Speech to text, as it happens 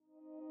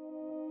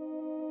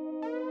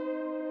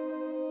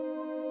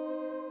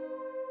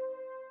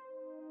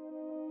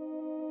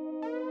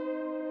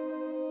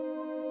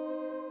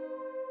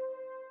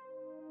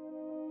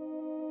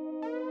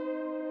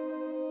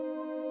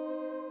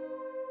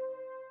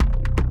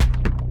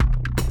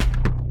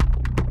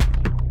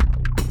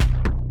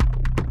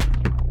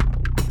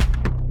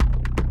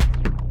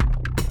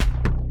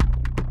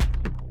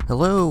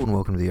Hello and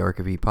welcome to the Arc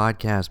of E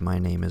podcast. My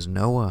name is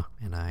Noah,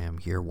 and I am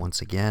here once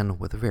again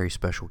with a very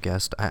special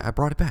guest. I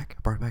brought it back.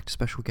 I brought it back to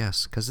special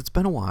guests because it's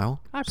been a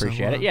while. I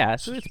appreciate it. Yeah,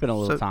 so it's been a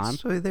little time.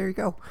 So there you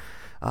go.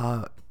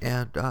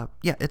 Yeah,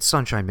 it's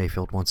Sunshine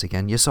Mayfield once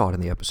again. You saw it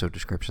in the episode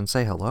description.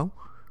 Say hello.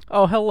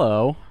 Oh,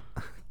 hello.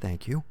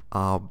 Thank you.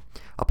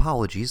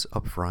 Apologies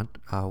up front.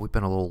 We've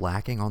been a little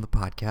lacking on the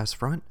podcast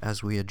front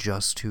as we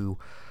adjust to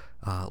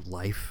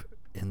life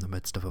in the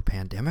midst of a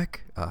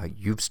pandemic.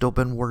 You've still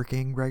been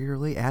working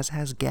regularly, as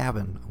has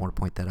Gavin. I want to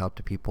point that out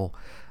to people.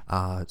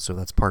 So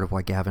that's part of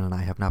why Gavin and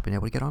I have not been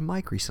able to get on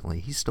mic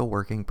recently. He's still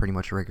working pretty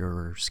much a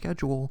regular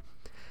schedule,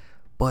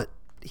 but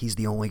he's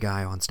the only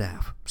guy on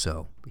staff.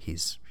 So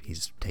he's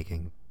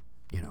taking,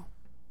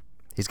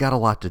 he's got a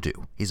lot to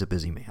do. He's a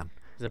busy man.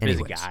 He's a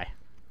busy guy.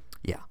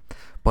 Yeah.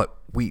 But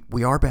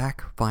we are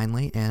back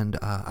finally, and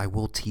I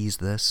will tease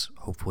this.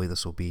 Hopefully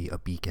this will be a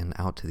beacon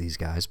out to these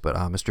guys. But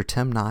Mr.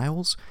 Tim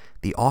Niles,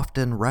 the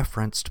often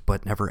referenced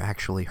but never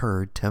actually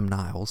heard Tim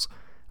Niles,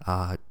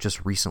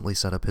 just recently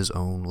set up his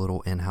own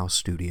little in-house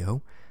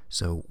studio.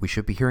 So we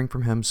should be hearing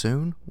from him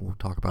soon. We'll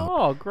talk about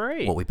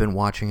what we've been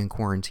watching in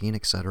quarantine,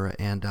 etc.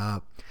 And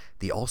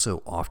the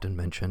also often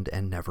mentioned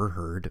and never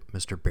heard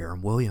Mr.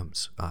 Barham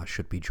Williams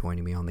should be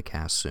joining me on the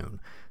cast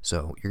soon.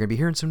 So you're going to be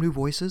hearing some new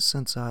voices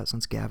since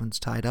Gavin's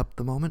tied up at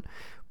the moment.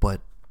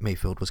 But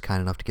Mayfield was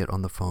kind enough to get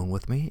on the phone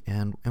with me.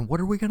 And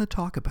what are we going to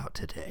talk about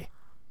today?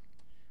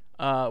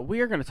 We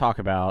are going to talk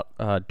about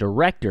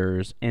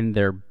directors and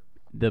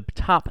the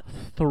top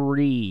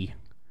three,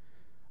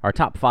 our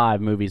top five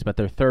movies, but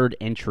their third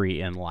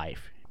entry in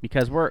life,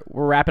 because we're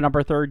wrapping up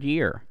our third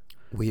year.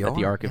 We at are,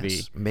 the Arc of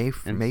yes. E. May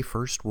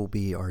 1st will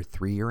be our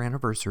 3-year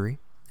anniversary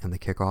and the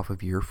kickoff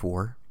of year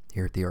 4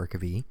 here at the Arc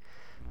of E.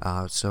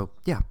 So,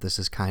 yeah, this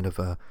is kind of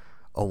a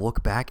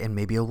look back and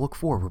maybe a look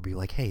forward. We'll be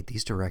like, hey,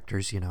 these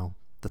directors,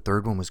 the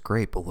third one was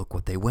great, but look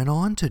what they went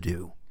on to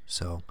do.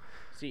 So,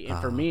 see, and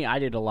for me, I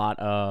did a lot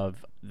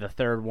of the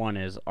third one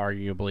is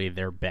arguably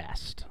their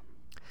best.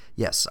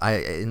 Yes,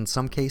 in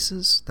some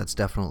cases, that's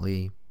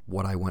definitely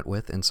what I went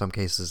with. In some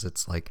cases,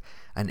 it's like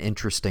an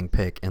interesting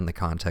pick in the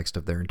context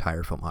of their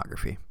entire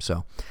filmography.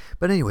 So,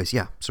 but anyways,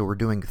 yeah, so we're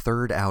doing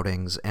third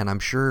outings, and I'm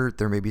sure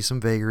there may be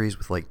some vagaries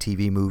with like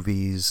TV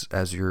movies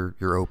as your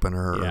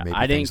opener, or maybe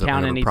I didn't things that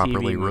count were never any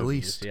properly TV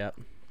released. Movies,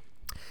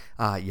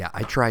 yep. Yeah,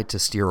 I tried to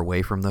steer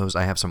away from those.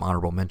 I have some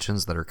honorable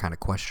mentions that are kind of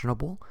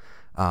questionable,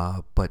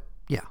 but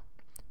yeah,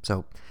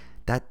 so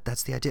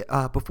that's the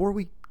idea. Before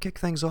we kick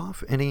things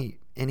off,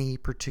 any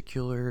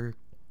particular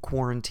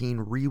quarantine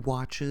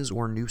rewatches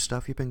or new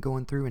stuff you've been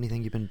going through?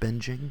 Anything you've been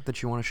binging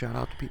that you want to shout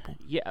out to people?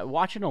 Yeah,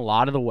 watching a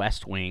lot of The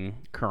West Wing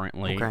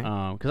currently,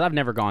 because I've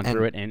never gone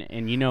through it,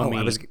 and you know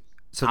me.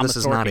 So I'm this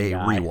is not a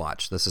guy.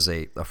 rewatch. This is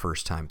a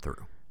first time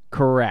through.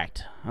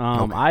 Correct.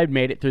 Okay. I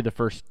made it through the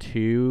first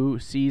 2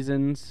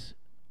 seasons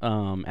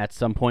at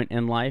some point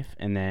in life,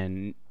 and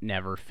then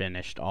never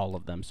finished all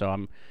of them. So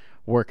I'm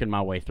working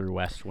my way through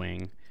West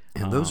Wing.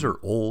 And those are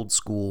old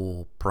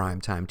school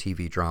primetime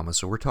TV dramas,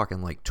 so we're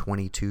talking like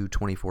 22,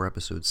 24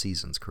 episode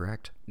seasons,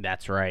 correct?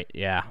 That's right,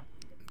 yeah.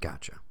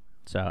 Gotcha.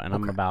 So, and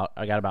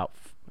I got about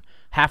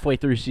halfway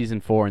through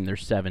season 4, and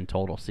there's 7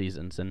 total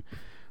seasons. And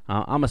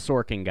I'm a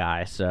Sorkin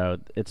guy, so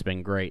it's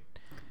been great.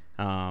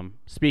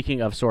 Speaking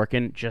of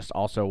Sorkin, just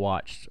also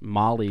watched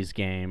Molly's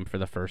Game for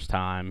the first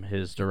time,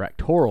 his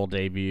directorial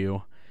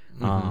debut.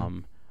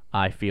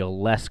 I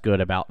feel less good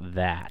about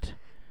that.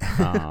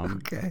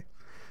 Okay.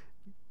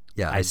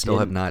 Yeah, I still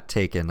have not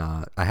taken.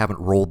 I haven't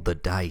rolled the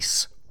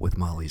dice with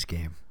Molly's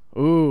Game.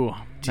 Ooh,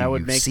 that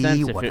would make sense. Do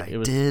you see what I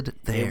did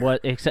there?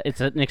 It's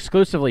an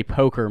exclusively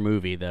poker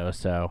movie, though.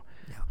 So,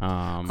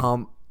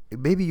 yeah.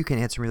 Maybe you can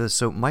answer me this.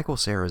 So Michael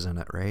Cera's in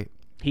it, right?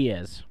 He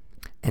is.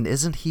 And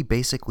isn't he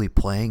basically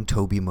playing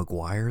Tobey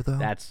Maguire though?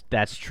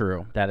 That's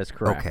true. That is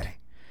correct. Okay.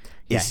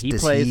 Yeah,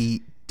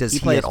 Does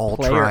he at all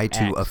try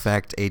to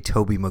affect a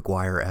Tobey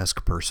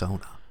Maguire-esque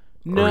persona?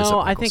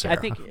 No, I think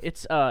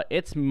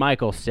it's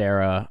Michael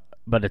Cera,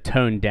 but a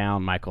toned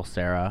down Michael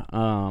Cera.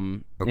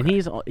 And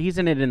he's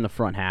in it in the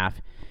front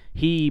half.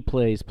 He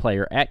plays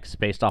Player X,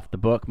 based off the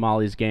book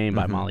Molly's Game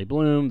by Molly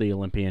Bloom, the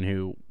Olympian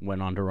who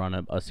went on to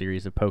run a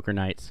series of poker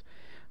nights,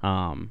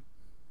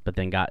 but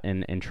then got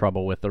in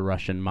trouble with the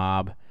Russian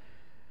mob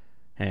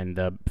and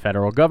the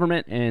federal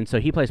government, and so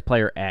he plays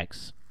Player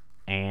X.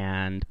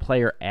 And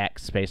Player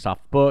X, based off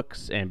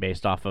books and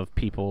based off of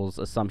people's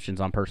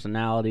assumptions on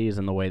personalities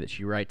and the way that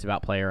she writes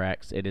about Player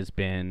X, it has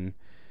been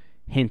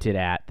hinted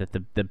at that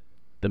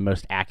the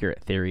most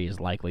accurate theory is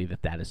likely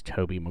that is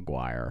Tobey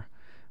Maguire.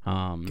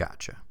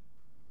 Gotcha.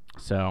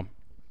 So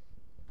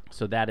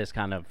that is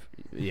kind of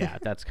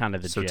that's kind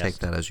of the so gist. Take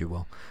that as you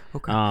will.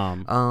 Okay.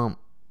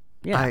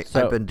 Yeah,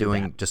 I've been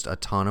doing just a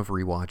ton of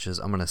rewatches.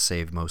 I'm gonna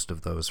save most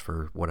of those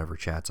for whatever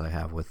chats I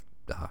have with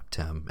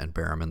Tim and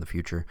Barham in the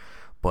future.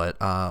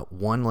 But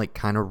one like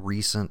kind of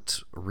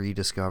recent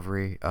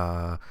rediscovery,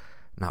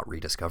 not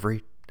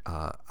rediscovery.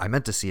 I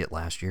meant to see it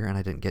last year and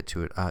I didn't get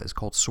to it. It's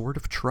called Sword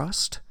of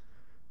Trust.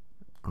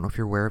 I don't know if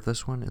you're aware of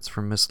this one. It's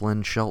from Miss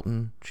Lynn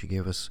Shelton. She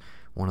gave us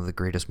one of the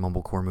greatest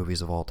mumblecore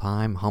movies of all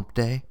time, Hump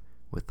Day,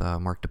 with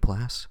Mark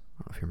Duplass.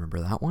 I don't know if you remember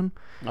that one.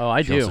 Oh,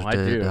 I She do. also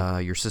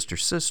did Your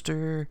Sister's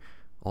Sister,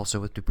 also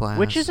with Duplass.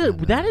 Which is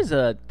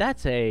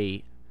that's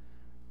a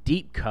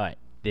deep cut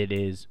that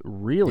is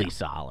really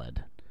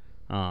solid.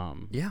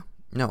 Yeah.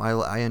 No,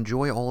 I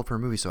enjoy all of her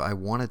movies, so I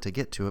wanted to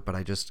get to it, but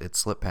it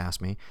slipped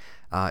past me.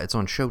 It's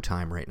on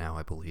Showtime right now,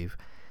 I believe.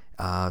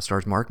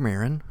 Stars Mark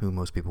Maron, who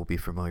most people will be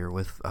familiar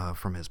with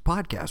from his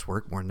podcast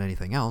work more than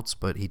anything else,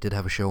 but he did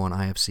have a show on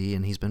IFC,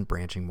 and he's been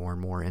branching more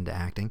and more into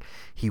acting.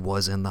 He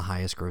was in the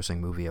highest grossing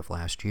movie of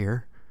last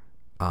year.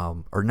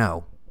 Or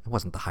no, it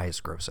wasn't the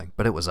highest grossing,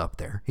 but it was up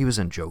there. He was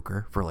in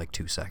Joker for like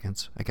 2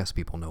 seconds. I guess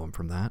people know him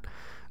from that.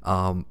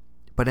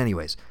 But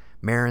anyways,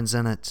 Maron's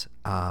in it.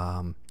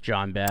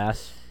 John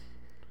Bass.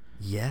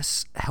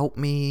 Yes, help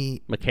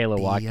me. Michaela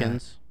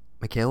Watkins.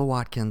 Michaela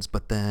Watkins,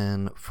 but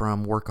then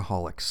from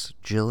Workaholics,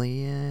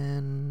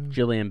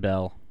 Jillian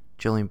Bell.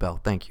 Jillian Bell,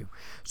 thank you.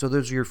 So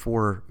those are your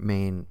 4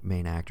 main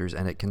actors,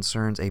 and it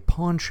concerns a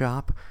pawn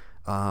shop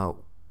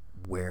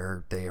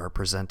where they are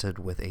presented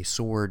with a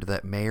sword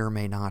that may or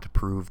may not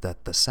prove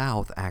that the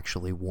South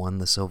actually won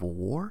the Civil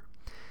War.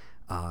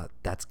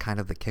 That's kind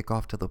of the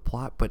kickoff to the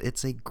plot, but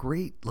it's a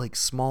great, like,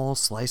 small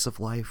slice of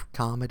life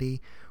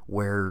comedy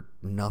where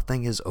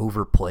nothing is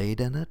overplayed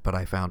in it, but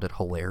I found it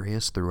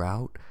hilarious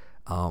throughout.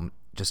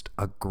 Just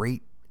a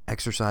great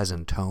exercise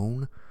in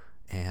tone,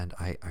 and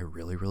I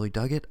really, really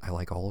dug it. I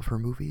like all of her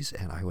movies,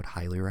 and I would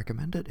highly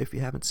recommend it. If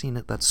you haven't seen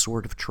it, that's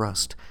Sword of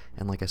Trust,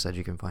 and like I said,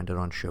 you can find it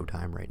on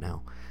Showtime right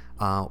now.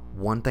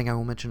 One thing I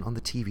will mention on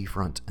the TV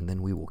front, and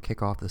then we will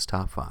kick off this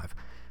top 5.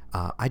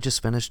 I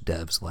just finished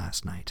Devs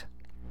last night.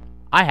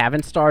 I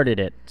haven't started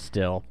it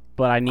still,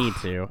 but I need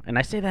to. And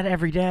I say that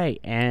every day,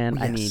 and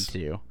Yes. I need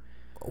to.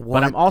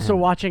 But I'm also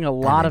watching a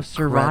lot of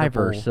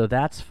Survivor, so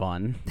that's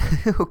fun.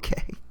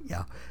 Okay,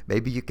 yeah.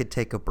 Maybe you could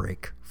take a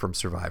break from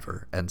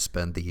Survivor and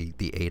spend the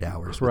 8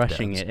 hours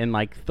crushing with Devs. it. In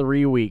like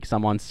 3 weeks,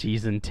 I'm on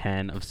season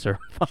 10 of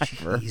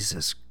Survivor.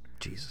 Jesus.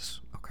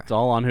 Okay. It's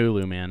all on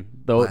Hulu, man.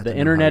 Though the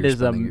internet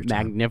is a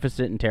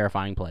magnificent and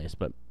terrifying place,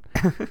 but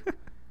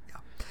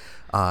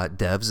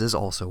Devs is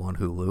also on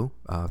Hulu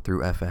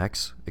through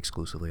FX,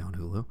 exclusively on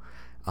Hulu.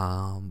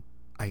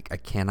 I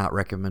cannot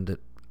recommend it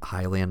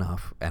highly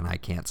enough, and I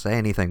can't say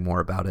anything more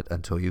about it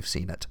until you've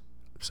seen it.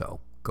 So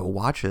go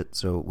watch it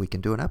so we can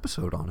do an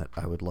episode on it.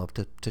 I would love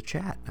to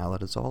chat now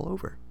that it's all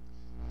over.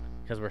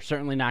 Because we're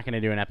certainly not going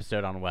to do an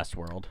episode on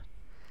Westworld.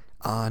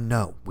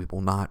 No, we will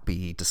not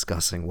be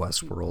discussing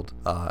Westworld.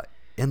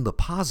 In the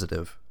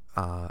positive,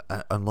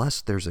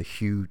 unless there's a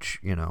huge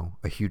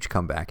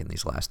comeback in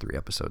these last 3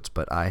 episodes.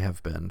 But I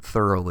have been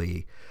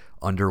thoroughly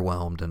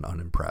underwhelmed and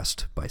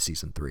unimpressed by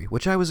season 3,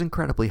 which I was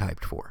incredibly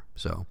hyped for.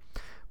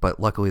 But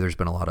luckily there's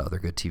been a lot of other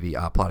good TV.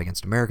 Plot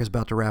Against America is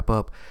about to wrap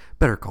up.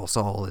 Better Call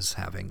Saul is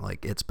having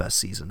like its best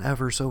season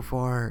ever so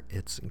far.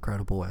 It's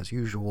incredible as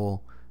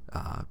usual.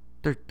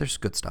 There's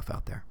good stuff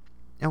out there.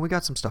 And we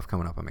got some stuff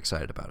coming up I'm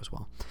excited about as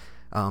well.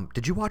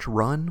 Did you watch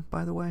Run,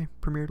 by the way?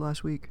 Premiered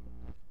last week?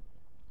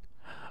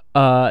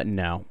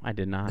 No, I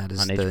did not. That is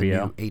on the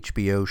HBO. new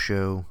HBO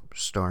show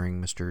starring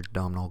Mr.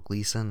 Domhnall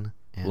Gleeson.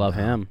 And, Love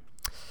him.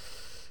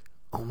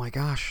 Oh my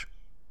gosh.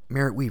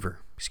 Merritt Weaver,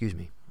 excuse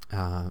me.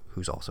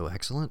 Who's also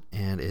excellent,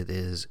 and it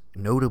is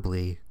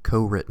notably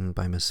co-written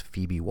by Miss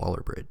Phoebe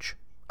Waller-Bridge.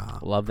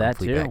 Love that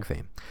too. Fleabag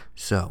fame.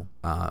 So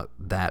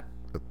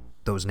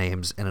those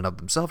names in and of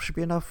themselves should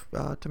be enough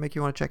to make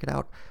you want to check it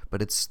out.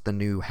 But it's the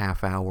new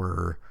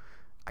half-hour,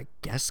 I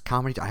guess,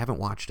 comedy. I haven't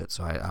watched it,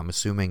 so I'm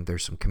assuming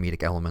there's some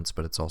comedic elements,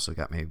 but it's also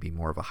got maybe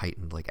more of a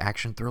heightened like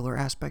action thriller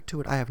aspect to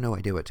it. I have no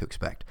idea what to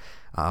expect.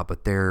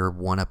 But they're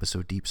 1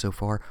 episode deep so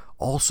far.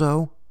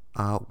 Also,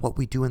 What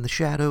We Do in the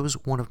Shadows,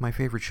 one of my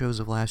favorite shows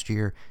of last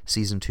year.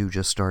 Season 2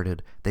 just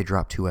started. They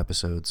dropped 2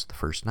 episodes the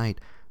first night.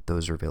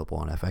 Those are available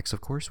on FX,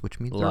 of course, which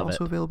means they're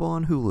also available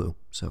on Hulu.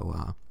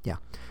 So, yeah,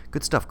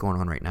 good stuff going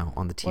on right now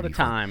on the TV. What a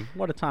time.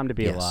 What a time to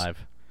be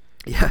alive.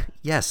 Yeah,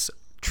 yes,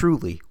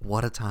 truly,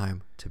 what a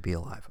time to be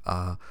alive.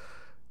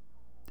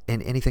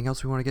 And anything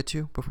else we want to get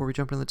to before we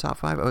jump into the top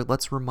 5?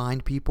 Let's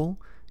remind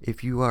people,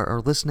 if you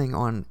are listening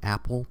on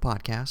Apple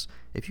Podcasts,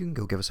 if you can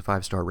go give us a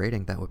 5-star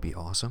rating, that would be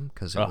awesome,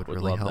 because it would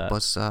really help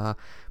us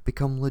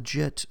become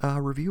legit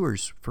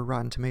reviewers for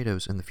Rotten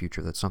Tomatoes in the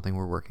future. That's something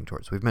we're working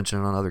towards. We've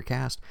mentioned it on other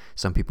casts.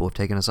 Some people have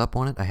taken us up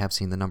on it. I have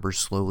seen the numbers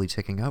slowly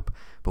ticking up,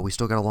 but we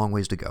still got a long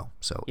ways to go.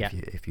 So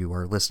if you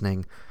are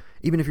listening,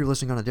 even if you're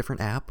listening on a different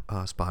app,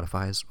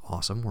 Spotify is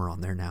awesome. We're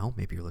on there now.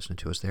 Maybe you're listening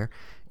to us there.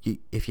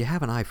 If you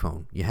have an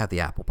iPhone, you have the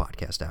Apple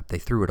Podcast app. They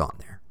threw it on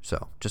there.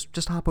 So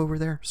just hop over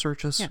there,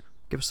 search us,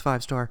 give us a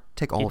 5-star,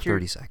 take all of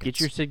 30 seconds. Get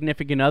your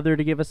significant other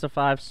to give us a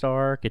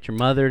 5-star. Get your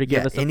mother to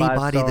give us a 5-star.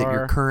 Anybody that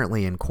you're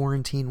currently in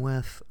quarantine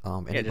with,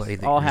 anybody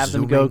that all you're have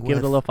them go Zooming give it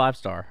a with. little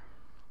 5-star.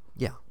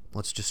 Yeah,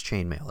 let's just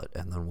chainmail it,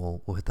 and then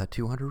we'll hit that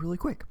 200 really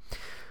quick.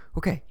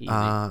 Okay,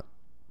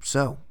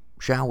 so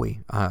shall we?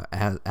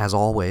 As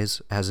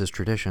always, as is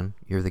tradition,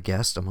 you're the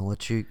guest. I'm gonna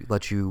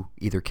let you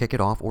either kick it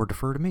off or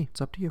defer to me.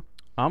 It's up to you.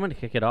 I'm gonna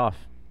kick it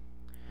off.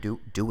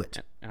 Do it.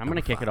 And I'm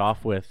going to kick it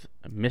off with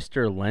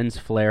Mr. Lens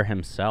Flare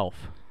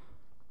himself.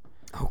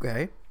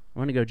 Okay. I'm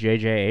going to go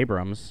J.J.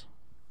 Abrams.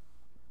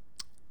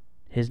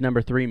 His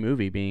number 3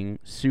 movie being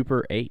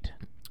Super 8.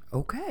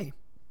 Okay.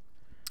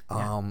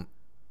 Yeah.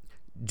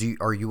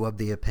 Are you of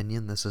the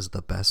opinion this is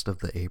the best of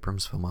the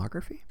Abrams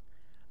filmography?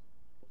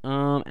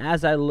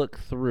 As I look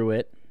through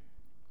it,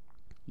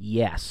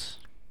 yes.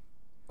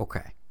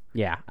 Okay.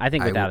 Yeah, I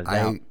think without a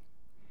doubt.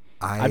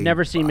 I've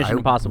never seen Mission I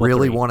Impossible 3.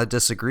 really want to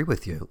disagree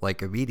with you,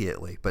 like,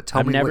 immediately. But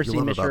tell me what you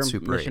love about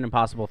Super 8. Mission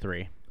Impossible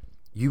 3.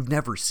 You've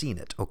never seen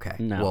it, okay?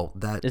 No.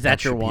 Well, is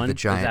that your one? The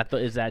giant,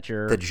 is that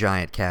your the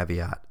giant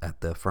caveat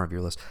at the front of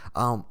your list?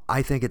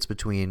 I think it's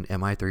between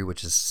MI3,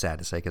 which is sad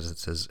to say because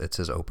it's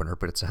his opener,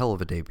 but it's a hell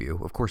of a debut.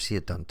 Of course, he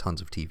had done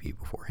tons of TV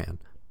beforehand,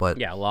 but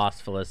yeah,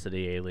 Lost,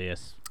 Felicity,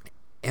 Alias.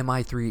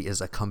 MI3 is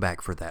a comeback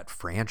for that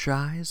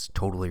franchise.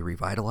 Totally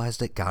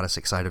revitalized it, got us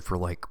excited for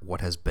like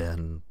what has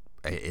been.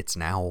 It's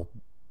now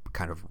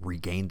kind of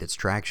regained its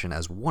traction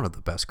as one of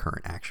the best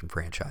current action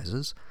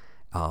franchises.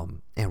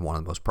 And one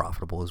of the most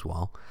profitable as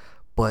well.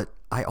 But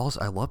I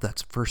love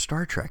that first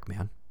Star Trek,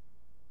 man.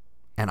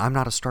 And I'm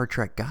not a Star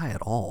Trek guy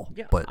at all.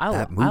 Yeah, but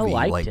that movie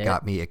like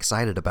got me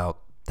excited about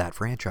that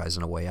franchise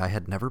in a way I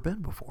had never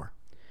been before.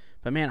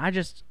 But man,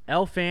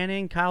 Elle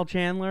Fanning, Kyle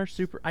Chandler,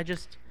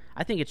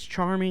 I think it's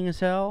charming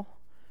as hell.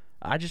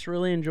 I just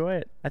really enjoy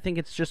it. I think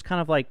it's just kind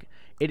of like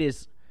it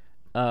is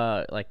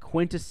like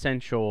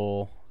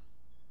quintessential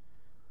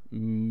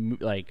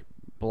like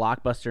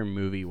blockbuster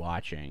movie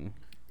watching.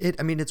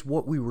 It's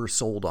what we were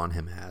sold on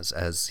him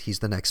as he's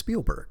the next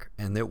Spielberg,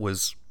 and it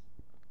was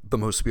the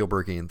most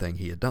Spielbergian thing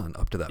he had done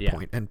up to that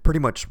point, and pretty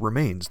much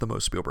remains the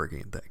most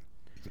Spielbergian thing.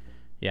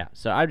 Yeah,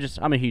 so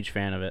I'm a huge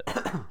fan of it.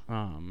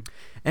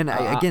 And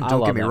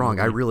don't get me wrong,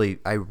 movie.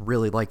 I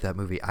really like that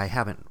movie. I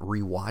haven't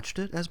rewatched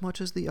it as much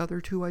as the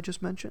other two I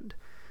just mentioned,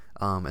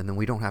 and then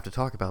we don't have to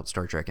talk about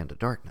Star Trek Into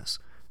Darkness.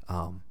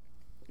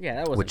 Yeah,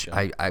 that was which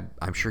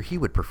I'm sure he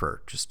would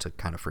prefer just to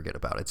kind of forget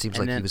about. It seems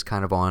like he was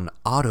kind of on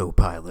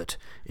autopilot,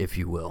 if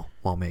you will,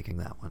 while making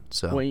that one.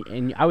 So,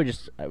 and I would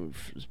just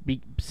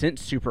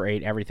since Super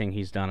 8, everything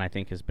he's done I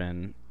think has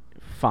been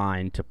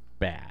fine to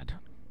bad,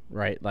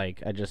 right?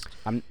 Like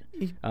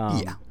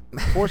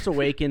Force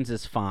Awakens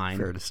is fine.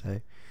 Fair to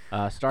say.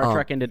 Star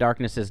Trek Into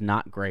Darkness is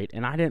not great,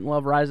 and I didn't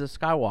love Rise of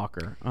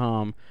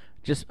Skywalker.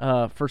 Just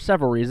for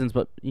several reasons,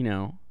 but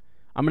I'm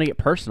gonna get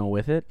personal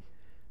with it.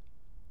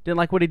 Didn't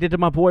like what he did to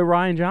my boy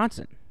Rian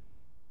Johnson.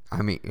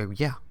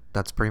 Yeah,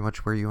 that's pretty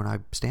much where you and I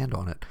stand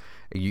on it.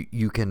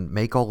 You can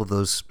make all of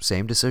those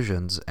same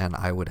decisions, and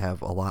I would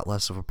have a lot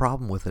less of a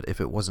problem with it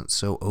if it wasn't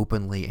so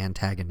openly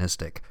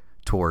antagonistic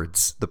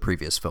towards the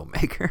previous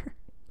filmmaker.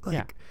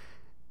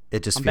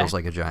 It just feels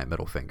like a giant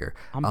middle finger.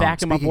 I'm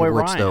backing my boy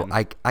Ryan. Though,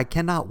 I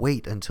cannot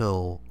wait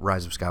until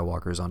Rise of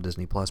Skywalker is on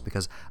Disney Plus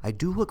because I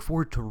do look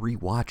forward to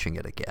rewatching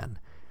it again.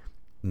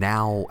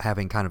 Now,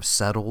 having kind of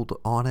settled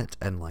on it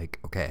and like,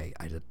 okay,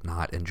 I did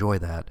not enjoy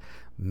that,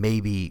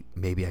 maybe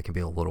I can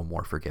be a little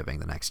more forgiving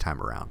the next time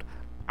around.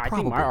 I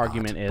think my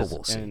argument is,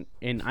 we'll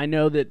and I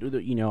know that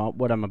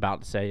what I'm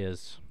about to say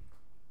is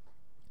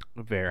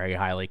very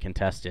highly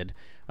contested.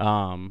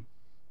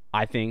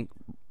 I think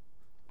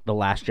The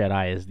Last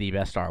Jedi is the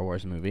best Star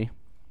Wars movie.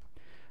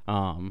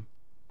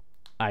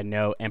 I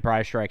know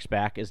Empire Strikes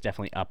Back is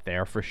definitely up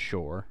there for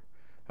sure.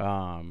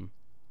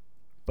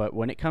 But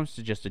when it comes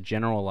to just a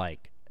general,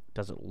 like,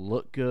 does it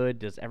look good?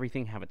 Does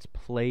everything have its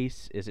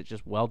place? Is it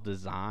just well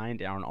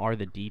designed? And are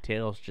the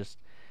details just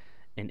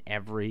in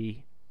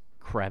every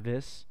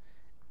crevice?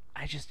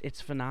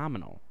 It's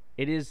phenomenal.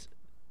 It is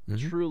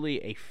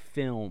truly a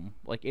film.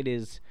 Like, it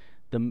is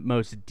the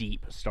most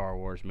deep Star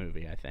Wars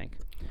movie, I think.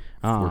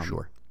 For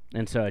sure.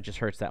 And so it just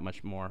hurts that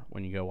much more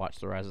when you go watch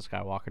The Rise of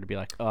Skywalker to be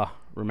like,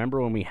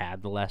 remember when we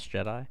had The Last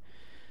Jedi?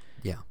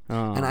 Yeah.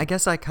 And I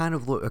guess I kind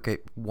of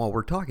while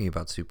we're talking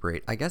about Super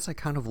 8, I guess I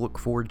kind of look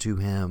forward to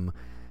him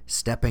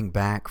stepping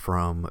back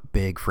from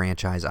big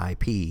franchise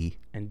IP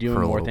and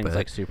doing more things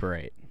like Super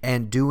 8.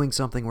 And doing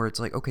something where it's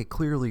like, okay,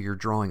 clearly you're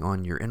drawing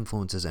on your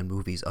influences and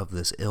movies of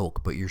this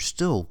ilk, but you're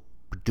still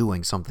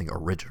doing something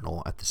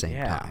original at the same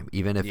time,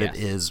 even if it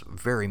is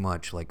very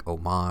much like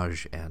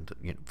homage and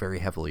very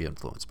heavily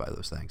influenced by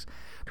those things.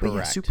 Correct. But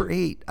yeah, Super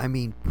 8,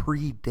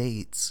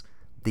 predates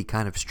the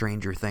kind of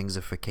Stranger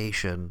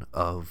Thingsification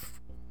of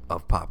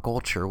pop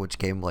culture, which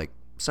came like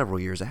several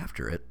years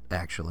after it,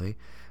 actually.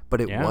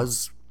 But it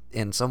was,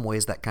 in some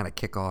ways, that kind of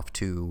kickoff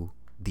to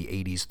the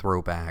 80s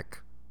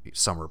throwback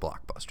summer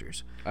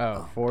blockbusters.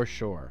 For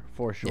sure.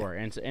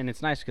 Yeah. And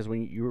it's nice because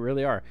when you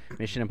really are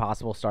Mission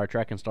Impossible, Star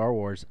Trek, and Star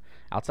Wars,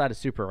 outside of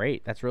Super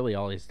 8, that's really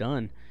all he's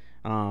done.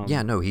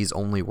 He's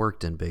only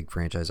worked in big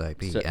franchise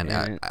IP.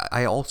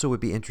 I also would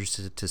be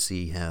interested to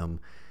see him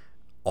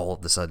all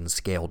of a sudden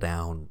scale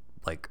down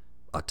like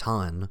a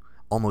ton,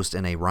 almost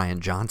in a Rian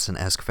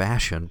Johnson-esque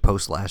fashion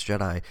post Last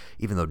Jedi,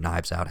 even though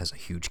Knives Out has a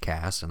huge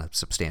cast and a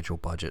substantial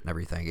budget and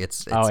everything.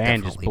 It's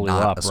definitely just blew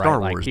not up, a Star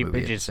Wars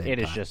movie.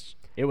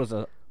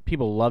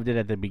 People loved it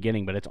at the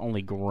beginning, but it's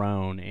only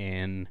grown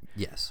in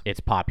its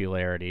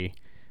popularity.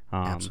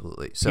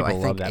 Absolutely. So I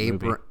people love think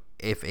that movie.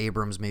 if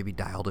Abrams maybe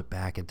dialed it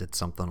back and did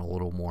something a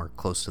little more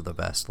close to the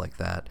vest like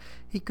that,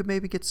 he could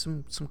maybe get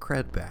some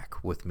cred back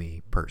with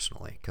me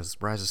personally, because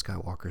Rise of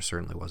Skywalker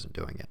certainly wasn't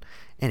doing it.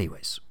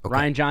 Anyways, okay.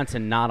 Rian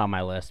Johnson not on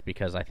my list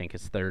because I think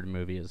his third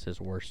movie is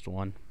his worst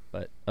one.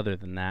 But other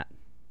than that,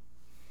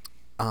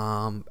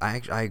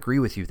 I agree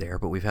with you there,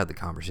 but we've had the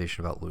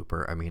conversation about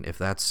Looper. I mean, if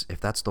that's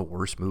the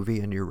worst movie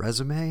in your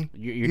resume,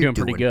 you're doing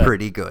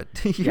pretty good.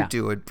 You're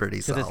doing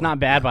pretty solid. Because it's not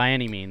bad by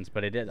any means,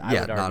 but it is.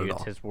 I would argue it's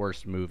all. his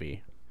worst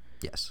movie.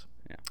 Yes.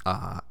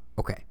 Yeah.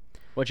 Okay.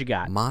 What you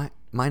got? My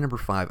number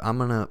 5. I'm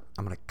gonna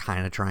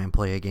kind of try and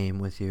play a game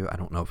with you. I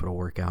don't know if it'll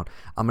work out.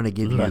 I'm gonna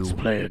give Let's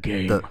play a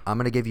game. I'm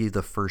gonna give you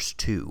the first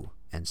 2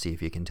 and see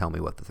if you can tell me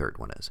what the third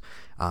one is.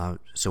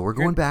 So we're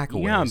going back a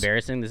ways. You know how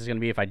embarrassing this is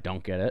gonna be if I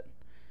don't get it.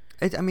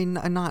 I mean,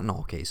 not in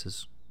all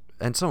cases,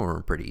 and some of them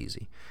are pretty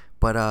easy.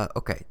 But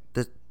okay,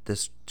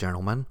 this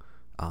gentleman,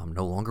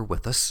 no longer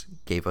with us,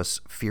 gave us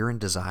Fear and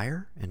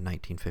Desire in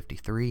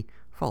 1953,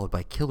 followed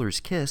by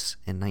Killer's Kiss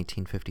in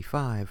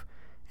 1955,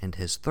 and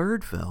his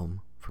third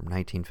film from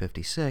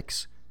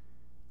 1956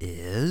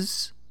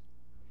 is...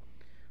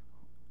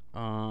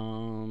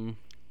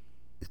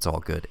 It's all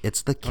good.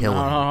 It's The Killing.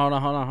 Hold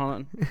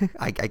on.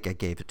 I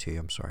gave it to you.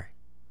 I'm sorry.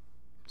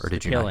 Or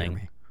did you Killing. not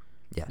hear me?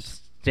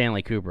 Yes.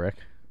 Stanley Kubrick.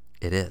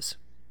 It is.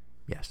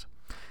 Yes.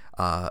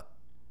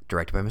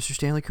 Directed by Mr.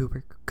 Stanley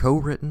Kubrick.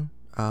 Co-written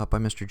by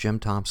Mr. Jim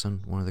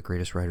Thompson, one of the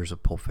greatest writers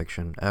of Pulp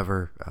Fiction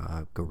ever.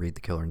 Go read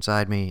The Killer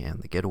Inside Me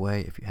and The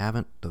Getaway if you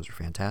haven't. Those are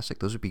fantastic.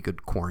 Those would be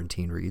good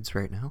quarantine reads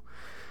right now.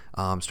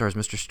 Stars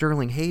Mr.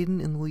 Sterling Hayden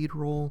in the lead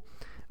role.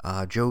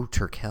 Joe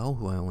Turkel,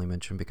 who I only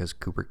mentioned because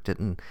Kubrick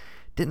didn't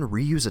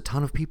reuse a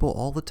ton of people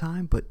all the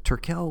time, but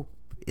Turkel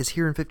is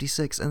here in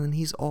 56, and then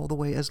he's all the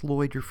way as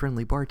Lloyd, your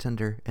friendly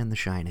bartender, in The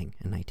Shining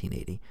in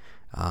 1980.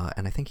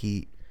 And I think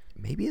he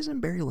maybe is in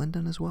Barry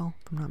Lyndon as well,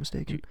 if I'm not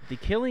mistaken. The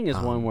Killing is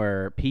one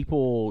where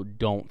people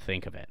don't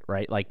think of it,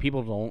 right? Like,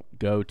 people don't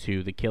go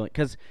to The Killing,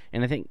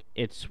 and I think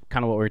it's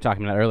kind of what we were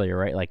talking about earlier,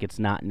 right? Like, it's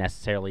not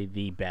necessarily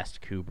the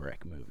best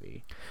Kubrick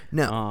movie.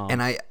 No,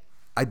 and I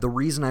the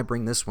reason I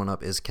bring this one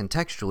up is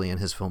contextually in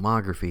his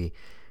filmography,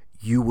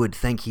 you would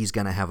think he's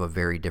going to have a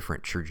very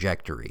different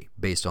trajectory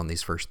based on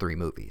these first 3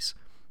 movies.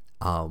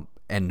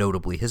 And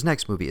notably, his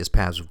next movie is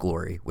Paths of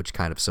Glory, which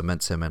kind of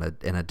cements him in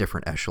a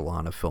different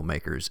echelon of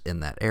filmmakers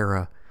in that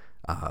era.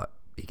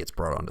 He gets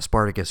brought on to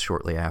Spartacus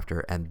shortly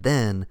after, and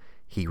then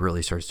he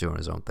really starts doing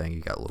his own thing.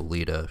 You got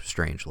Lolita,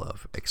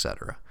 Strangelove,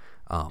 etc.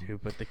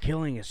 Dude, but The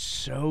Killing is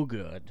so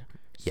good.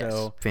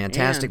 Yes,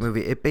 fantastic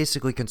movie. It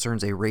basically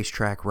concerns a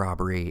racetrack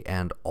robbery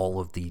and all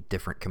of the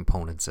different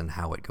components and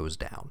how it goes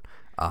down.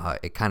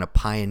 It kind of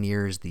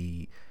pioneers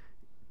the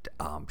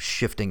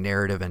shifting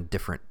narrative and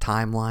different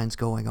timelines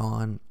going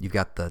on. You've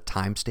got the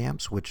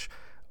timestamps, which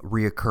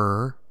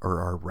reoccur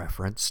or are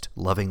referenced,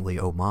 lovingly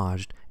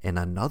homaged, in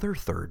another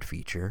third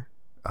feature,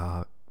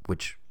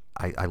 which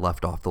I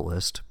left off the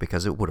list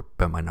because it would have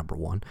been my number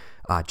 1,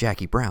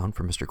 Jackie Brown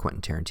from Mr.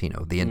 Quentin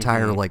Tarantino. The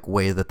entire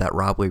way that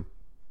robbery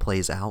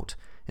plays out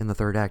in the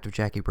third act of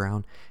Jackie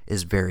Brown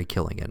is very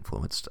Killing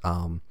influenced.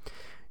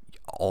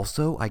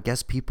 Also, I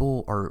guess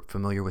people are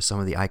familiar with some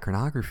of the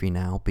iconography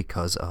now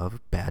because of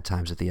Bad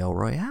Times at the El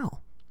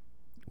Royale,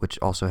 which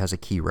also has a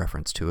key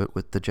reference to it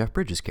with the Jeff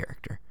Bridges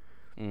character.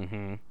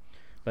 Mm-hmm.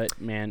 But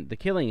man, The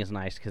Killing is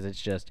nice because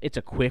it's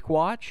a quick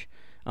watch.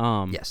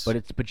 Yes.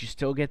 But you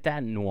still get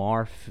that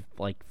noir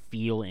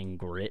feel and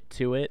grit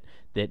to it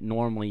that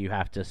normally you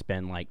have to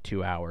spend like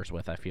 2 hours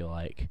with. I feel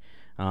like.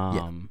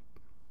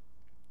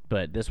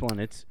 But this one,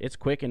 it's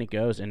quick and it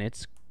goes and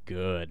it's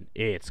good.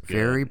 It's good.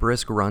 Very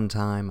brisk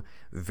runtime,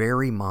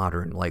 very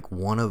modern, like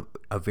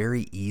a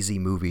very easy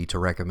movie to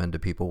recommend to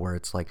people where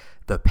it's like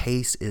the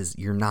pace is,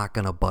 you're not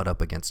going to butt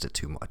up against it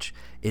too much.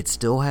 It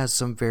still has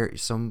some very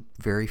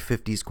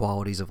 50s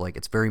qualities of like,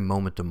 it's very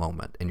moment to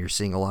moment, and you're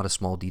seeing a lot of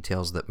small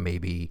details that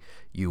maybe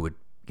you would,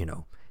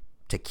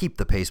 to keep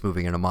the pace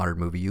moving in a modern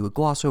movie, you would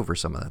gloss over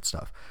some of that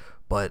stuff.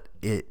 But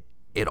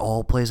it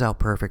all plays out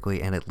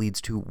perfectly, and it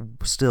leads to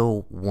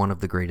still one of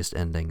the greatest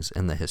endings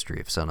in the history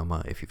of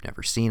cinema. If you've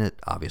never seen it,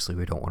 obviously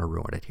we don't want to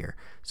ruin it here.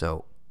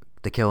 So,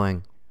 The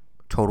Killing,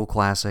 total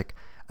classic.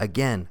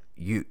 Again,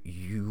 you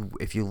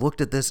if you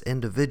looked at this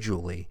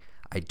individually,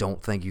 I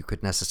don't think you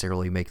could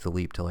necessarily make the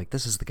leap to like,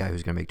 this is the guy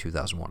who's going to make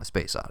 2001: A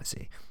Space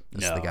Odyssey.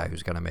 This is the guy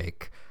who's going to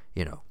make,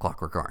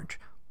 Clockwork Orange.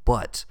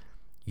 But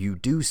you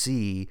do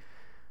see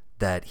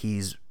that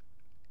he's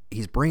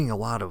bringing a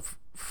lot of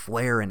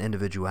flair and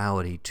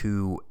individuality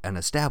to an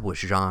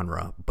established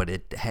genre, but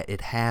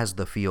it has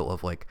the feel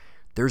of like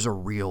there's a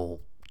real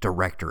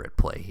director at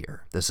play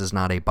here. This is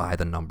not a by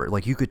the number.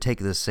 Like, you could take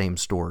this same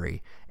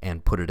story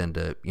and put it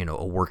into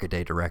a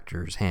workaday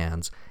director's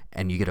hands,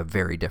 and you get a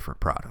very different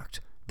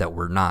product that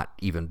we're not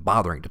even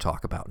bothering to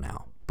talk about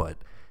now. But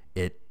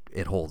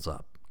it holds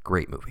up.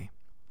 Great movie.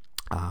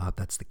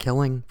 That's The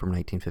Killing from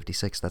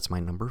 1956. That's my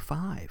number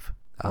 5.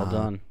 Well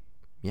done.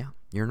 Yeah,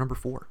 you're number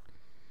 4.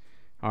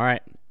 All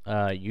right.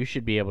 You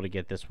should be able to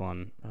get this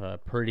one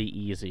pretty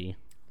easy.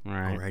 All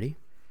right. Alrighty.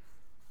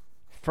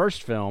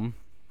 First film,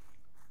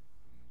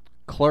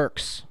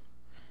 Clerks.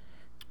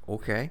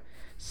 Okay.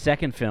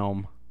 Second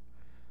film,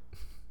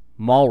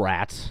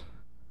 Mallrats.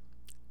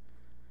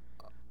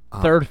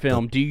 Third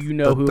film, do you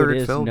know who it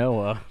is, film,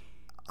 Noah?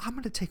 I'm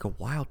going to take a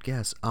wild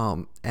guess.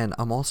 And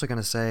I'm also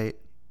going to say,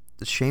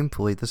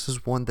 shamefully, this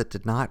is one that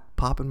did not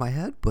pop in my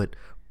head, but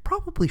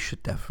probably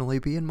should definitely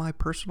be in my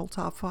personal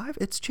top 5.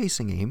 It's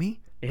Chasing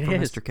Amy from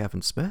Mr.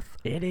 Kevin Smith.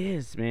 It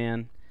is,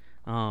 man.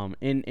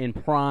 In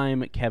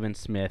prime Kevin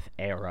Smith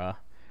era,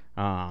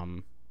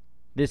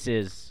 this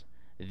is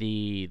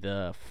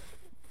the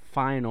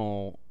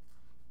final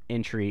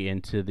entry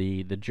into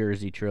the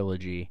Jersey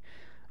trilogy,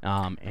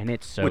 and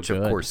it's so which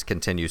good. Of course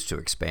continues to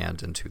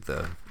expand into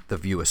the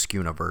View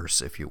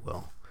Askew-universe, if you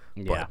will.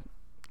 Yeah. But,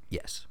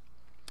 yes.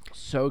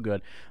 So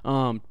good.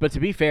 But to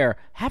be fair,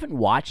 haven't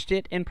watched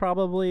it in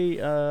probably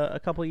a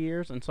couple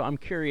years, and so I'm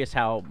curious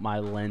how my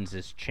lens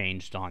has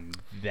changed on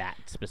that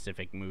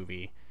specific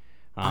movie.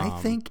 I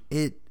think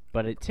it.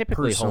 But it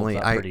typically holds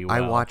up pretty well.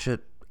 I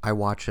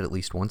watch it at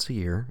least once a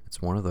year.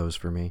 It's one of those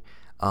for me.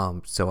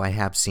 So I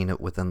have seen it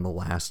within the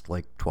last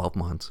 12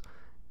 months,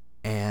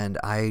 and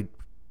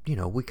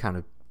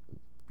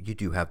you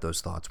do have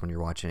those thoughts when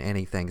you're watching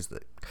any things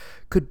that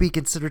could be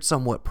considered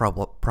somewhat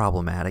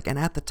problematic. And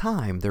at the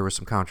time, there was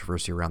some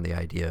controversy around the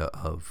idea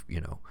of,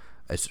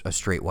 a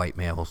straight white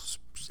male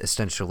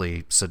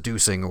essentially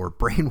seducing or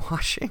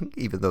brainwashing,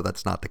 even though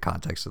that's not the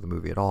context of the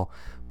movie at all,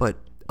 but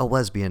a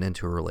lesbian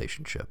into a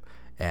relationship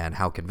and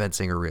how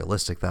convincing or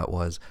realistic that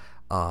was.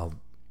 I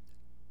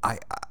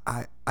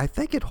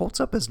think it holds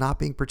up as not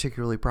being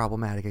particularly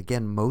problematic.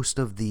 Again, most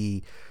of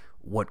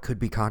what could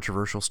be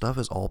controversial stuff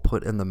is all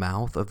put in the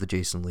mouth of the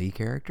Jason Lee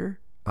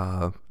character,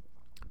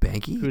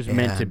 Banky, who's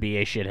meant to be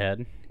a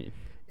shithead.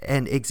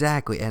 And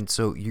exactly, and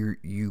so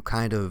you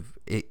kind of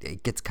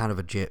it gets kind of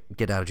a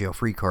get out of jail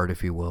free card,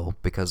 if you will,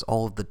 because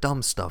all of the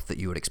dumb stuff that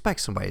you would expect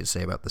somebody to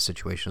say about the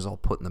situation is all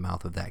put in the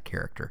mouth of that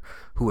character,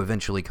 who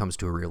eventually comes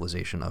to a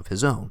realization of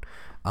his own.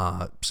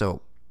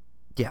 So,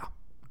 yeah,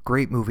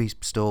 great movie.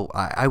 Still,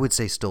 I would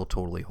say still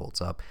totally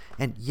holds up,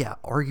 and yeah,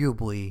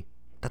 arguably.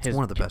 That's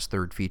one of the best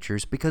third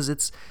features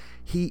because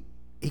he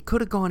could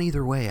have gone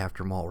either way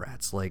after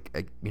Mallrats.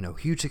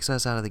 Huge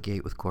success out of the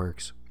gate with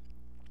Clerks.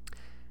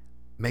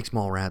 Makes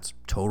Mallrats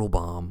total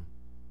bomb.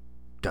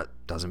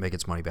 Doesn't make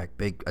its money back.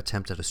 Big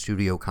attempt at a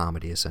studio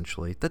comedy,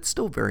 essentially. That's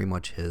still very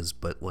much his,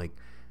 but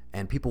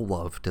and people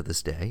love to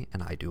this day,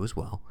 and I do as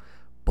well.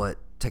 But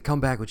to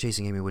come back with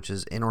Chasing Amy, which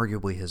is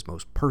inarguably his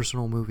most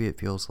personal movie, it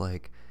feels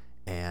like.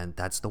 And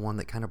that's the one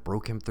that kind of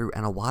broke him through.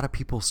 And a lot of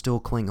people still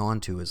cling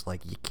on to is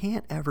you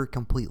can't ever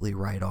completely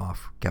write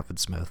off Kevin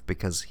Smith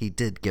because he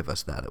did give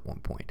us that at one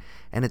point.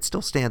 And it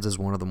still stands as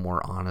one of the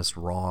more honest,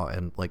 raw,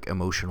 and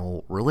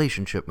emotional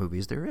relationship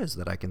movies there is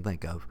that I can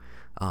think of.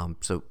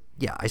 So,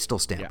 yeah, I still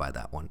stand by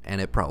that one.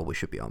 And it probably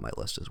should be on my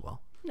list as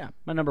well. Yeah,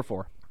 my number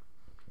 4.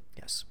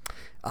 Yes.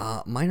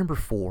 My number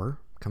 4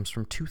 comes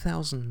from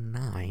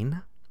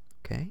 2009.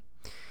 Okay.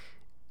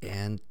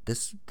 And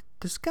this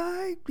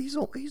guy, he's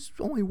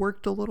only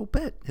worked a little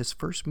bit. His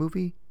first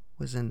movie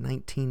was in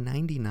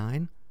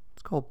 1999.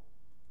 It's called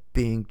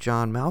Being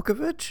John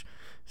Malkovich.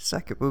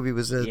 Second movie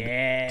was in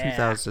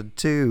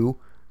 2002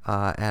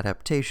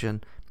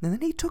 adaptation. And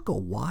then he took a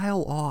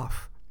while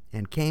off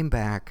and came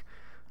back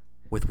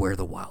with Where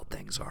the Wild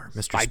Things Are.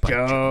 Mr. Spike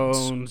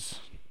Jones.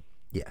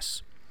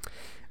 Yes.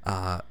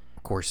 Of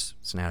course,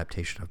 it's an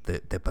adaptation of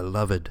the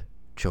beloved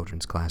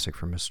children's classic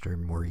from Mr.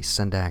 Maurice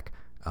Sendak.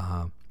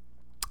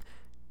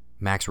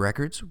 Max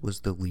Records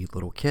was the lead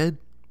little kid.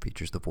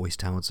 Features the voice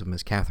talents of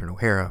Miss Catherine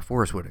O'Hara,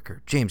 Forrest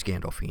Whitaker, James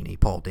Gandolfini,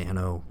 Paul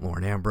Dano,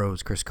 Lauren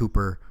Ambrose, Chris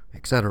Cooper,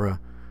 etc.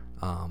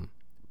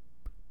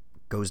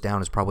 Goes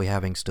down as probably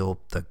having still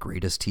the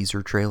greatest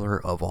teaser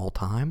trailer of all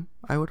time,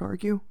 I would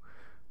argue.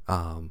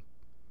 And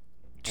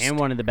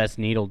one of the best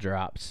needle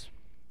drops.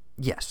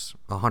 Yes,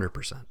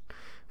 100%.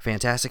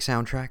 Fantastic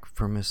soundtrack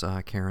from Miss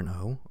Karen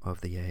O of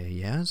the Yeah Yeah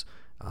Yeahs.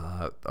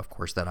 Of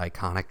course, that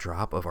iconic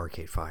drop of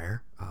Arcade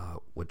Fire,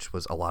 which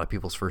was a lot of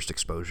people's first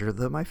exposure to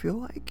them, I feel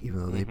like, even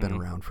though they've been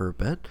around for a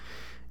bit.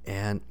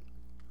 And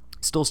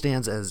still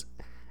stands as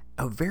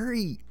a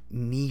very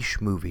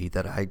niche movie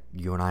that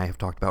you and I have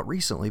talked about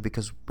recently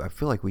because I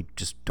feel like we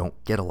just don't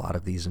get a lot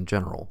of these in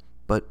general.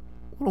 But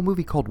a little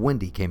movie called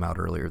Wendy came out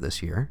earlier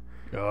this year.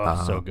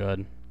 Oh, so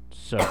good.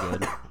 So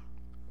good.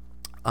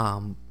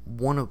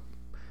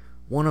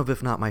 One of,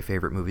 if not my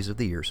favorite movies of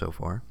the year so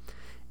far.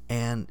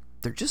 And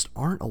there just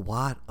aren't a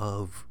lot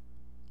of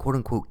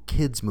quote-unquote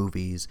kids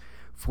movies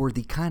for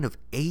the kind of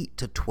 8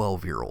 to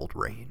 12-year-old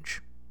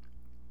range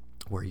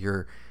where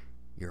you're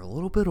a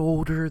little bit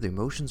older, the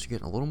emotions are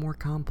getting a little more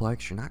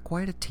complex, you're not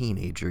quite a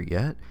teenager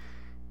yet,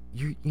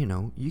 you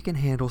can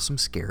handle some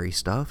scary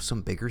stuff,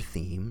 some bigger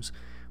themes,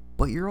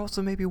 but you're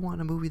also maybe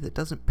wanting a movie that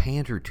doesn't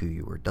pander to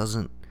you or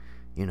doesn't,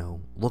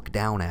 look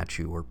down at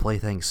you or play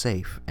things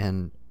safe.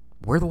 And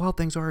Where the Wild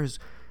Things Are is,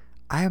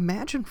 I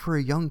imagine for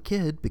a young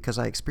kid, because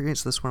I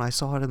experienced this when I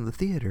saw it in the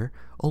theater,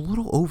 a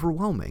little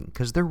overwhelming,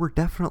 because there were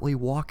definitely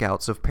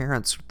walkouts of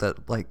parents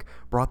that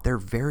brought their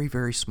very,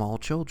 very small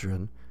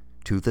children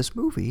to this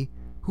movie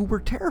who were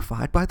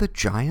terrified by the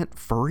giant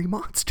furry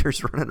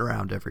monsters running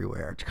around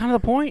everywhere. It's kind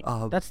of the point.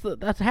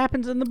 That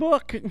happens in the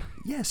book.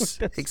 Yes,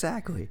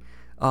 exactly.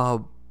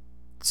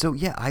 So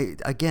yeah,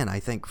 I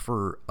think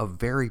for a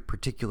very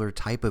particular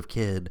type of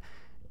kid,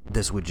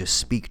 this would just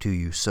speak to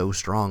you so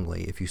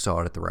strongly if you saw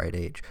it at the right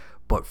age.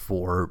 But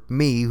for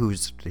me,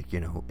 who's,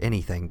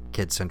 anything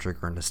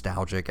kid-centric or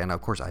nostalgic, and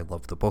of course I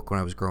loved the book when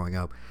I was growing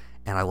up,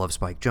 and I love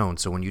Spike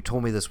Jonze, so when you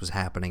told me this was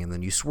happening and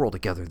then you swirl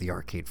together the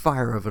Arcade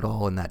Fire of it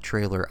all in that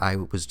trailer, I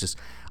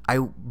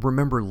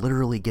remember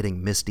literally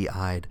getting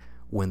misty-eyed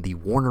when the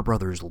Warner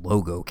Brothers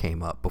logo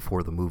came up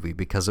before the movie,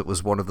 because it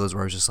was one of those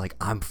where I was just like,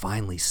 I'm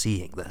finally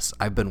seeing this.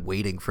 I've been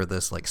waiting for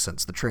this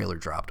since the trailer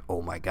dropped.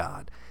 Oh my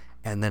God.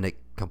 And then it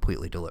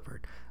completely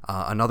delivered.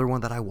 Another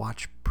one that I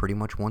watch pretty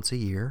much once a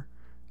year,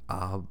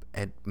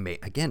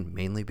 again,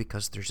 mainly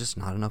because there's just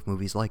not enough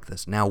movies like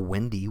this. Now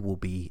Wendy will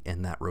be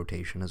in that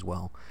rotation as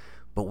well.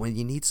 But when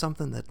you need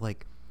something that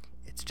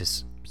it's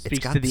just speaks it's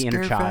got to the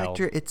inner child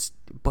factor, it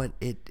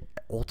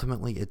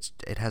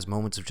has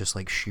moments of just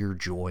sheer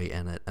joy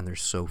in it, and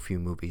there's so few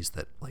movies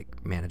that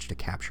manage to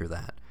capture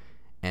that.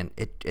 And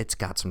it's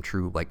got some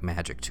true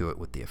magic to it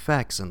with the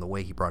effects and the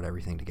way he brought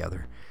everything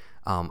together.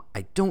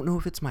 I don't know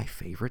if it's my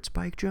favorite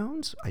Spike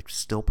Jonze. I'd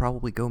still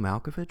probably go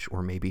Malkovich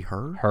or maybe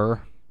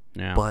her.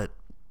 Yeah. But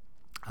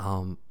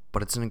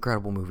it's an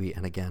incredible movie,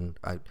 and again,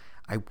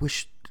 I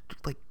wish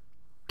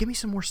give me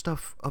some more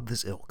stuff of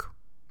this ilk.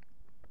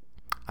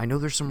 I know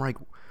there's some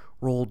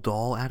Roald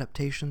Dahl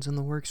adaptations in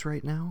the works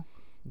right now.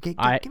 Give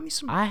me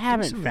some. I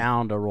haven't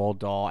found a Roald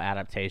Dahl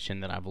adaptation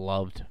that I've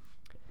loved.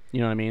 You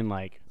know what I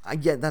mean?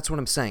 Yeah, that's what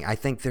I'm saying. I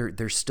think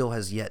there still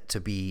has yet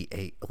to be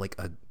a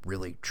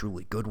really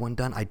truly good one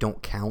done. I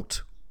don't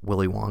count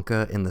Willy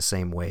Wonka in the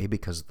same way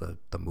because the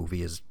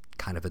movie is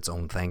kind of its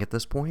own thing at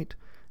this point.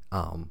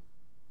 I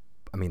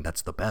mean,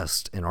 that's the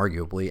best,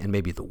 inarguably, and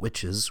maybe The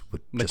Witches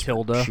with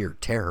Matilda. Just sheer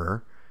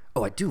terror.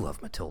 Oh, I do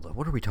love Matilda.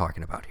 What are we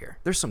talking about here?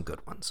 There's some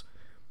good ones.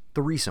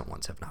 The recent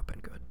ones have not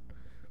been good.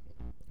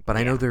 But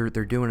I know they're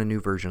doing a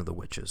new version of The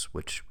Witches,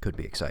 which could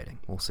be exciting.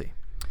 We'll see.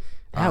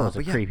 That was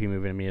a creepy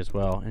movie to me as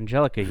well.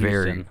 Angelica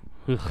Houston.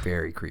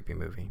 Very creepy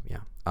movie,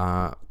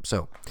 yeah.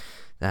 So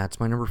that's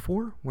my number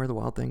 4, Where the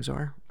Wild Things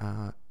Are.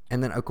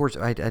 And then, of course,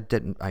 I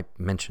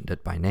mentioned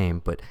it by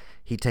name, but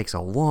he takes a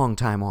long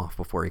time off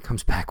before he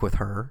comes back with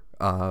her.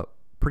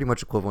 Pretty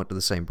much equivalent to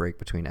the same break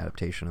between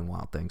adaptation and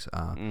Wild Things.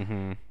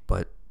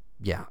 But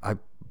yeah, I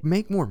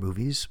make more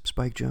movies,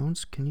 Spike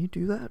Jonze. Can you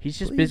do that? He's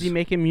just please? Busy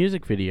making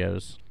music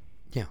videos.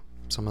 Yeah,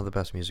 some of the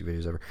best music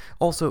videos ever.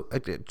 Also,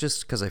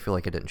 just because I feel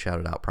like I didn't shout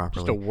it out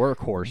properly. Just a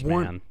workhorse,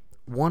 man.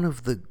 One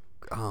of the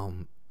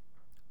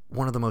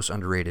most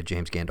underrated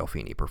James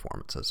Gandolfini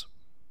performances.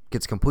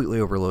 Gets completely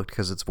overlooked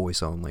because it's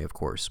voice only, of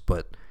course.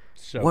 But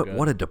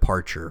what a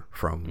departure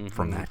from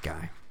that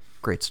guy.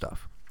 Great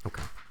stuff.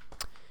 Okay,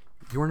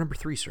 your number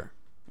 3, sir.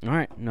 All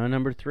right,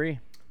 number 3.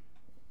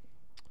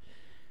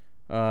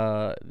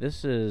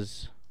 This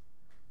is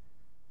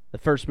the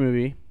first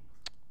movie.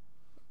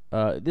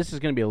 This is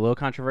going to be a little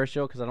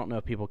controversial because I don't know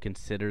if people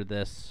consider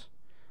this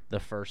the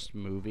first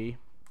movie.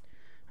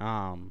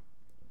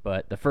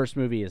 But the first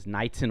movie is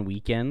Nights and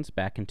Weekends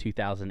back in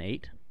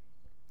 2008.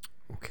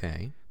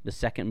 Okay. The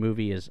second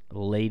movie is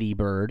Lady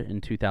Bird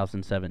in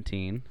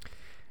 2017.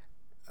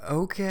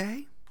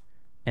 Okay.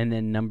 And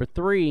then number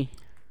 3,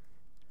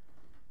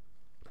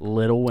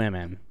 Little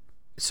Women.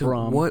 So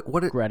what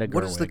is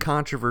the Gerwig.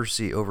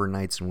 controversy over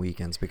Nights and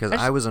Weekends? Because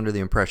I was under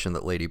the impression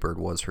that Lady Bird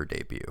was her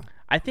debut.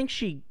 I think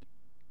she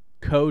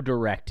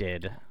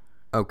co-directed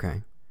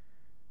Okay.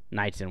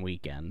 Nights and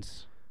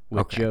Weekends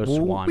with Joe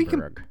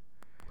Swanberg.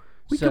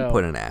 We can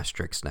put an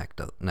asterisk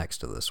next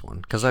to this one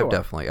because Sure.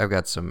 I've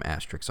got some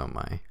asterisks on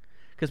my.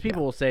 Because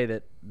people will say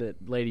that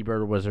Lady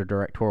Bird was her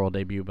directorial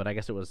debut, but I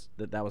guess it was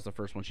that was the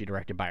first one she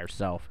directed by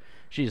herself.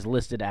 She's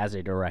listed as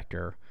a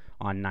director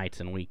on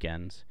Nights and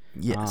Weekends.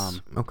 Yes.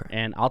 Okay.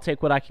 And I'll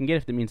take what I can get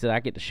if it means that I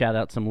get to shout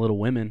out some Little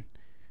Women.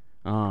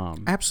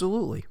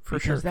 Absolutely, for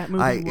sure. Because that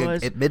movie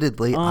was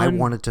admittedly, I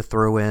wanted to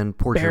throw in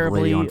Portrait of a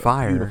Lady on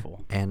Fire,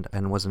 beautiful.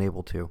 and wasn't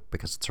able to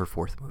because it's her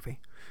 4th movie.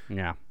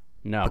 Yeah.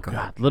 No,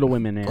 God, Little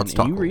Women. And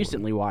you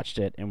recently watched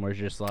it and was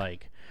just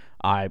like,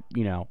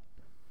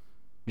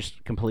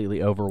 just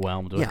completely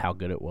overwhelmed with how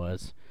good it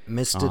was.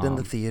 Missed it in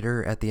the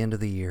theater at the end of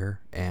the year,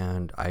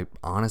 and I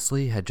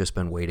honestly had just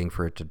been waiting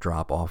for it to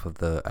drop off of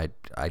the.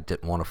 I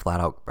didn't want to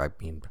flat out. I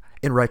mean,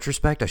 in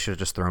retrospect, I should have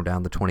just thrown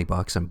down the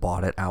 $20 and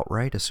bought it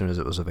outright as soon as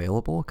it was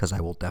available, because I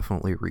will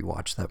definitely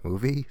rewatch that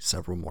movie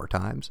several more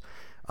times.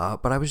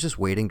 But I was just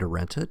waiting to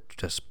rent it,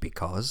 just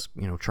because,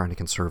 trying to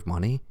conserve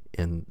money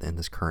in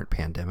this current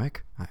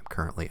pandemic. I'm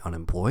currently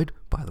unemployed,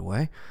 by the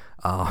way.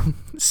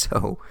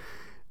 So,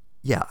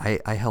 yeah,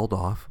 I held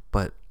off,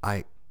 but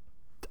I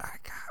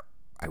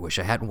wish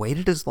I hadn't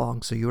waited as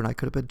long, so you and I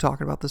could have been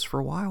talking about this for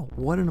a while.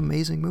 What an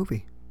amazing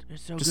movie.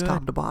 It's so just good.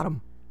 Top to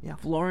bottom. Yeah.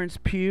 Florence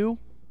Pugh,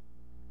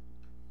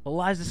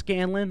 Eliza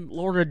Scanlon,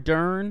 Laura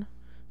Dern,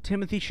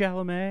 Timothy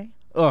Chalamet.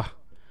 Ugh.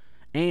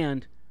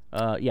 And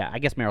Yeah, I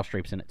guess Meryl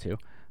Streep's in it too.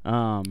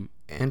 And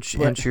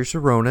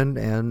Saoirse Ronan,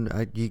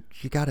 and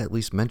you got to at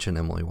least mention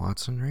Emily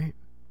Watson, right?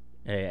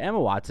 Emma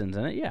Watson's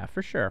in it, yeah,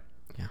 for sure.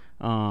 Yeah.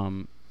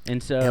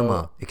 And so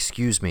Emma,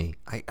 excuse me,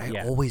 I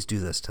always do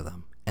this to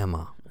them.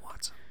 Emma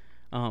Watson.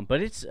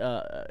 But it's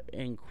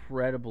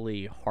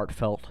incredibly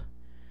heartfelt.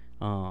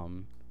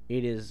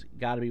 It has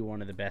got to be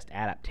one of the best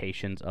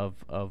adaptations of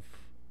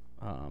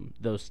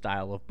those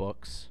style of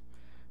books.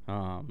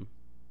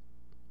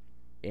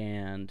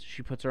 And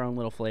she puts her own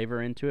little flavor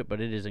into it,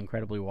 but it is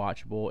incredibly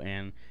watchable,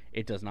 and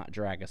it does not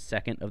drag a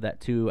second of that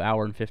 2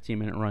 hour and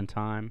 15-minute run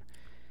time.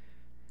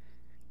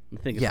 I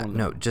think it's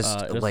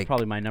it was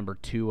probably my number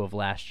 2 of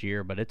last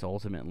year, but it's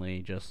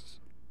ultimately just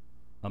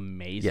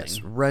amazing. Yes,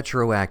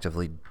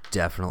 retroactively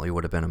definitely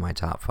would have been in my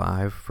top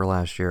 5 for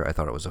last year. I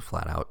thought it was a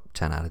flat out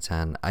 10 out of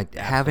 10.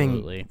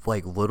 Having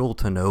like little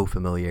to no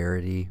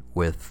familiarity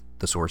with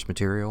the source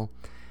material,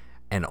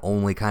 and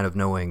only kind of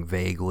knowing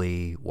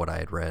vaguely what I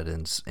had read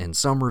in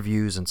some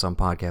reviews and some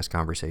podcast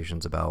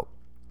conversations about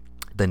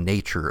the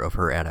nature of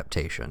her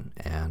adaptation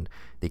and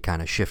the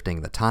kind of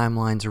shifting the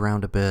timelines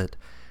around a bit,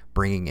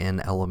 bringing in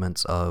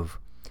elements of...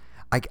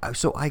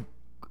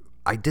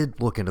 I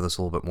did look into this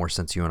a little bit more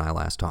since you and I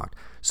last talked.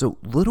 So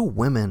Little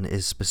Women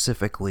is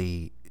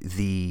specifically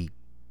the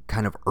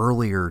kind of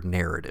earlier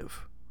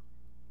narrative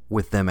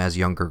with them as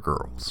younger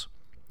girls.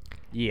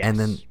 Yes. And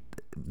then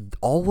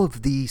all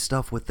of the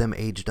stuff with them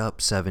aged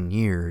up 7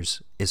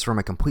 years is from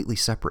a completely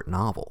separate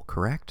novel,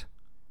 correct?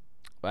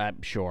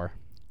 Sure.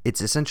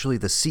 It's essentially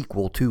the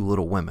sequel to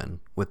Little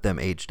Women with them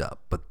aged up,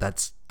 but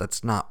that's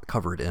not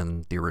covered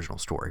in the original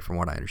story from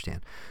what I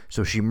understand.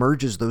 So she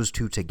merges those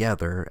two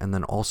together and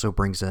then also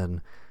brings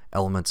in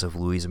elements of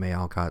Louisa May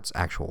Alcott's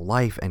actual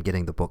life and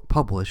getting the book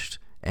published,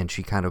 and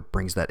she kind of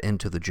brings that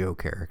into the Jo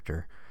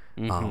character.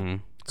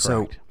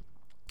 Correct.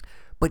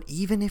 But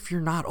even if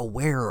you're not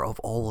aware of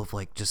all of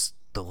like just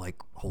the like,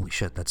 holy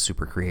shit, that's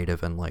super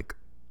creative, and like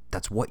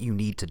that's what you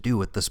need to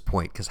do at this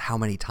point, because how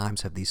many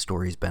times have these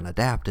stories been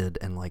adapted,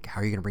 and like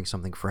how are you going to bring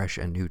something fresh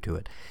and new to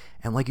it?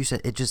 And like you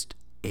said,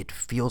 it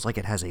feels like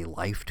it has a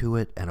life to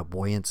it and a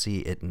buoyancy.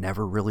 It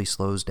never really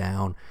slows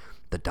down.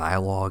 The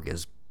dialogue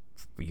is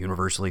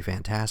universally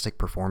fantastic.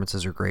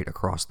 Performances are great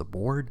across the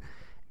board.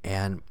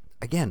 And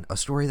again, a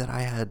story that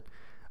I had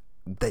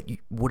that you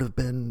would have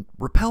been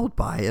repelled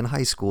by in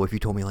high school if you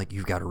told me like,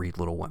 you've got to read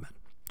Little Women,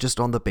 just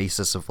on the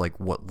basis of like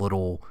what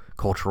little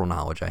cultural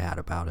knowledge I had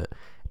about it.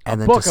 And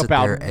a then book to sit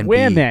about there and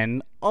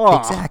women.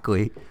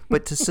 Exactly.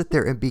 But to sit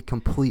there and be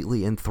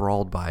completely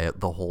enthralled by it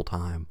the whole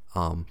time.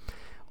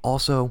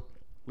 Also,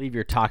 leave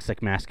your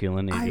toxic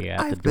masculinity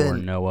at the door,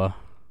 Noah.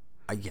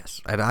 Yes,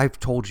 and I've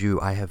told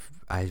you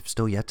I've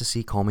still yet to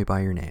see Call Me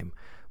by Your Name,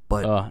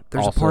 but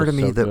there's a part of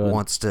me that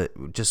wants to,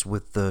 just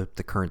with the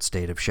current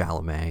state of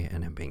Chalamet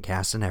and him being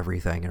cast in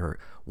everything, or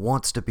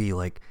wants to be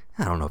like,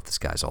 I don't know if this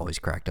guy's always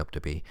cracked up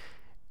to be.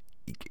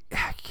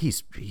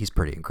 He's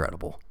pretty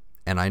incredible.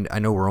 And I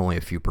know we're only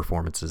a few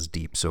performances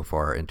deep so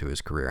far into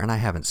his career, and I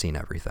haven't seen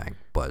everything,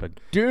 but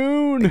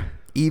Dune,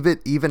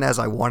 even as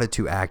I wanted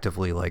to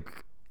actively like,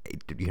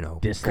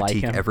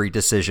 critique every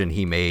decision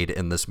he made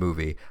in this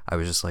movie, I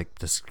was just like,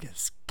 this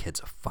kid's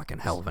a fucking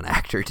hell of an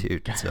actor,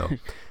 dude. So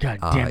God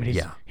damn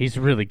it, he's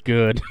really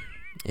good.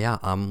 Yeah,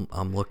 I'm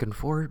looking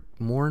forward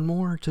more and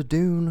more to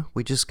Dune.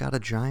 We just got a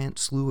giant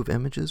slew of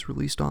images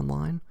released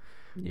online.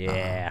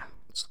 Yeah,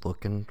 it's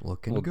looking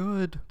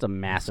good. It's a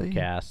massive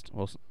cast.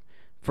 Well,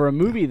 for a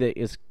movie that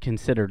is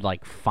considered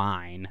like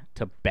fine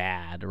to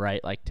bad,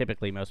 right? Like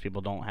typically most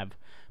people don't have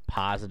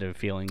positive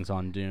feelings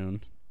on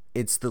Dune.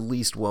 It's the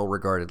least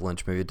well-regarded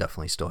Lynch movie. It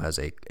definitely still has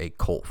a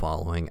cult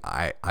following.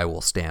 I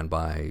will stand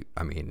by.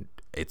 I mean,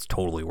 it's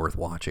totally worth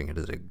watching. It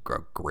is a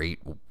great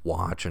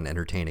watch and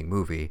entertaining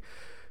movie.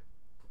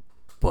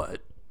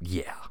 But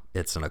yeah,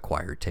 it's an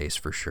acquired taste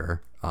for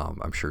sure.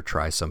 I'm sure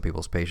tries some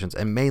people's patience,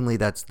 and mainly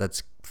that's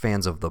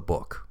fans of the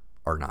book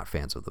are not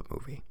fans of the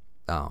movie.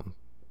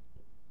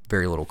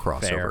 Very little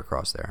crossover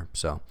across there.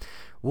 So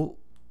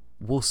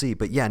we'll see.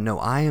 But yeah, no,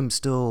 I'm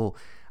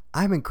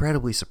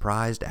incredibly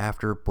surprised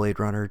after Blade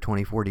Runner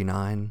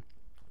 2049,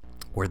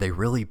 where they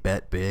really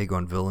bet big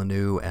on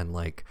Villeneuve and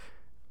like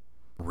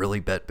really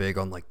bet big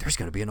on like, there's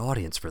going to be an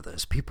audience for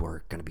this. People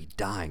are going to be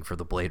dying for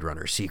the Blade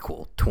Runner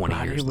sequel 20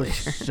 years later.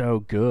 It was so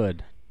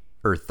good.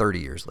 Or 30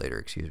 years later,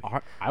 excuse me.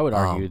 I would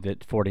argue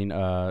that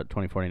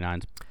 2049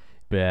 is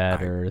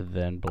better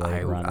than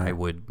Blade Runner. I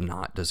would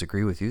not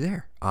disagree with you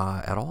there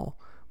at all.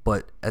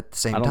 But at the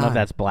same time, I don't know if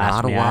that's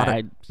blasphemy.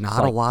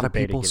 Not a lot of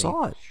people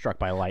saw it. Struck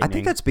by lightning. I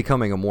think that's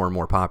becoming a more and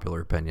more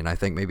popular opinion. I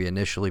think maybe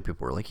initially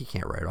people were like, you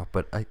can't write it off.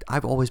 But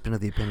I've always been of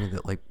the opinion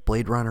that like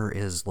Blade Runner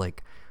is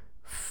like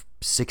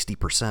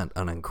 60%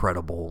 an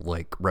incredible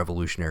like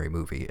revolutionary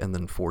movie, and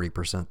then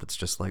 40% that's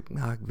just like,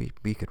 nah,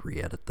 we could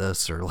re-edit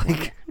this, or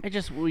like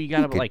you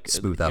gotta like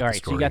smooth out the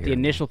story. So you got the here.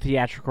 initial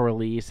theatrical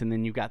release, and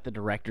then you got the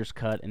director's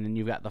cut, and then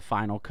you got the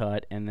final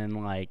cut, and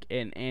then like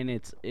and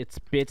it's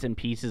bits and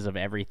pieces of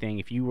everything.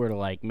 If you were to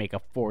like make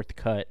a fourth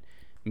cut,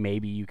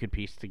 maybe you could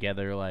piece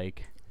together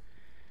like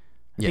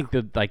I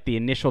think the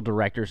initial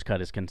director's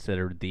cut is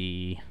considered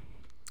the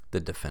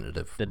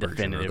definitive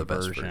version, or the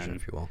best version,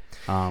 if you will.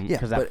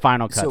 Because that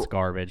final cut's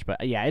garbage.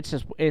 But yeah, it's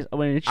just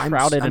when it's shrouded in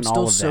all of that. I'm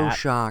still so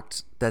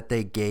shocked that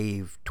they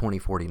gave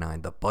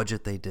 2049 the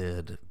budget they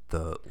did.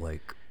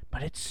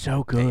 But it's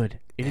so good.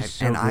 It is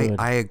so good. And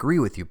I agree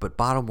with you. But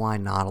bottom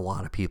line, not a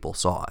lot of people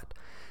saw it.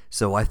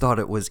 So I thought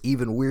it was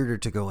even weirder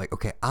to go like,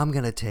 okay, I'm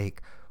gonna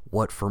take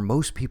what for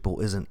most people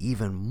is an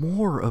even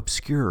more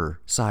obscure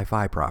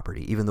sci-fi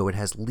property, even though it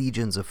has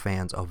legions of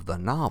fans of the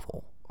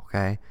novel.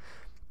 Okay.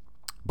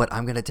 But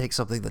I'm going to take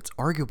something that's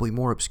arguably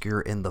more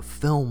obscure in the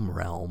film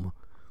realm.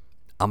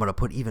 I'm going to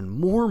put even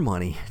more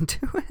money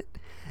into it.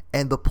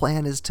 And the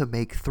plan is to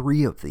make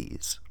 3 of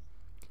these.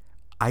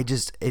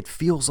 It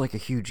feels like a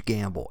huge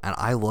gamble. And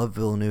I love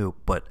Villeneuve,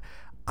 but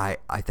I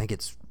think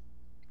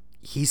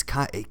he's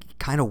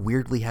kind of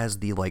weirdly has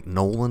the like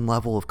Nolan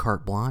level of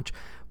carte blanche,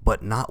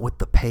 but not with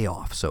the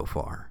payoff so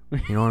far.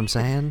 You know what I'm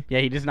saying?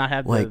 Yeah, he does not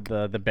have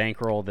the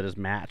bankroll that is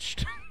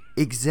matched.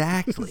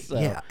 Exactly.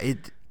 Yeah.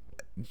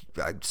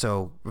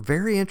 So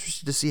very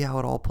interested to see how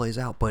it all plays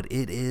out, but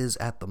it is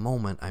at the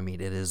moment. I mean,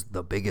 it is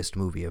the biggest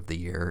movie of the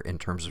year in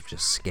terms of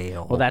just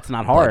scale. Well, that's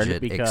not hard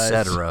budget, because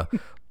etc.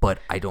 But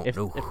I don't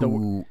know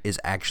who is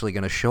actually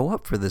going to show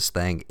up for this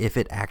thing if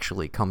it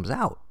actually comes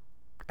out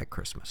at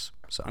Christmas.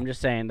 So I'm just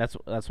saying that's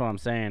what I'm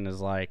saying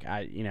is like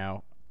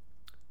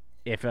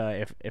if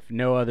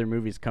no other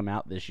movies come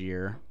out this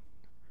year,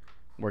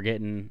 we're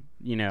getting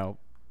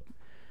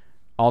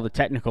all the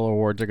technical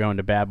awards are going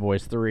to Bad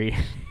Boys 3.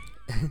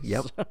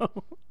 Yep.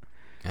 So.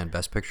 And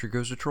Best Picture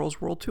goes to Trolls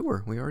World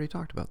Tour. We already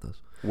talked about this.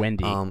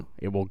 Wendy.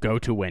 It will go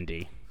to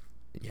Wendy.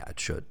 Yeah, it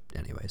should.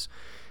 Anyways.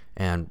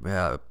 And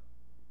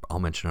I'll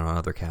mention it on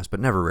other casts, but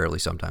never, rarely,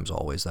 sometimes,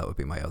 always. That would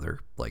be my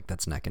other,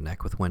 that's neck and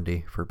neck with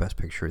Wendy for Best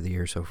Picture of the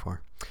year so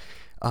far.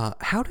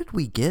 How did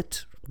we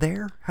get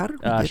there? How did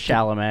we get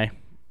Chalamet.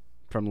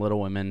 From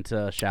Little Women to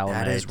Chalamet.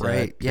 That is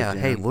right. Yeah,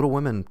 hey, Little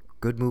Women,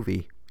 good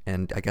movie.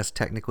 And I guess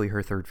technically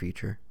her third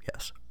feature.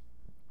 Yes.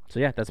 So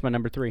yeah, that's my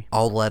number 3.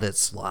 I'll let it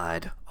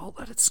slide.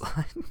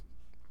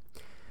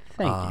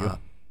 Thank you.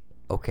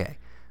 Okay.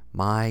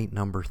 My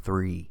number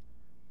 3.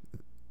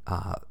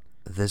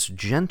 This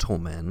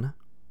gentleman,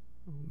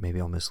 maybe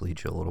I'll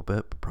mislead you a little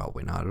bit, but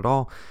probably not at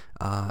all,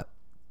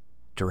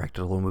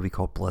 directed a little movie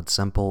called Blood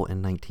Simple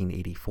in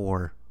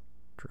 1984,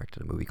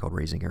 directed a movie called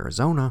Raising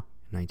Arizona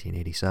in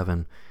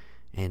 1987,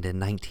 and in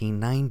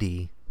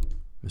 1990,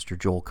 Mr.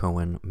 Joel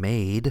Cohen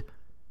made...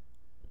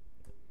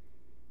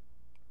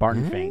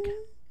 Barton Fink.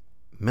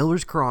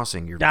 Miller's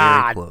Crossing. You're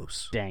very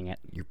close. Dang it.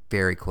 You're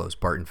very close.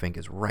 Barton Fink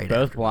is right after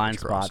Both blind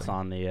spots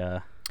on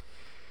the...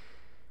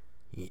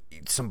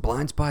 Some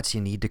blind spots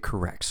you need to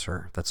correct,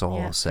 sir. That's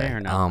all I'll say. Fair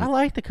enough. I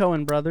like the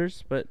Coen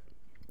brothers, but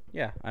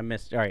yeah, I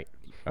missed... All right.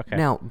 Okay.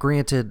 Now,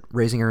 granted,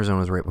 Raising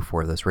Arizona is right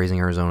before this. Raising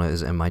Arizona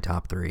is in my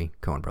top 3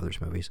 Coen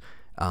brothers movies.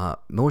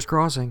 Miller's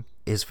Crossing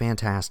is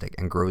fantastic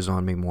and grows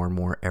on me more and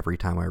more every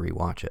time I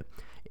rewatch it.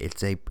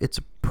 It's a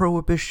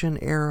Prohibition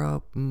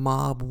era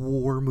mob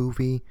war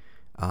movie.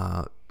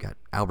 Got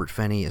Albert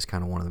Finney as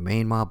kind of one of the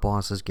main mob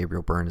bosses.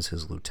 Gabriel Byrne is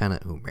his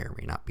lieutenant, who may or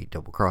may not be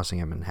double-crossing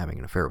him and having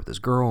an affair with his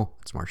girl.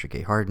 It's Marcia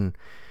Gay Harden.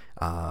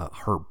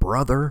 Her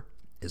brother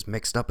is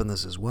mixed up in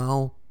this as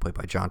well, played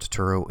by John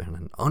Turturro in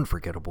an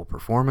unforgettable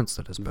performance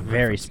that has been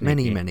referenced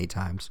many, many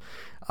times.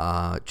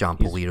 John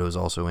Polito is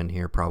also in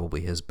here,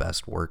 probably his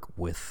best work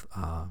with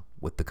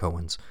the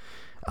Coens.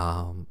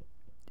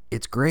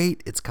 It's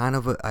great. It's kind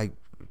of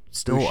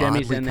still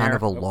oddly kind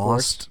of a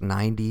lost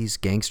 90s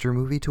gangster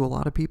movie to a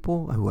lot of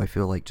people who I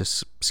feel like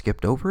just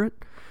skipped over it.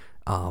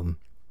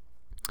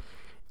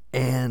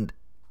 And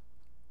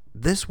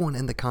this one,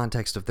 in the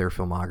context of their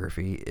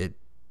filmography, it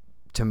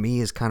to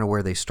me is kind of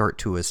where they start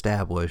to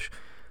establish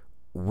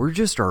we're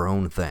just our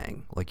own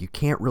thing. Like, you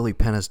can't really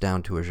pin us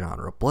down to a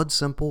genre. Blood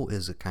Simple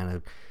is a kind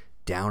of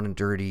down and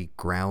dirty,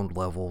 ground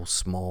level,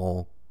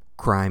 small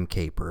crime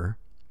caper.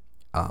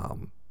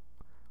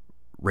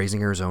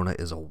 Raising Arizona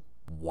is a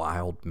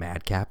wild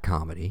madcap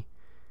comedy,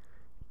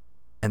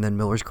 and then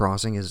Miller's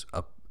Crossing is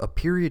a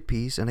period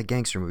piece and a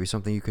gangster movie,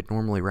 something you could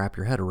normally wrap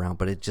your head around,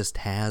 but it just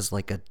has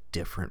like a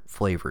different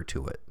flavor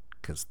to it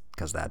because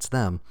that's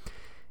them.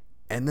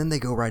 And then they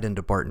go right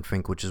into Barton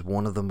Fink, which is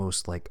one of the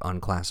most like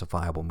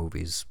unclassifiable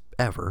movies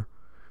ever.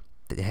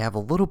 They have a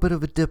little bit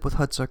of a dip with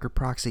Hudsucker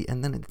Proxy,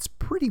 and then it's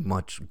pretty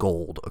much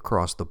gold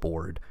across the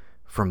board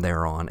from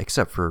there on,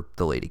 except for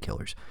The Lady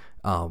Killers.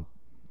 But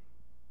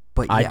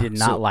yeah, I did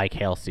not like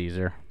Hail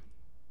Caesar.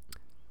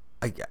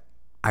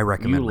 I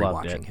recommend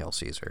rewatching Hail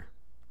Caesar.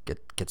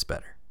 Gets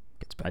better.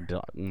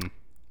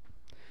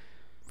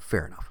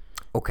 Fair enough.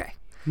 Okay.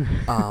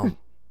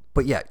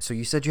 But yeah, so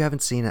you said you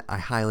haven't seen it. I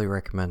highly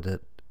recommend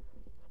it.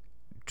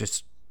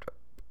 It's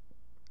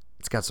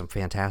got some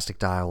fantastic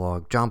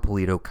dialogue. John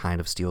Polito kind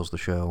of steals the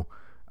show,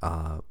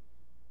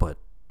 but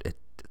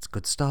it's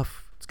good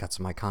stuff. It's got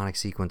some iconic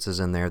sequences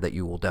in there that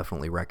you will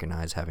definitely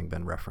recognize, having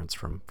been referenced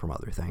from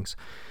other things.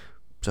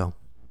 So,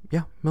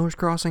 yeah, Miller's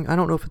Crossing. I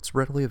don't know if it's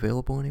readily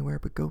available anywhere,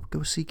 but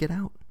go seek it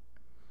out.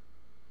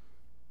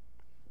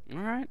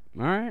 All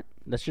right.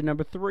 That's your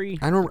number 3.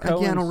 I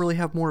don't really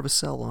have more of a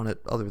sell on it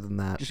other than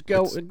that. Just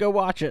go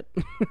watch it.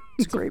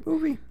 It's a great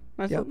movie.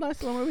 Nice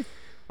little movie.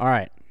 All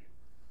right.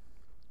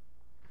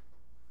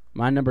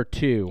 My number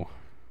 2.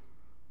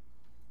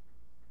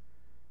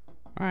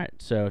 All right,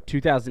 so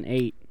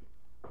 2008,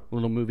 a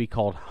little movie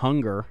called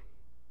Hunger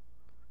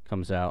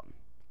comes out.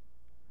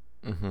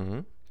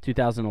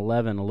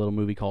 2011, a little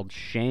movie called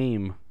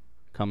Shame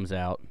comes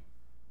out.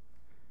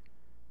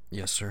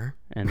 Yes, sir.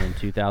 And then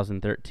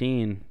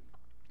 2013,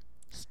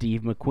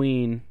 Steve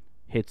McQueen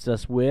hits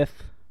us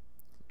with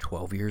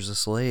 12 Years a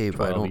Slave.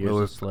 12 I don't Years know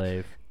a if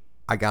Slave.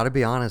 I got to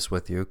be honest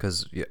with you,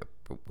 because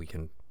we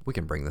can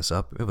bring this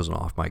up. It was an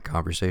off-mic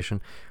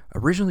conversation.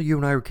 Originally, you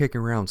and I were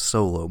kicking around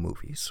solo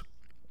movies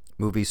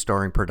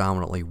starring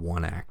predominantly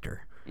one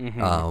actor.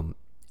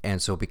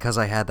 And so because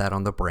I had that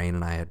on the brain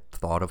and I had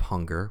thought of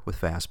Hunger with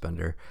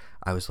Fassbender,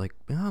 I was like,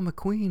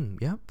 McQueen,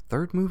 yep,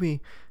 third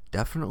movie,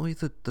 definitely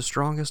the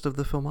strongest of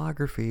the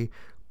filmography.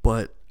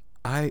 But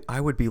I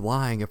would be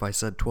lying if I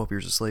said 12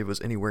 Years a Slave was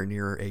anywhere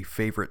near a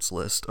favorites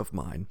list of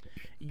mine.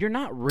 You're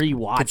not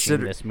rewatching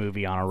this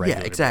movie on a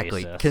regular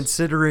basis.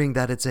 Considering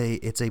that it's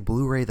a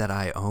Blu-ray that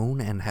I own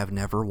and have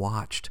never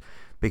watched.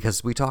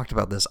 Because we talked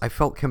about this. I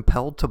felt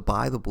compelled to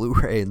buy the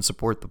Blu-ray and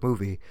support the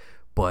movie,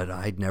 but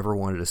I never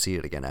wanted to see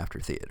it again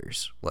after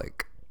theaters.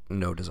 Like,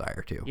 no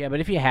desire to. Yeah, but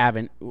if you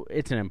haven't,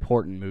 it's an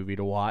important movie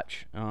to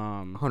watch.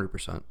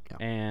 100%. Yeah.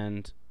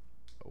 And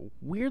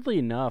weirdly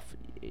enough,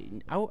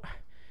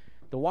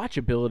 the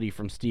watchability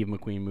from Steve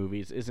McQueen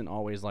movies isn't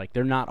always like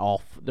they're not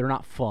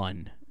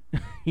fun.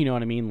 You know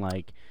what I mean?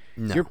 Like,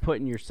 you're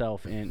putting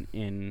yourself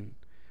in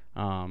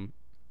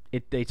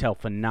they tell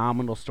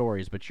phenomenal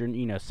stories, but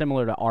you're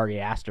similar to Ari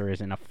Aster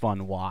isn't a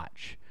fun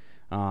watch.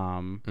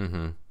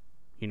 You're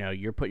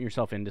putting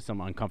yourself into some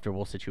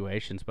uncomfortable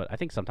situations, but I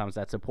think sometimes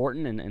that's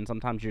important, and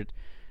sometimes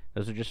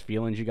those are just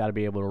feelings you got to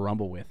be able to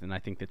rumble with, and I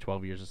think that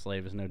 12 Years a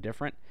Slave is no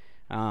different.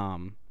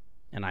 And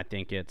I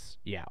think it's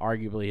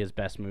arguably his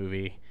best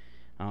movie.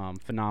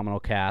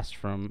 Phenomenal cast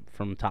from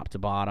top to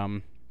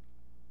bottom,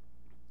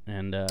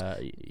 and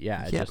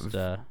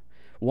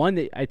one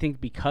that I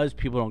think because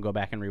people don't go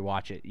back and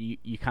rewatch it,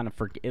 you kind of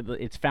forget.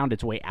 It's found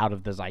its way out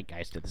of the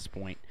zeitgeist at this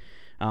point.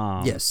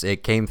 Yes,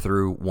 it came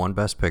through, won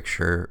Best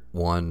Picture,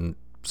 won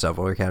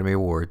several Academy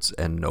Awards,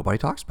 and nobody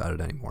talks about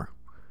it anymore.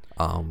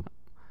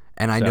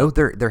 And I know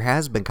there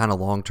has been kind of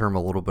long-term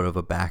a little bit of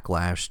a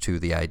backlash to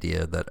the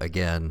idea that,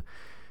 again,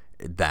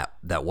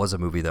 that was a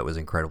movie that was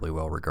incredibly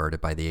well regarded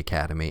by the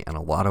Academy and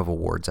a lot of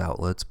awards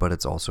outlets, but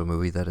it's also a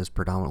movie that is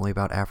predominantly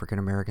about African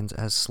Americans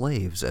as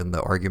slaves, and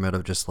the argument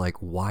of just like,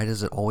 why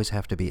does it always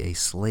have to be a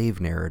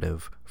slave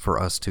narrative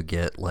for us to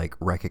get like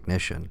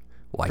recognition?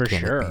 Why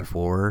can't it be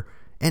for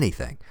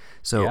anything?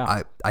 So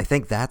I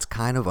think that's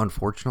kind of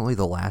unfortunately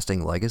the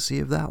lasting legacy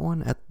of that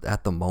one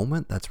at the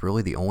moment. That's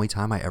really the only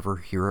time I ever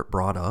hear it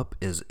brought up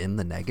is in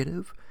the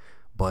negative.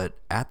 But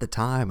at the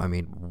time, I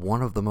mean,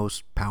 one of the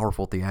most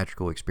powerful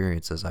theatrical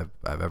experiences I've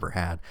ever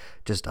had.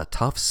 Just a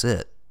tough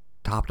sit,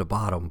 top to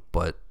bottom,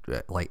 but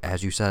like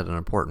as you said, an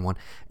important one.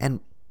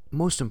 And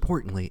most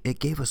importantly, it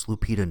gave us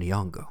Lupita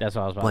Nyong'o. That's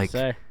what I was about to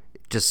say.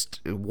 Just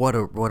what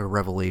a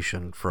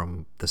revelation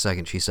from the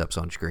second she steps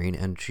on screen,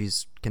 and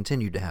she's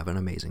continued to have an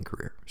amazing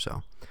career.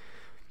 So,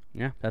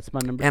 yeah, that's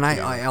my number. And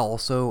I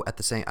also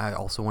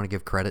want to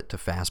give credit to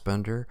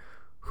Fassbender,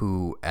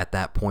 who at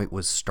that point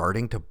was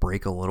starting to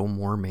break a little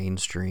more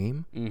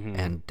mainstream,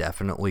 and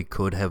definitely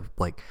could have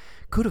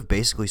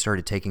basically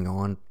started taking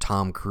on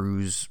Tom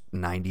Cruise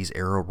 90s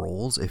era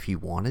roles if he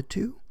wanted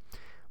to,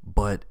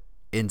 but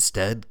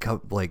instead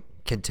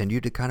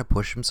continued to kind of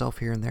push himself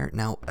here and there.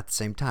 Now at the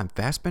same time,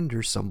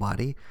 Fassbender's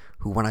somebody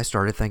who, when I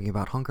started thinking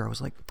about Hunger, I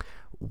was like,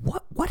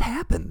 what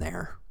happened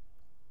there?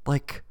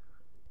 Like,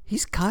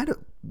 he's kind of,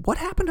 what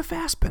happened to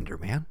Fassbender,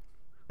 man?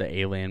 The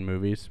Alien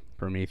movies,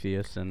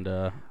 Prometheus and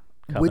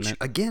Covenant. Which,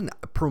 again,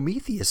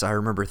 Prometheus, I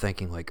remember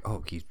thinking, like,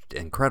 oh, he's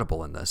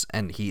incredible in this.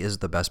 And he is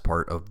the best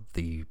part of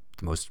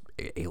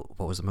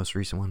what was the most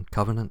recent one?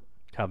 Covenant?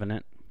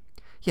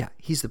 Yeah,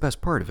 he's the best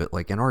part of it,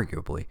 like,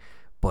 inarguably.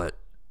 But,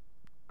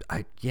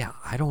 I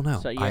don't know.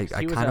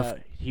 So,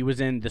 he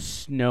was in The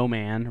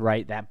Snowman,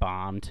 right? That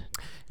bombed.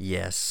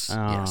 Yes.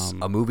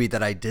 A movie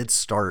that I did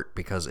start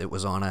because it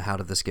was on a How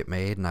Did This Get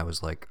Made? And I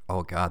was like,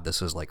 oh, God,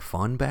 this is, like,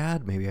 fun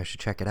bad? Maybe I should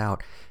check it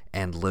out.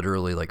 And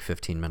literally, like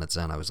 15 minutes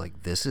in, I was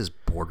like, this is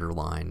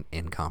borderline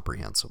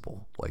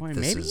incomprehensible. Like,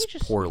 this is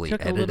poorly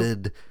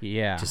edited.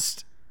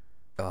 Just,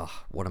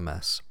 what a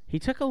mess. He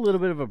took a little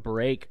bit of a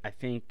break, I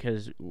think,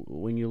 because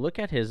when you look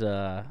at his,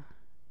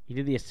 he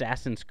did the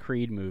Assassin's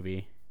Creed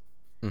movie.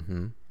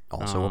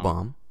 Also a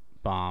bomb.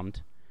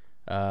 Bombed.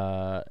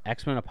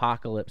 X-Men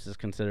Apocalypse is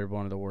considered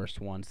one of the worst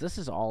ones. This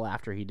is all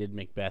after he did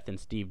Macbeth and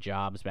Steve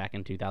Jobs back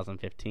in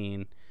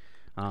 2015.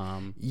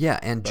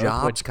 And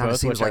Jobs kind of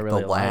seems like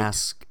the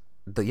last...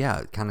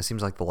 it kind of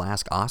seems like the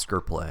last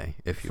Oscar play,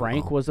 if you will.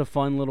 Frank was a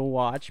fun little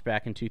watch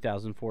back in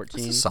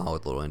 2014. It's a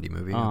solid little indie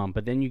movie.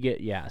 But then you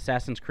get,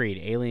 Assassin's Creed,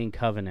 Alien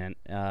Covenant,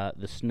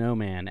 The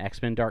Snowman,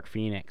 X-Men Dark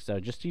Phoenix. So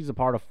just he's a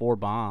part of 4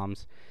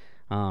 bombs.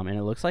 And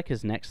it looks like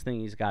his next thing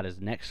he's got is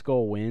Next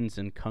Skull Wins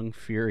and Kung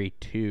Fury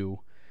 2.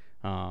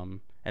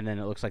 And then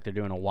it looks like they're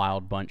doing a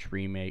Wild Bunch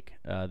remake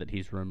that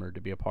he's rumored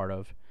to be a part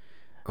of.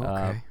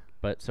 Okay.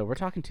 But so we're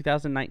talking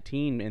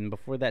 2019, and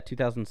before that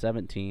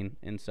 2017,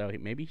 and so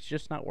maybe he's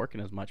just not working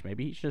as much.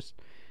 Maybe he's just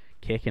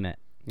kicking it,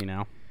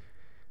 Yeah.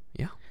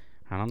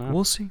 I don't know.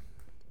 We'll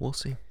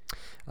see.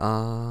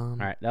 All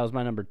right, that was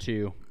my number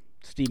 2.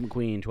 Steve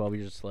McQueen, 12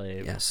 Years a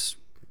Slave. Yes.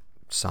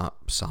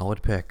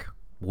 Solid pick.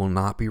 Will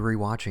not be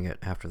rewatching it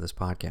after this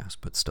podcast,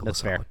 but still That's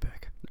a solid fair.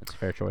 pick. That's a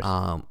fair choice.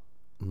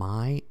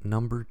 My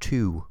number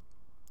 2,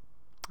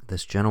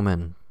 this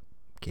gentleman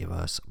gave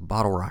us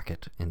Bottle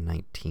Rocket in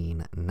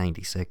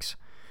 1996,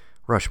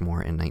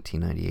 Rushmore in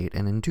 1998,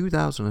 and in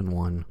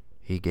 2001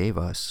 he gave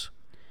us...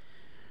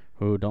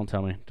 Ooh, don't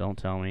tell me.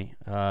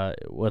 Well,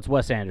 it's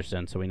Wes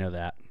Anderson, so we know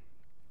that.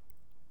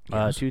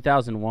 Yes.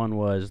 2001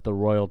 was The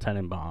Royal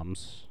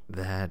Tenenbaums.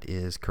 That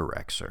is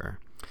correct, sir.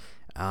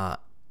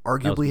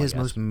 Arguably his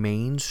most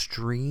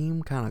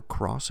mainstream kind of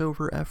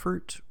crossover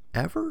effort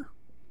ever.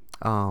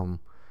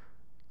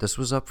 This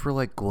was up for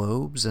like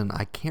Globes, and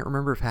I can't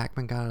remember if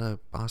Hackman got an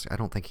Oscar. I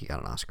don't think he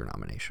got an Oscar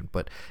nomination,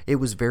 but it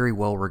was very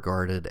well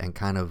regarded, and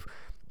kind of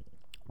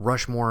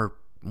Rushmore,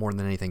 more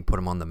than anything, put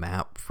him on the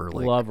map for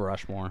like Love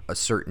Rushmore. A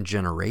certain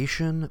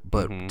generation.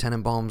 But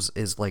Tenenbaums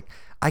is like,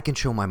 I can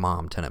show my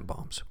mom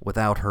Tenenbaums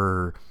without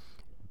her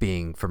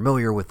being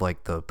familiar with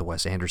like the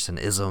Wes Anderson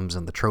isms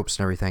and the tropes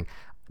and everything.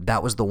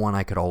 That was the one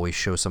I could always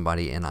show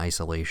somebody in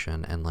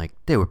isolation, and like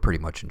they would pretty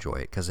much enjoy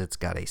it because it's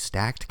got a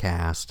stacked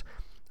cast,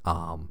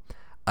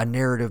 a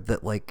narrative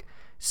that like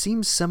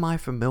seems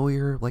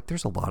semi-familiar. Like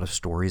there's a lot of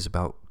stories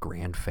about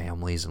grand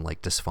families and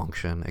like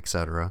dysfunction,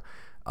 etc.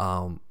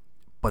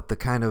 But the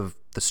kind of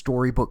the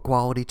storybook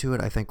quality to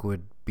it, I think,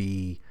 would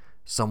be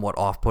somewhat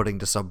off-putting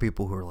to some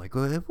people who are like,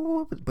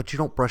 but you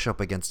don't brush up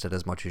against it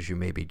as much as you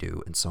maybe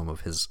do in some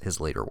of his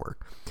later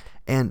work.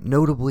 And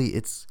notably,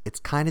 it's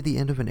kind of the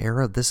end of an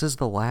era. This is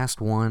the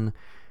last one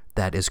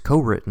that is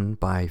co-written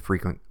by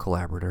frequent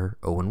collaborator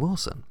Owen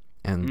Wilson.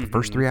 And the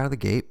first 3 out of the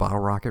gate, Bottle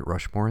Rocket,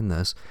 Rushmore, and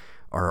this,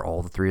 are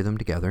all the 3 of them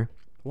together.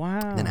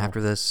 Wow. Then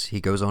after this,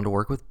 he goes on to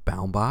work with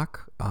Baumbach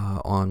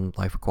on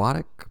Life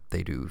Aquatic.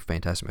 They do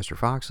Fantastic Mr.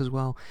 Fox as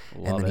well.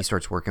 And then he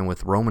starts working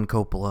with Roman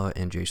Coppola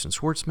and Jason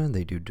Schwartzman.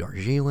 They do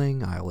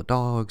Darjeeling, Isle of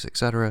Dogs,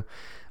 etc.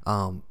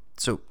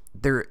 So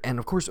there, and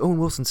of course Owen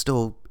Wilson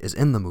still is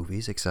in the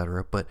movies,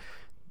 etc. But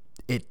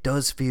it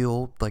does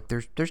feel like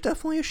there's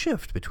definitely a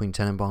shift between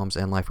Tenenbaums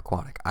and Life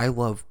Aquatic. I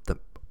love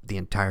the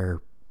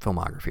entire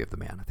filmography of the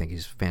man. I think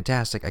he's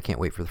fantastic. I can't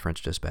wait for the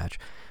French Dispatch.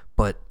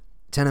 But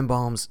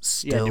Tenenbaums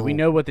still... Yeah, do we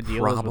know what the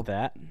deal is with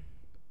that?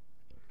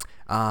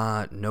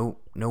 No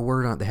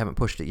word on it. They haven't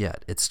pushed it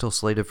yet. It's still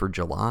slated for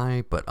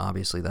July, but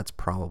obviously that's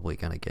probably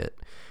going to get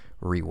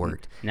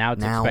reworked. Now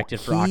it's expected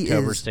for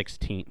October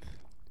 16th.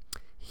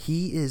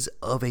 He is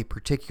of a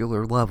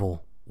particular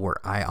level where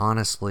I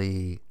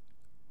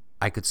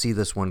could see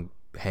this one,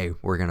 hey,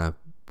 we're going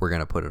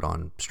to put it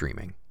on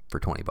streaming for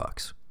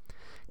 $20.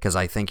 Because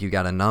I think you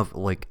got enough,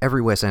 like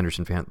every Wes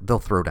Anderson fan, they'll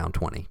throw down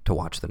 20 to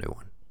watch the new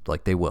one.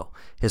 Like they will.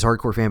 His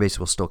hardcore fan base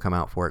will still come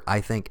out for it.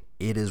 I think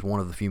it is one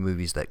of the few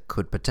movies that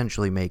could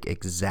potentially make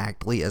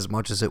exactly as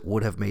much as it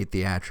would have made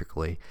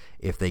theatrically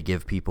if they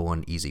give people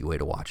an easy way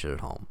to watch it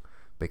at home.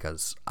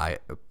 Because I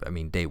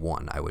mean, day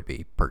one, I would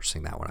be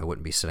purchasing that one. I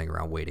wouldn't be sitting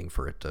around waiting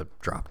for it to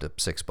drop to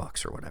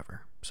 $6 or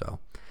whatever. So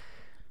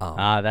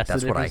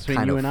that's what I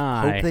kind of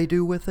hope they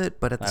do with it.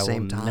 But at the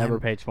same time, never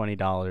pay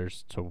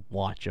 $20 to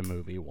watch a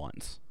movie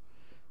once.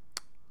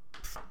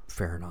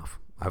 Fair enough.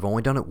 I've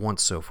only done it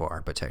once so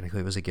far, but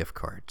technically it was a gift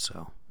card,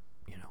 so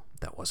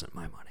that wasn't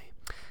my money.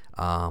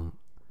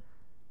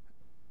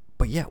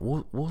 But yeah,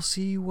 we'll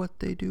see what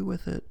they do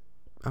with it.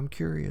 I'm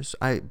curious.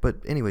 But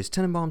anyways,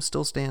 Tenenbaum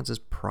still stands as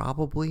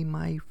probably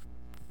my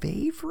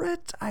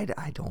favorite. I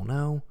don't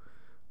know.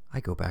 I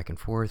go back and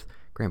forth.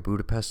 Grand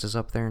Budapest is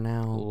up there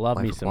now. Love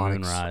Life me some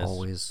Aquatic's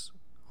Moonrise.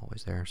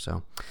 Always there.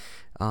 So,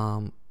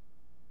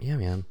 yeah,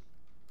 man.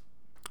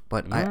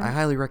 But I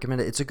highly recommend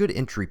it. It's a good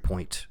entry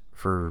point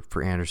for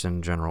Anderson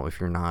in general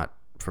if you're not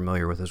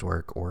familiar with his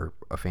work or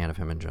a fan of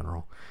him in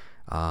general.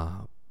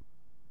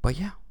 But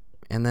yeah.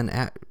 And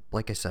then,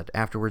 like I said,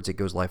 afterwards it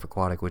goes Life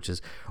Aquatic, which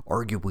is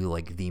arguably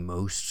like the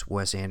most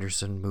Wes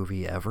Anderson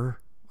movie ever,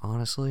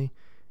 honestly.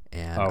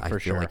 And I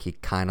feel like he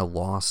kind of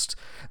lost.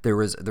 There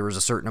was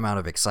a certain amount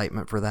of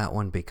excitement for that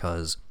one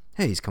because,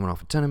 hey, he's coming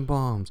off of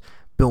Tenenbaums,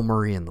 Bill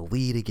Murray in the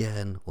lead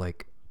again.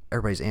 Like,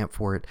 everybody's amped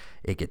for it.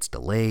 It gets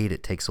delayed.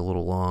 It takes a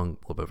little long,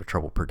 a little bit of a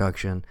troubled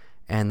production.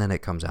 And then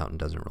it comes out and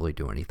doesn't really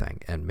do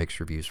anything. And mixed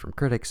reviews from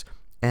critics.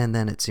 And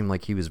then it seemed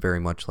like he was very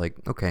much like,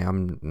 okay,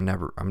 I'm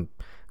going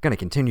to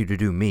continue to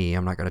do me.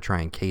 I'm not going to try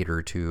and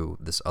cater to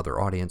this other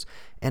audience.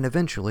 And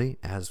eventually,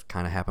 as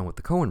kind of happened with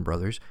the Coen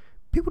brothers,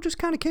 people just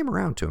kind of came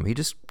around to him. He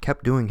just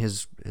kept doing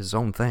his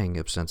own thing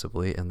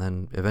ostensibly. And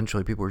then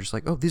eventually people were just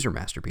like, oh, these are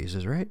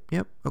masterpieces, right?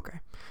 Yep.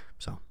 Okay.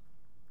 So,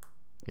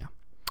 yeah.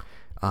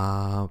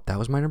 That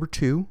was my number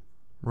 2,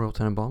 Royal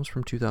Tenenbaums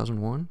from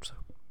 2001. So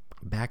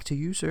back to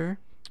you, sir.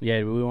 Yeah,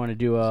 do we want to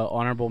do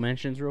honorable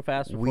mentions real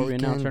fast before we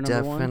announce our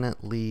number one? We can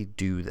definitely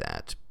do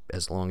that,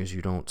 as long as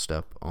you don't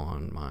step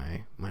on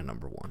my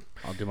number one.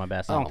 I'll do my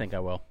best. I don't think I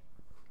will.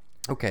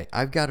 Okay,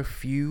 I've got a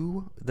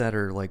few that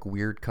are like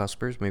weird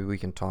cuspers. Maybe we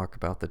can talk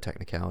about the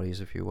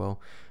technicalities, if you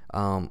will.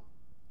 A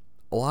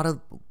lot of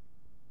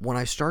when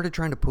I started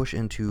trying to push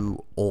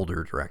into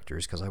older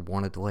directors, because I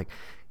wanted to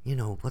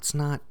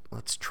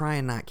let's try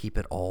and not keep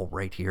it all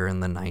right here in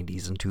the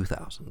 90s and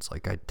 2000s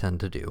like I tend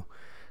to do.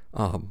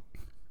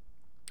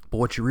 But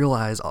what you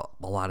realize a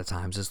lot of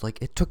times is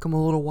like it took them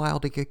a little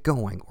while to get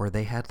going, or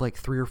they had like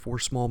 3 or 4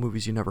 small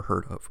movies you never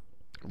heard of.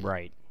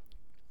 Right.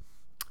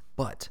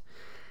 But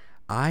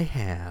I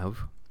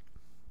have,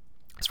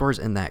 as far as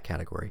in that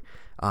category,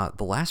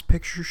 The Last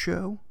Picture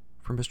Show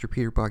from Mr.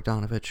 Peter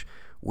Bogdanovich,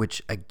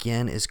 which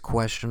again is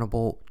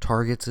questionable.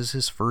 Targets is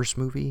his first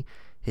movie.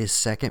 His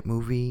second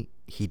movie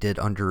he did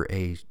under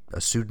a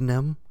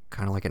pseudonym,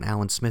 kind of like an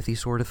Alan Smithy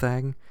sort of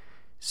thing.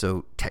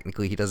 So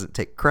technically he doesn't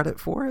take credit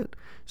for it.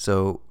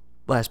 So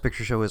Last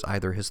Picture Show is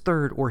either his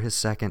third or his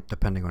second,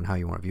 depending on how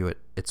you want to view it.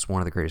 It's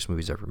one of the greatest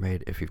movies ever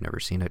made. If you've never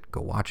seen it,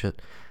 go watch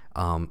it.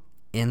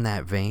 In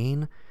that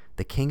vein,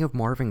 The King of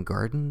Marvin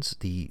Gardens,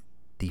 the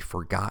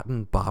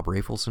forgotten Bob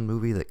Rafelson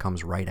movie that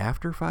comes right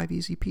after Five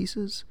Easy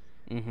Pieces.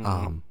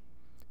 Mm-hmm.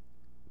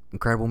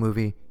 Incredible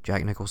movie.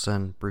 Jack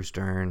Nicholson, Bruce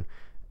Dern,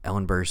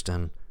 Ellen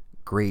Burstyn.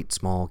 Great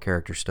small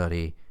character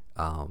study.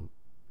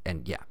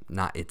 And yeah,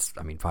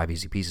 Five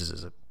Easy Pieces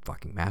is a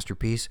fucking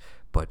masterpiece,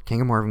 but King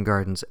of Marvin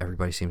Gardens,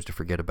 everybody seems to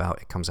forget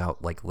about. It comes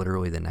out like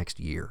literally the next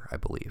year, I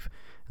believe,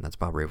 and that's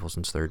Bob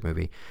Rafelson's third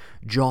movie.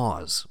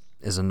 Jaws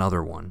is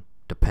another one.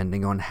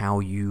 Depending on how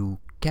you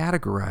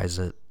categorize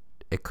it,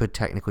 it could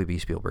technically be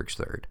Spielberg's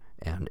third,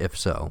 and if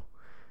so,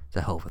 it's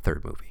a hell of a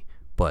third movie.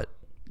 But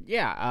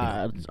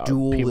yeah,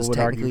 Duel is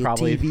technically a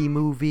TV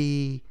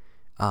movie.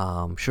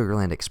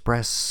 Sugarland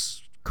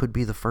Express could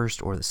be the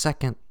first or the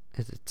second.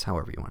 It's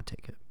however you want to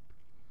take it.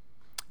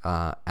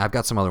 I've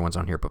got some other ones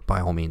on here, but by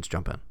all means,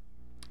 jump in.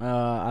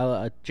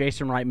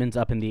 Jason Reitman's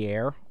Up in the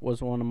Air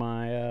was one of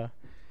my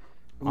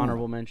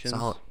honorable mentions.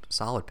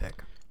 Solid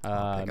pick.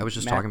 I was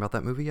just talking about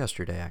that movie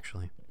yesterday,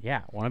 actually.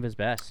 Yeah, one of his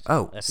best.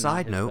 Oh,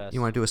 side note.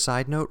 You want to do a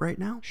side note right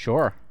now?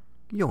 Sure.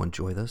 You'll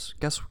enjoy this.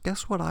 Guess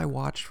what I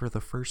watched for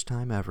the first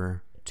time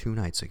ever 2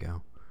 nights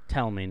ago?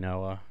 Tell me,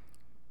 Noah.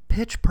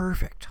 Pitch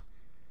Perfect.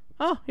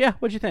 Oh, yeah.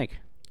 What'd you think?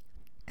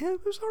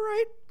 It was all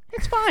right.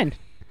 It's fine.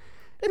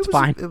 It's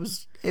fine.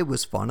 It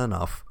was fun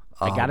enough.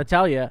 I gotta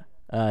tell you,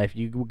 if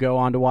you go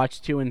on to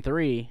watch 2 and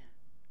 3,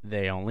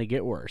 they only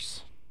get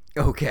worse.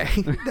 Okay,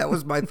 that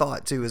was my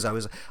thought too.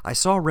 I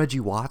saw Reggie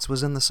Watts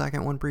was in the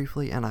second one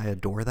briefly, and I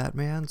adore that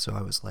man. So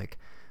I was like,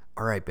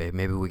 "All right, babe,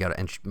 maybe we gotta."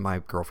 And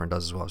my girlfriend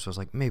does as well. So I was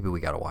like, "Maybe we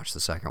gotta watch the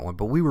second one."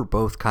 But we were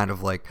both kind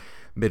of like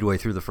midway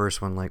through the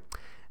first one, like,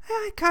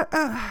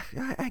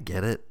 I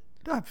get it.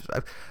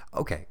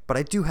 Okay, but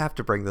I do have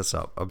to bring this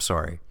up. I'm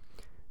sorry.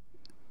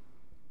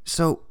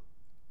 So,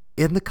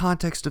 in the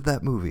context of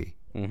that movie,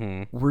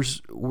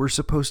 we're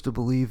supposed to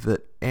believe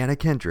that Anna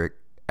Kendrick,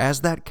 as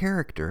that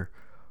character,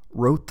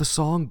 wrote the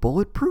song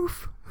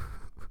Bulletproof?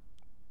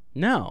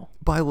 No.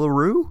 By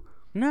LaRue?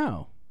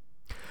 No.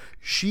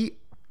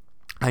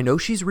 I know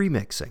she's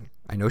remixing,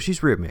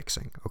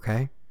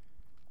 okay?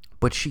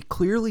 But she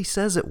clearly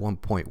says at one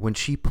point when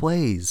she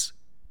plays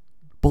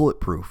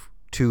Bulletproof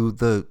to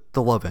the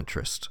love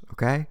interest,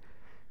 okay?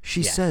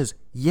 She says,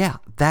 "Yeah,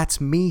 that's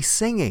me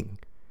singing."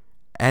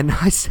 And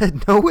I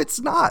said, "No, it's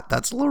not.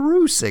 That's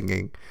LaRue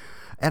singing."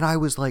 And I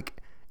was like,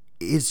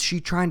 is she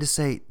trying to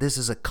say this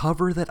is a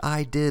cover that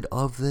I did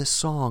of this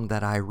song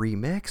that I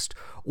remixed,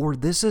 or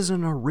this is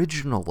an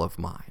original of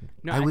mine?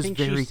 No, I think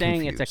she's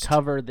saying it's a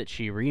cover that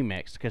she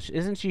remixed, because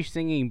isn't she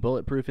singing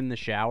Bulletproof in the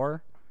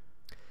shower?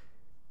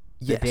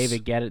 Yes.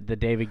 The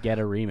David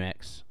Guetta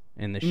remix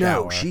in the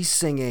shower. No, she's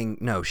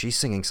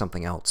singing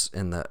something else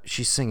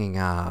she's singing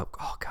oh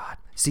god.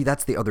 See,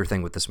 that's the other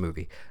thing with this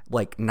movie.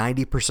 Like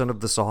 90% of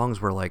the songs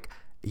were like,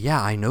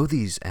 yeah, I know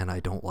these and I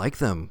don't like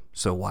them,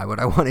 so why would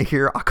I want to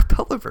hear a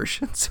cappella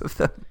versions of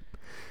them?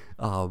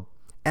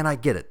 And I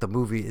get it. The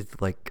movie is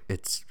like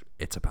it's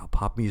about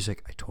pop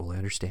music. I totally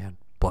understand.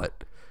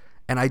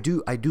 And I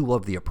do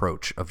love the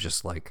approach of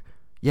just like,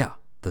 yeah,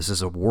 this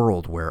is a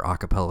world where a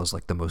cappella is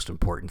like the most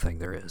important thing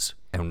there is,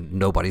 and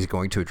nobody's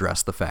going to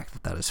address the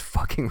fact that is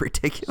fucking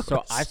ridiculous.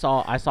 So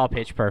I saw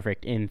Pitch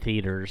Perfect in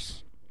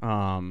theaters.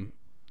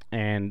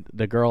 And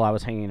the girl I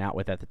was hanging out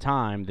with at the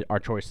time, our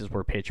choices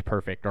were Pitch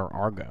Perfect or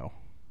Argo.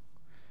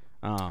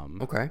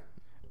 Okay.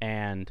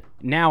 And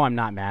now I'm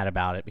not mad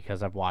about it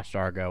because I've watched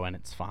Argo and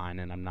it's fine,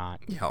 and I'm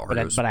not. Yeah,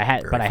 Argo's I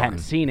hadn't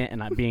seen it,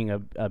 and being a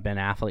Ben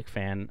Affleck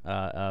fan,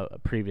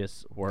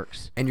 previous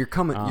works. And you're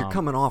coming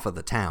off of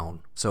The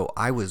Town, so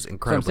I was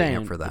incredibly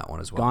amped for that one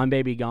as well. Gone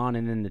Baby Gone,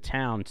 and then The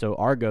Town. So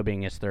Argo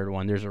being his third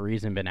one, there's a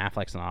reason Ben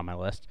Affleck's not on my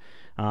list,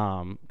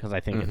 because I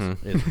think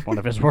it's one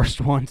of his worst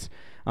ones.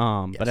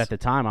 Yes. But at the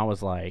time, I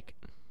was like,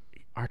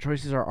 our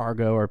choices are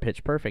Argo or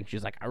Pitch Perfect.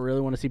 She's like, I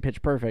really want to see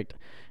Pitch Perfect,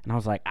 and I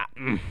was like,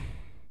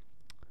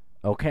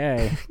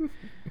 okay.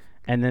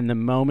 And then the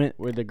moment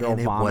where the girl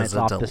vomits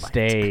off the delight.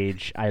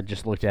 stage, I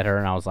just looked at her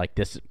and I was like,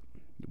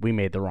 we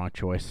made the wrong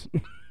choice.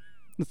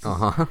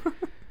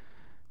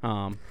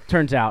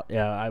 Turns out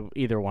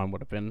either one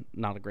would have been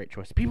not a great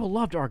choice. People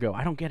loved Argo.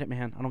 I don't get it,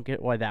 man. I don't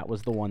get why that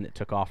was the one that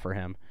took off for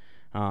him.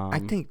 I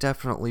think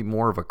definitely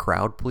more of a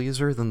crowd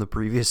pleaser than the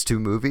previous two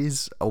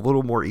movies. A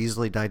little more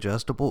easily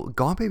digestible.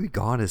 Gone Baby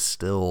Gone is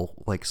still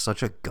like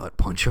such a gut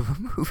punch of a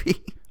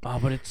movie. Oh,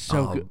 but it's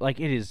so good. Like,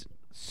 it is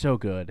so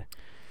good.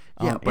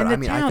 Yeah, but I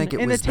mean, I think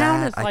it was the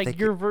town that. is like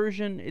your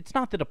version. It's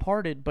not The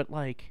Departed, but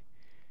like,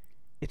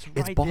 it's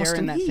right there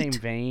in that same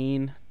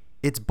vein.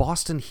 It's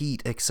Boston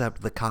Heat,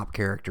 except the cop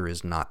character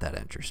is not that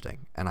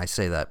interesting. And I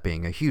say that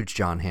being a huge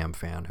John Hamm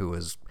fan who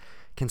is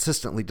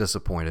consistently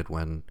disappointed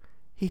when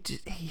he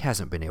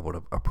hasn't been able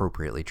to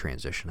appropriately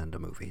transition into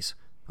movies,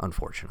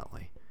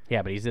 unfortunately.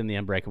 Yeah, but he's in The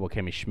Unbreakable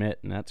Kimmy Schmidt,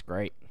 and that's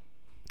great.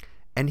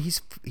 And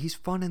he's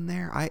fun in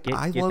there. I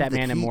get love that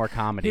man in more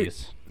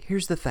comedies.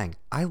 Here's the thing.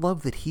 I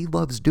love that he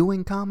loves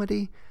doing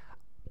comedy.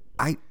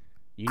 I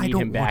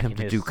don't want him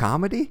to do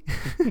comedy.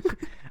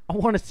 I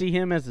want to see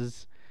him as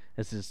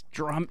his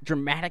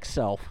dramatic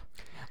self.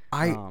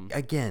 I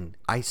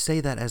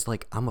say that as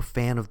like I'm a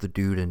fan of the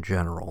dude in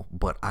general,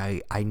 but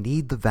I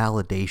need the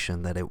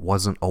validation that it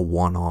wasn't a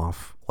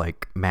one-off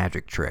like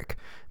magic trick,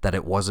 that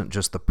it wasn't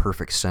just the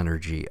perfect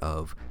synergy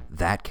of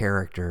that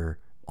character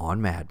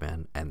on Mad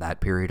Men and that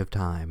period of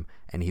time,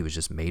 and he was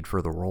just made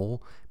for the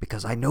role,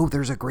 because I know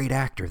there's a great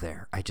actor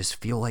there. I just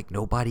feel like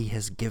nobody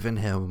has given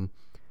him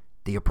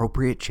the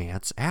appropriate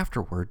chance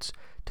afterwards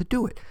to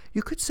do it.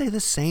 You could say the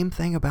same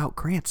thing about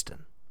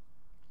Cranston.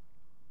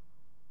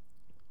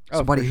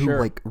 Somebody who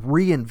like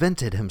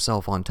reinvented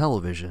himself on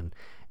television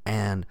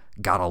and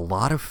got a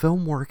lot of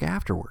film work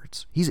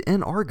afterwards. He's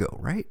in Argo,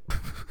 right?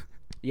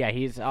 Yeah,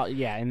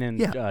 and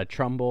then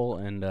Trumbull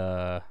and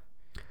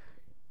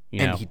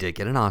and he did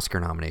get an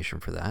Oscar nomination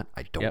for that.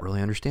 I don't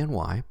really understand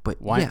why,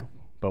 but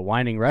but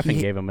Winding Refn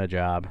gave him a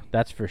job.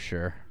 That's for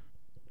sure.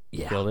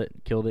 Yeah,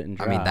 killed it in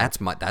Drive. I mean,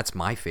 that's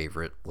my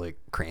favorite like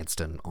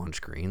Cranston on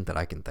screen that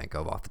I can think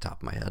of off the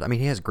top of my head. I mean,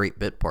 he has great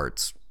bit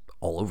parts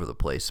all over the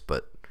place,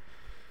 but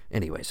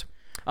anyways.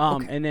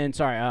 Okay. And then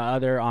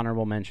other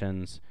honorable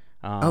mentions.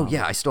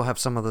 I still have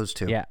some of those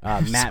too. Yeah,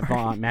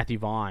 Matthew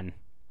Vaughn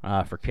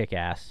for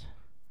Kick-Ass.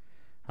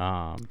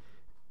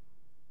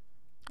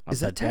 Is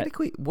that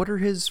technically what are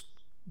his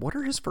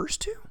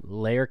first two?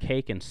 Layer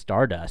Cake and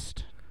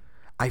Stardust.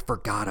 I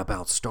forgot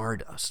about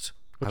Stardust.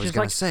 Which I was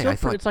going to say, I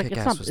thought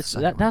Kick-Ass was the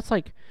second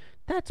one.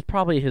 That's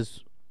probably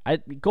his.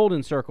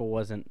 Golden Circle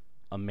wasn't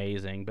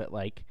amazing, but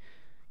like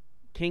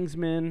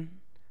Kingsman,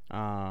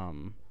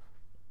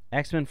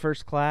 X-Men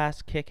First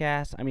Class,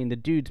 Kick-Ass. I mean, the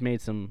dude's made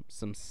some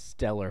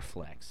stellar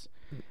flicks.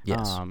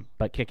 Yes.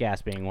 But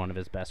Kick-Ass being one of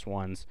his best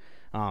ones,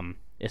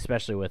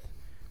 especially with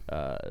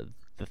the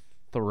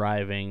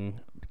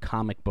thriving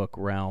comic book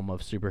realm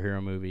of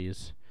superhero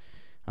movies.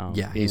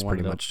 He's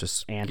pretty much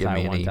just give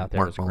me any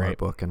Mark Millar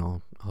book and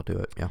I'll do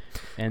it. Yeah.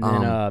 And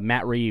then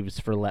Matt Reeves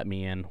for Let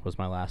Me In was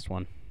my last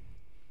one.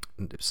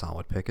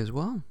 Solid pick as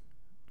well.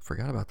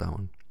 Forgot about that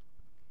one.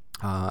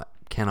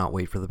 Cannot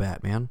wait for the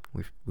Batman.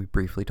 We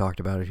briefly talked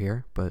about it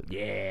here, but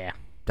yeah,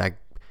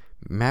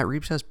 Matt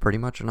Reeves has pretty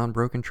much an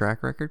unbroken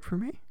track record for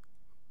me.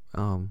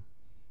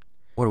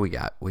 What do we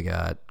got? We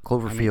got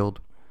Cloverfield.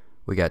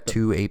 We got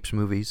two Apes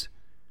movies,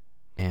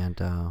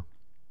 and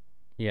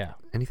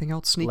anything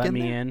else sneak in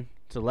there?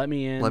 Let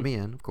Me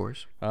In, of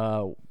course.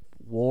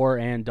 War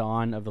and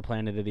Dawn of the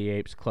Planet of the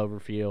Apes,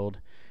 Cloverfield,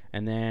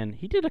 and then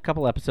he did a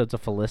couple episodes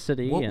of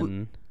Felicity, he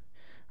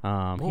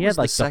had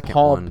like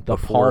the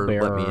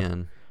Pallbearer. Let Me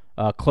In.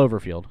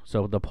 Cloverfield.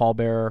 So the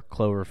Pallbearer,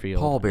 Cloverfield.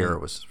 Pallbearer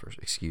was first.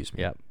 Excuse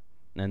me. Yep.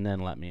 And then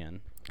Let Me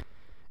In.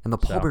 And the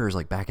Pallbearer is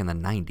like back in the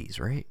 90s,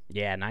 right?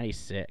 Yeah,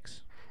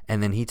 96.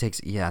 And then he takes.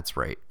 Yeah, that's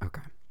right.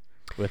 Okay.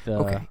 With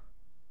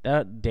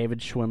David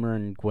Schwimmer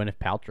and Gwyneth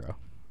Paltrow.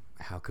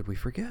 How could we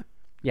forget?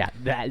 Yeah,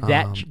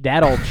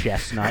 that old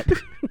chestnut.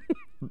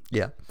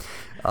 Yeah.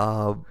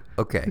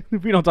 Okay.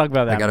 If we don't talk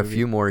about that, I got a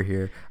few more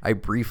here. I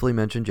briefly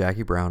mentioned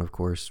Jackie Brown, of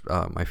course.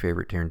 My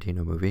favorite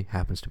Tarantino movie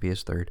happens to be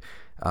his third.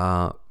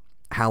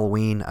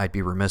 Halloween. I'd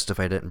be remiss if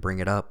I didn't bring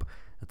it up.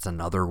 It's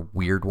another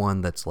weird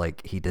one. That's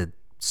like he did.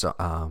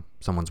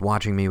 Someone's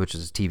Watching Me, which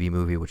is a TV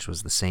movie, which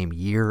was the same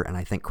year, and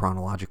I think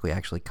chronologically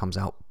actually comes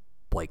out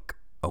like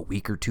a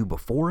week or two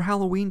before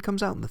Halloween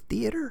comes out in the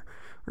theater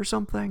or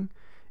something.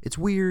 It's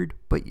weird,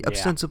 but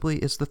ostensibly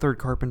it's the third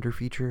Carpenter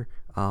feature.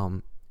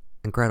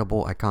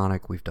 Incredible,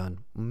 iconic. We've done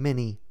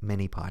many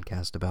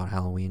podcasts about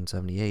Halloween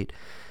 78.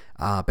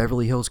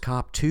 Beverly Hills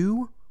Cop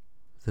 2,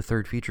 the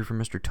third feature from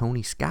Mr.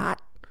 Tony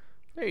Scott.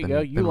 There you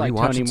go. You like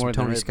Tony more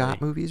than Tony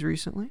Scott movies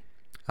recently.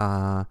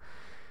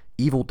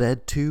 Evil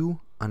Dead 2,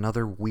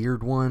 another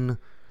weird one.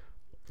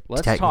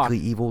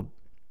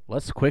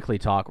 Let's quickly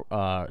talk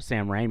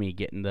Sam Raimi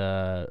getting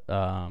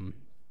the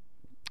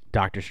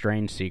Doctor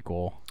Strange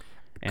sequel.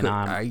 And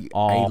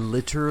I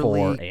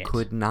literally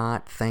could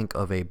not think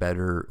of a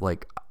better,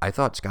 like, I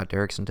thought Scott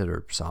Derrickson did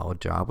a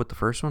solid job with the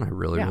first one. I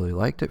really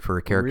liked it for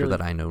a character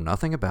that I know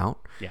nothing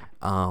about. Yeah.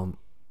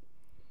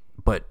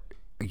 But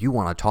you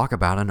want to talk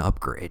about an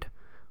upgrade.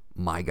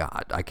 My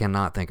God, I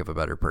cannot think of a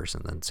better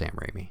person than Sam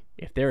Raimi.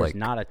 If there is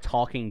not a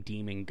talking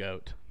demon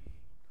goat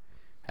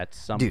at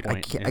some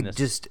point in this...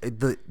 just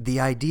the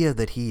idea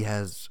that he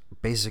has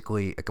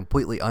basically a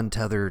completely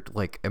untethered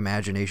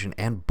imagination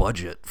and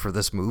budget for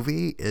this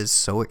movie is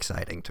so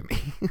exciting to me.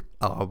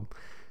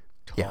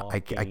 I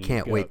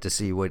can't wait to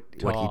see what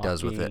he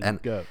does with it. And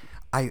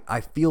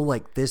I feel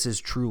like this is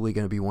truly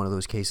going to be one of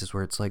those cases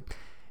where it's like,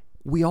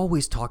 we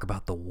always talk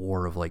about the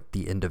war of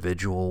the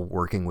individual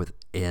working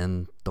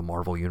within the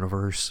Marvel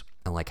universe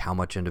and how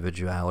much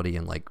individuality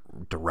and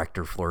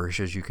director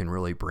flourishes you can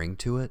really bring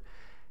to it.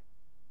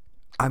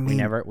 I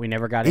mean, we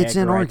never got it's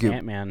inarguable.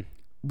 Ant-Man.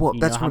 Well,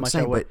 that's what I'm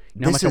saying, but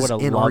this is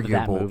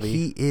inarguable.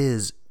 He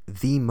is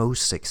the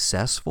most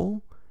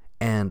successful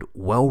and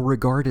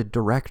well-regarded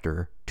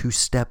director to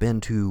step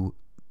into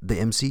the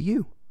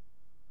MCU.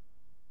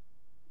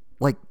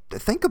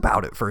 Think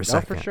about it for a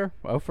second.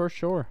 For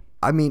sure.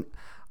 I mean,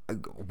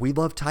 we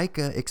love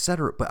Taika,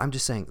 etc., but I'm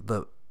just saying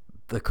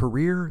the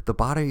career, the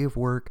body of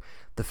work,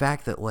 the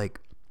fact that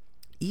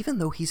even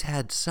though he's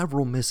had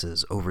several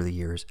misses over the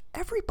years,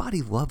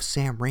 everybody loves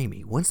Sam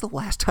Raimi. When's the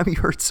last time you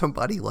heard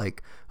somebody oh,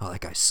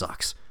 that guy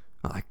sucks.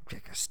 Oh,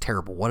 that guy's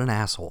terrible. What an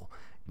asshole.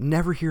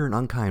 Never hear an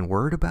unkind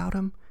word about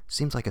him.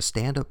 Seems like a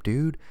stand-up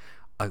dude.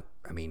 I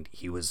mean,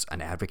 he was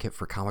an advocate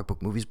for comic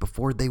book movies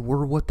before they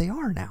were what they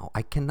are now.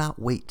 I cannot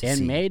wait to see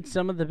and made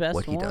some of the best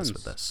what he ones. does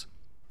with this.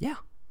 Yeah.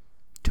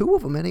 2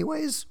 of them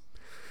anyways.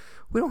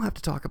 We don't have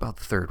to talk about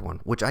the third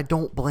one, which I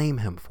don't blame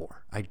him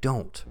for. I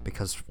don't,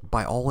 because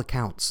by all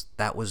accounts,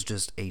 that was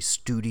just a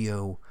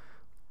studio,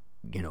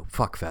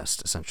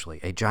 fuckfest, essentially.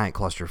 A giant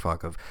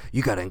clusterfuck of,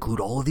 you got to include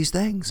all of these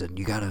things, and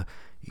we got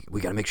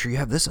to make sure you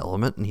have this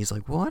element. And he's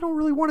like, well, I don't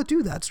really want to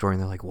do that story.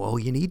 And they're like, well,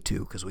 you need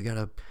to, because we got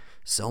to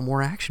sell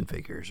more action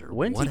figures or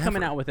When's whatever. He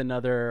coming out with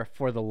another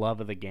For the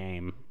Love of the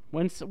Game?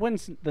 When's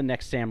the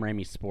next Sam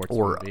Raimi sports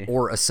movie?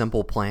 Or A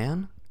Simple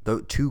Plan?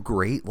 The 2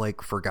 great,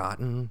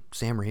 forgotten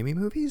Sam Raimi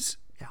movies?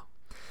 Yeah.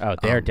 Oh,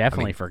 they're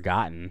definitely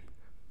forgotten.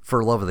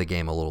 For Love of the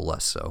Game, a little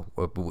less so.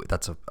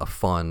 That's a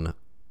fun,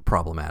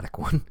 problematic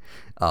one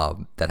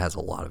that has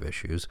a lot of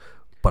issues,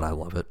 but I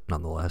love it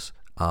nonetheless.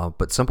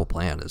 But Simple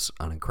Plan is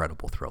an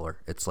incredible thriller.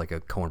 It's like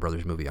a Coen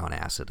Brothers movie on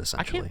acid,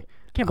 essentially.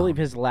 I can't believe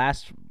his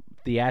last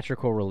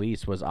theatrical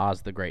release was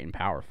Oz the Great and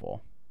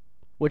Powerful,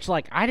 which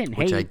I didn't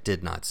hate. Which I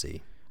did not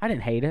see. I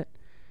didn't hate it.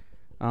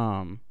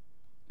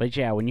 But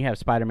yeah, when you have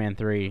Spider-Man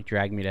 3,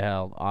 Drag Me to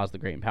Hell, Oz the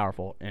Great and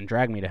Powerful, and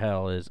Drag Me to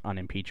Hell is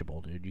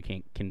unimpeachable, dude. You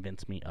can't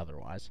convince me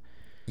otherwise.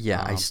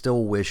 Yeah, I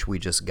still wish we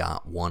just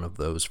got one of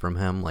those from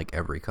him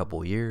every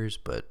couple years,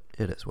 but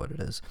it is what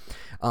it is.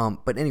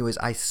 But anyways,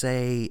 I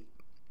say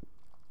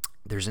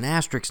there's an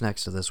asterisk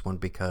next to this one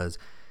because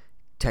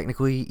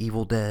technically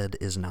Evil Dead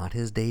is not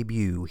his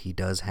debut. He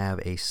does have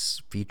a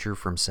feature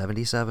from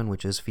 1977,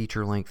 which is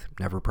feature length,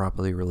 never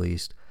properly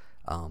released.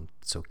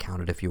 So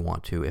count it if you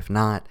want to. If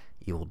not,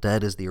 Evil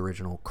Dead is the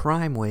original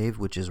crime wave,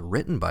 which is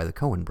written by the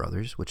Coen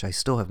brothers, which I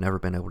still have never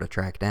been able to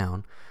track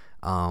down.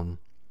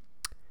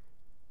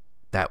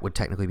 That would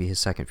technically be his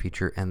second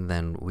feature, and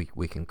then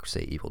we can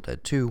say Evil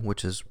Dead 2,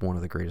 which is one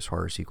of the greatest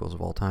horror sequels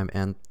of all time,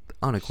 and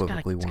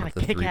unequivocally one of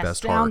the 3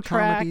 best horror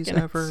comedies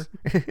ever.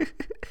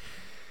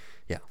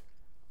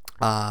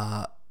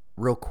 Yeah.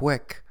 Real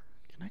quick.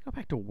 Can I go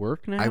back to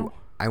work now?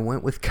 I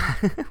went with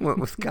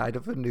kind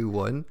of a new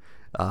one.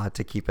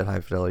 To keep it high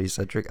fidelity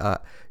centric.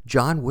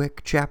 John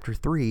Wick Chapter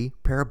 3,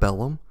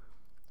 Parabellum.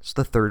 It's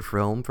the 3rd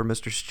film for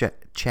Mr.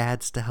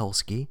 Chad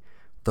Stahelski.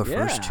 The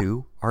first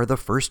 2 are the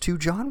first 2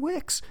 John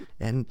Wicks.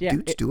 And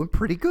dude's doing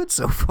pretty good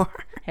so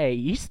far. Hey,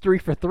 he's 3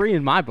 for 3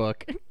 in my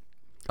book.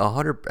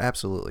 100,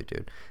 absolutely,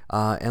 dude.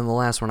 And the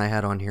last one I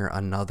had on here,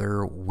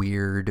 another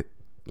weird,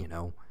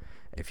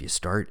 if you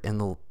start in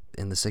the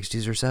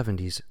 60s or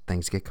 70s,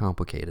 things get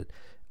complicated.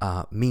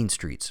 Mean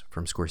Streets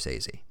from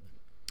Scorsese.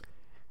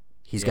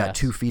 He's got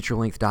 2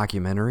 feature-length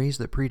documentaries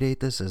that predate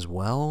this as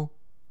well,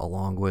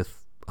 along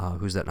with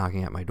Who's That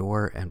Knocking at My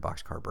Door and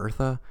Boxcar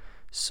Bertha.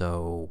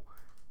 So,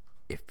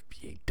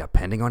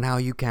 depending on how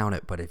you count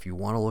it, but if you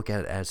want to look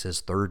at it as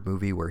his 3rd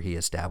movie where he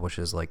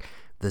establishes,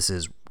 this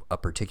is a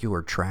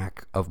particular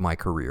track of my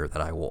career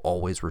that I will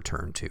always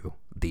return to,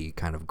 the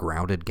kind of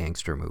grounded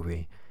gangster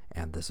movie,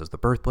 and this is the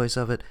birthplace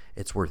of it,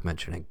 it's worth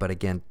mentioning. But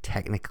again,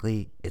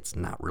 technically, it's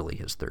not really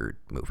his 3rd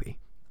movie.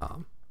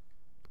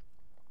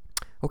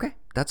 Okay,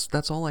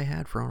 that's all I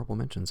had for honorable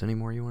mentions. Any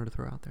more you wanted to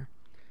throw out there?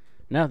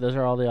 No, those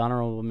are all the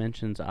honorable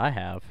mentions I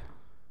have.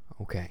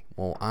 Okay,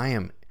 well, I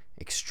am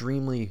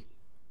extremely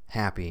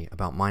happy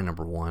about my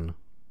number 1,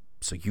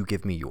 so you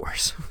give me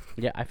yours.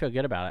 Yeah, I feel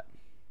good about it.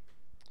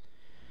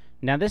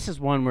 Now, this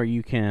is one where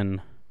you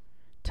can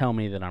tell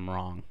me that I'm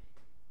wrong.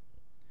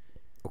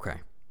 Okay.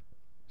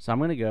 So I'm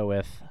going to go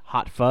with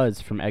Hot Fuzz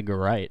from Edgar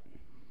Wright.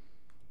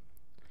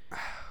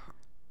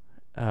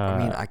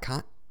 I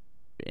can't.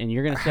 And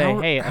you're going to say,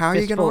 hey... How are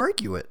you going to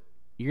argue it?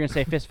 You're going to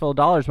say Fistful of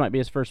Dollars might be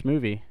his first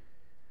movie.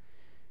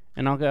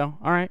 And I'll go,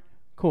 all right,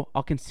 cool,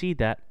 I'll concede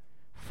that.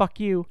 Fuck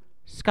you.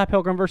 Scott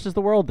Pilgrim versus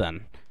the World,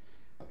 then.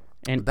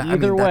 And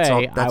either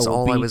way, I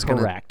will be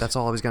correct. That's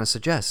all I was gonna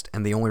suggest.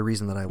 And the only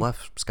reason that I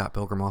left Scott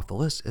Pilgrim off the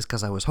list is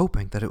because I was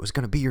hoping that it was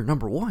gonna be your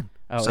number one.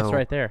 Oh, so it's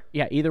right there.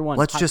 Yeah, either one.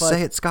 Let's just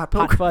say it's Scott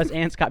Pilgrim. Hot Fuzz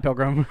and Scott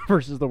Pilgrim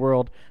versus the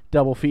World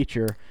double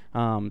feature.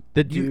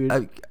 The dude.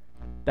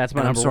 That's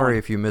my number one. I'm sorry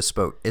if you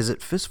misspoke. Is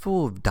it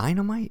Fistful of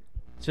Dynamite?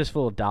 It's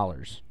Fistful of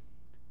Dollars.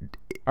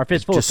 Or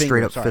Fistful of Fingers.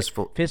 Straight up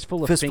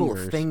Fistful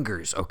of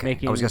Fingers. Okay.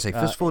 I was gonna say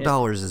Fistful of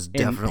Dollars is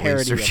definitely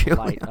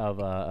parody of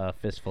a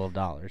Fistful of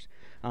Dollars.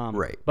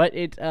 Right. But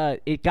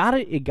it got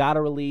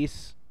a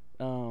release,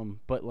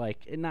 but like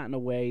not in a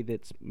way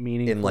that's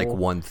meaningful. In like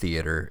one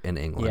theater in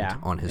England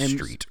on his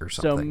street or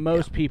something. So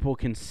most people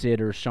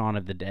consider Shaun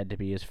of the Dead to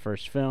be his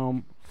first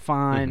film.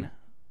 Fine. Mm-hmm.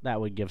 That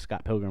would give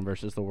Scott Pilgrim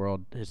versus the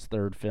World his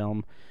third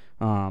film,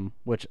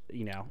 which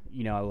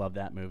I love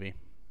that movie.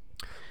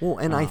 Well,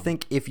 and I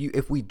think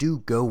if we do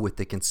go with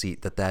the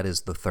conceit that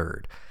is the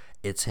third,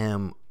 it's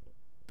him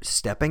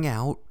stepping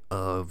out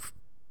of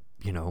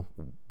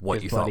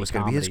what you thought was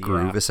going to be his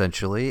groove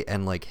essentially,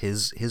 and like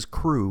his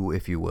crew,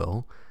 if you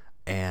will,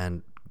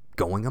 and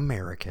going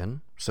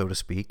American, so to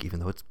speak,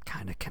 even though it's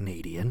kind of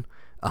Canadian.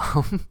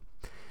 A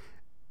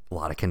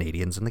lot of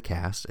Canadians in the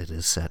cast. It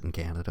is set in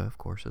Canada, of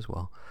course, as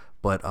well.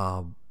 But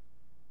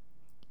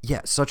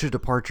such a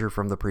departure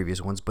from the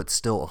previous ones, but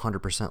still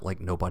 100% like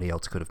nobody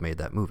else could have made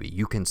that movie.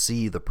 You can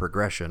see the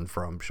progression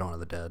from Shaun of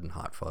the Dead and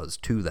Hot Fuzz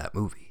to that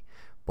movie.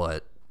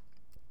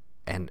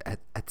 And at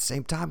the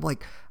same time,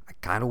 like, I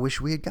kind of wish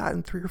we had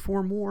gotten 3 or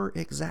 4 more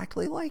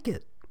exactly like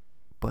it.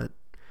 But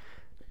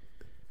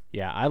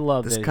yeah, I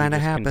love this that kind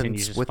of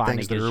happens with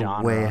things that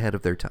are way ahead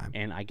of their time.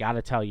 And I got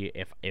to tell you,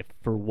 if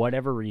for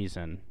whatever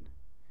reason,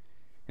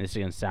 and this is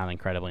going to sound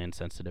incredibly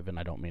insensitive, and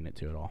I don't mean it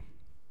to at all,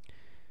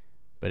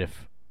 but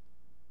if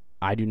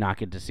I do not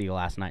get to see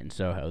Last Night in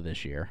Soho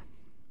this year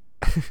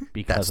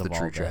because of all this, that's the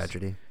true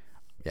tragedy.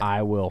 Yeah.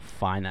 I will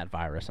find that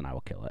virus and I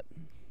will kill it.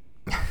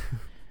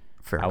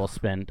 I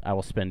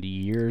will spend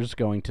years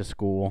going to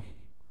school,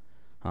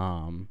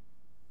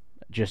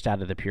 just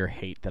out of the pure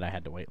hate that I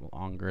had to wait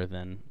longer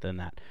than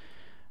that.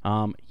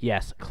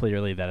 Yes,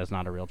 clearly that is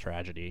not a real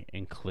tragedy,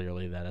 and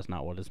clearly that is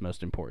not what is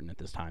most important at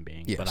this time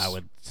being. Yes. But I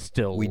would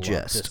still love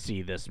to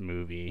see this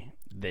movie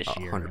this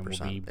year, 100%. And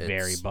will be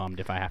very bummed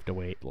if I have to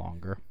wait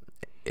longer.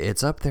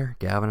 It's up there.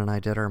 Gavin and I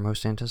did our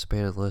most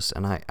anticipated list,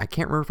 and I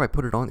can't remember if I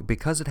put it on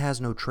because it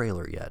has no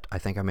trailer yet. I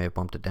think I may have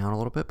bumped it down a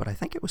little bit, but I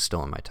think it was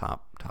still in my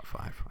top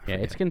 5. Yeah,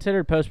 it's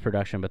considered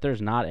post-production, but it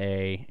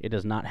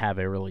does not have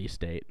a release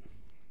date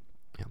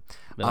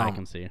that I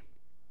can see.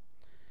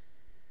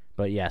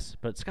 But yes,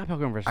 Scott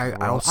Pilgrim versus the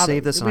World, I'll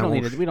save this. We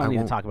don't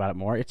need to talk about it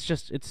more. It's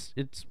just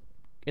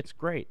it's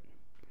great.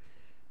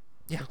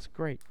 Yeah, it's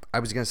great. I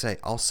was gonna say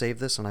I'll save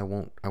this and I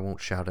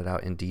won't shout it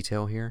out in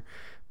detail here.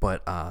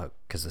 But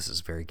because this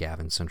is very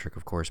Gavin centric,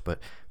 of course. But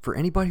for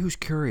anybody who's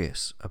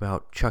curious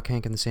about Chuck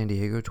Hank and the San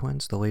Diego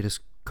Twins, the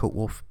latest Coat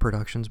Wolf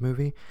Productions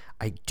movie,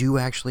 I do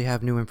actually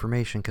have new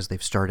information because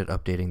they've started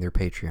updating their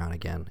Patreon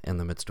again in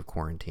the midst of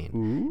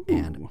quarantine. Ooh.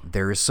 And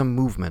there is some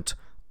movement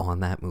on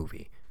that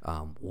movie.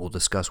 We'll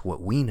discuss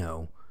what we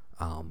know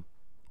on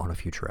a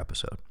future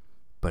episode.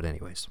 But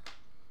anyways,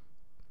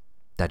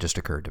 that just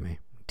occurred to me.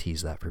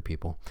 Tease that for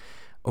people.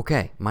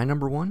 Okay, my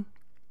number one.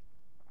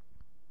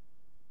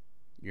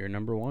 Your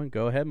number one.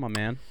 Go ahead, my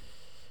man.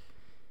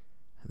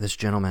 This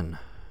gentleman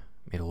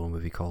made a little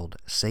movie called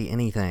Say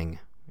Anything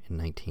in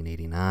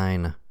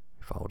 1989.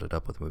 He followed it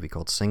up with a movie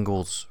called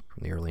Singles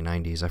from the early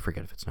 90s. I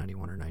forget if it's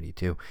 91 or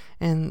 92.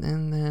 And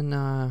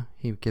then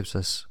he gives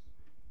us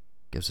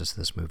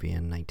this movie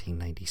in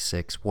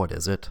 1996. What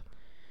is it?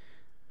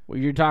 Well,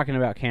 you're talking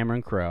about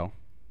Cameron Crowe.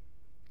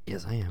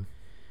 Yes, I am.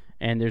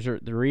 And there's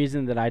the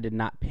reason that I did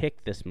not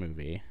pick this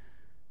movie.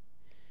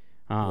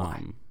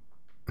 Why?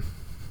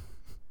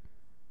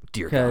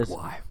 Dear God,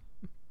 why?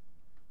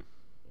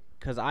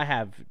 Because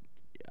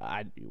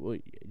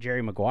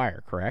Jerry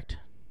Maguire, correct?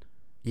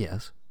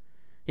 Yes.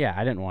 Yeah,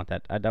 I didn't want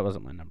that. That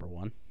wasn't my number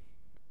one.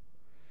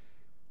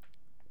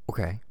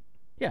 Okay.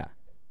 Yeah.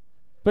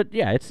 But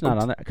yeah, it's not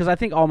on there. Because I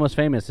think Almost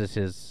Famous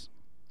is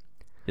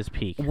his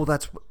peak. Well,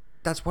 that's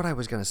what I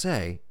was going to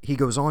say. He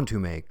goes on to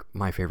make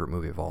my favorite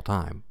movie of all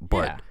time.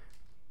 But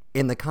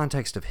in the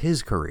context of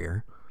his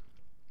career...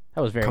 That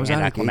was very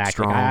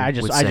anticlimactic. I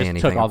just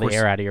took all the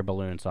air out of your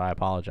balloon, so I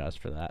apologize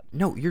for that.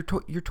 No, you're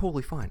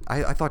totally fine.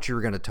 I thought you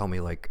were going to tell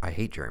me, like, I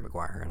hate Jerry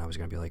Maguire, and I was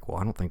going to be like, well,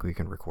 I don't think we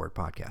can record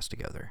podcasts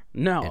together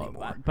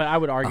anymore. But I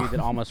would argue that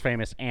Almost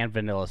Famous and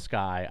Vanilla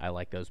Sky, I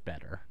like those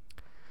better.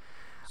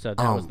 So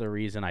that was the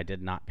reason I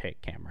did not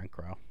pick Cameron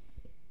Crowe.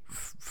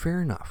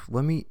 Fair enough.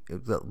 Let me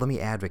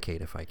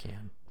advocate if I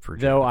can for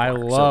Jerry Though Maguire. I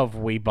love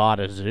We Bought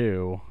a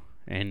Zoo,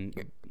 and...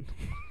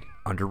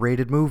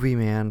 Underrated movie,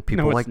 man.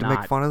 People like to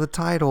make fun of the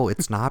title.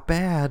 It's not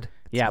bad.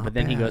 But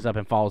then he goes up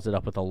and follows it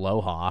up with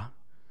Aloha.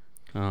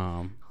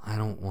 I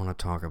don't want to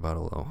talk about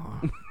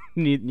Aloha.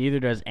 Neither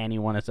does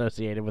anyone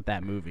associated with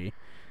that movie.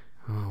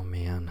 Oh,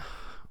 man.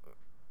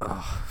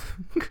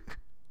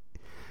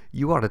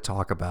 You ought to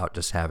talk about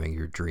just having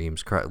your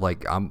dreams.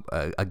 Like, I'm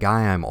a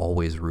guy I'm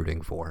always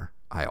rooting for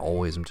I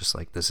always am just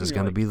like, this is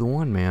going to be the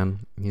one,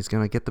 man. He's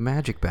going to get the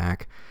magic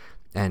back.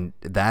 And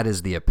that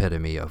is the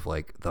epitome of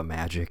like, the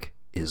magic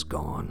is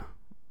gone.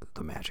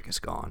 The magic is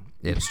gone.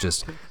 It's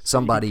just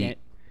somebody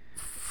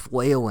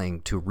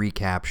flailing to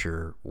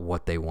recapture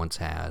what they once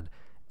had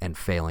and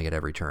failing at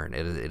every turn.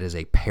 It is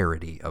a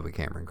parody of a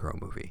Cameron Crowe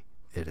movie.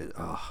 It is.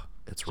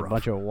 It's rough. A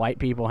bunch of white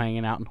people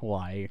hanging out in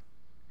Hawaii.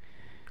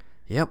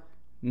 Yep.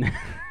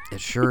 It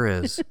sure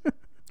is.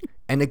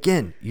 And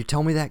again, you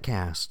tell me that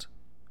cast.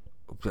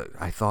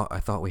 I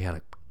thought we had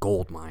a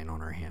gold mine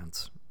on our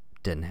hands.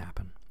 Didn't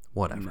happen.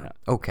 Whatever. No.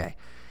 Okay.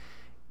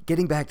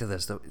 Getting back to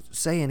this, though,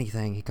 Say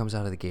Anything, he comes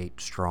out of the gate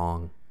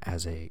strong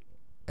as a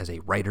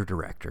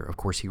writer-director. Of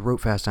course, he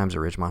wrote Fast Times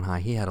at Ridgemont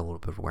High. He had a little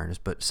bit of awareness,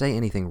 but Say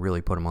Anything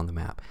really put him on the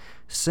map.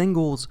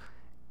 Singles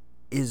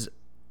is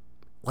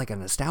like a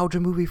nostalgia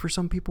movie for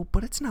some people,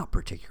 but it's not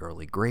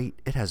particularly great.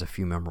 It has a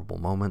few memorable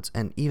moments,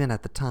 and even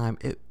at the time,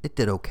 it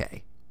did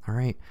okay. All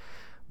right?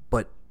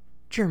 But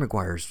Jerry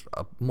Maguire's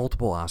a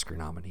multiple Oscar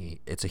nominee.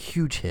 It's a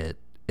huge hit.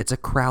 It's a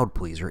crowd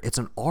pleaser. It's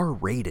an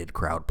R-rated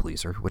crowd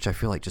pleaser, which I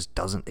feel like just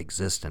doesn't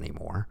exist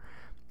anymore.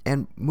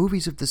 And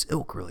movies of this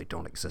ilk really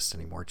don't exist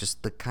anymore.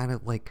 Just the kind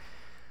of like,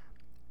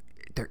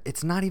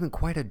 it's not even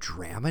quite a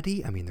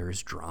dramedy. I mean, there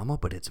is drama,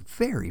 but it's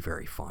very,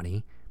 very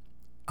funny.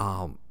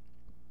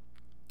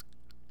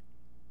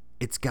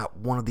 It's got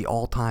one of the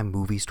all-time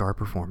movie star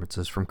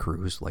performances from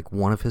Cruise, like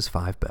one of his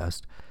 5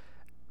 best.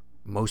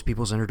 Most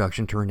people's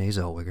introduction to Renee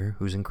Zellweger,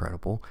 who's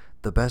incredible.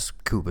 The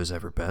best Cuba's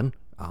ever been.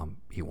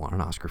 He won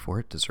an Oscar for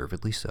it,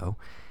 deservedly so.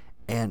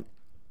 And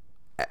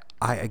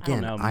I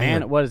don't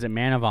know, what is it,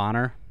 Man of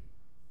Honor?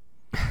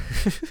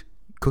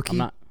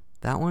 Cookie?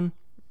 That one?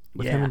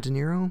 With him and De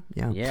Niro?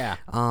 Yeah.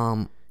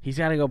 Yeah. He's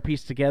got to go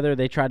piece together.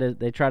 They try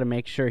to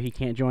make sure he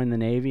can't join the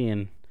Navy,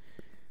 and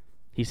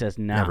he says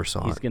no. Never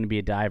saw He's going to be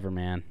a diver,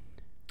 man.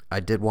 I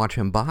did watch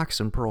him box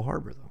in Pearl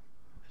Harbor, though.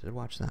 I did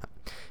watch that.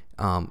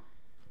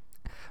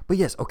 But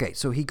yes, okay,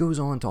 so he goes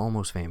on to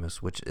Almost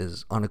Famous, which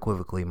is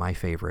unequivocally my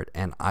favorite,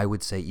 and I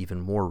would say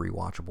even more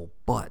rewatchable.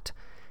 But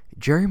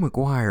Jerry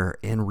Maguire,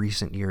 in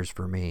recent years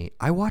for me,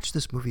 I watch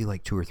this movie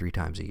like 2 or 3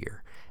 times a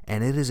year.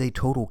 And it is a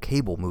total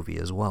cable movie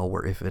as well,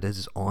 where if it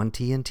is on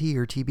TNT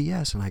or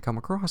TBS and I come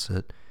across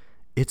it,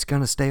 it's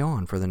going to stay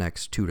on for the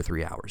next 2 to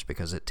 3 hours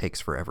because it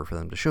takes forever for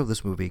them to show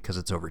this movie because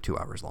it's over 2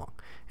 hours long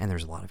and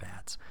there's a lot of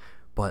ads.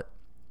 But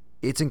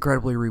it's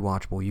incredibly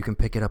rewatchable. You can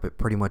pick it up at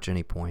pretty much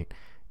any point.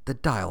 The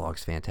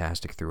dialogue's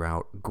fantastic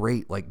throughout.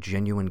 Great, like,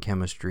 genuine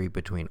chemistry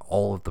between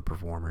all of the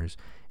performers.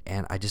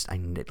 And I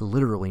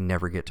literally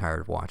never get tired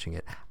of watching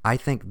it. I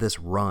think this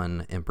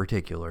run in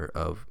particular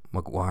of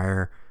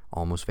Maguire,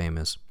 Almost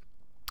Famous,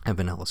 and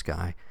Vanilla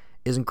Sky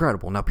is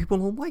incredible. Now, people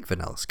don't like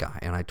Vanilla Sky,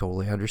 and I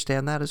totally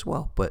understand that as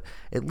well. But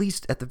at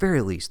the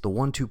very least, the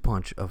 1-2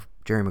 punch of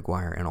Jerry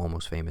Maguire and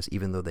Almost Famous,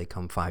 even though they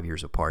come 5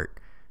 years apart,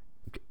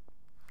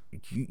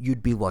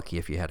 you'd be lucky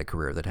if you had a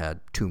career that had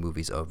 2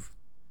 movies of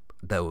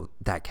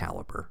that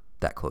caliber,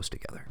 that close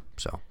together.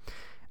 So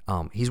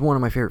he's one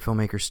of my favorite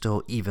filmmakers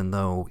still, even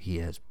though he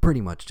has pretty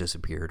much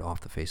disappeared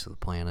off the face of the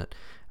planet,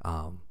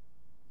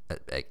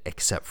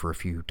 except for a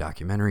few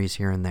documentaries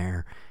here and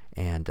there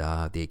and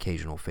the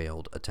occasional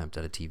failed attempt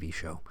at a TV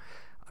show.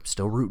 I'm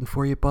still rooting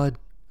for you, bud.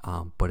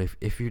 But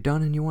if you're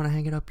done and you want to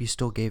hang it up, you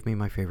still gave me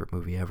my favorite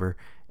movie ever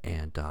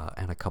and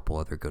a couple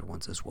other good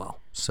ones as well.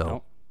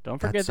 So don't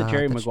forget that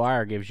Jerry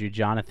Maguire gives you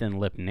Jonathan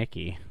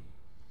Lipnicki.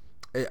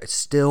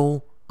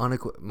 Still,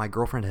 my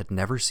girlfriend had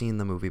never seen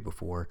the movie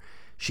before.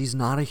 She's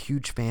not a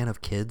huge fan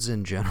of kids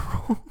in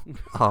general,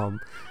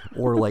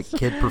 or like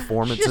kid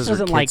performances. She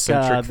doesn't like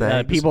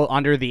people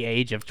under the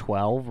age of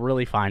 12.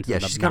 Really finds them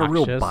she's obnoxious. Got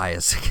a real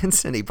bias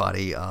against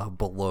anybody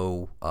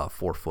below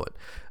 4 foot.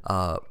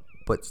 But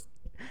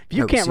if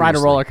you can't ride a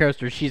roller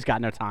coaster, she's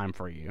got no time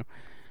for you.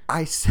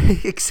 I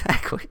say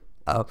exactly.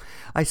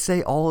 I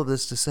say all of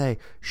this to say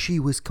she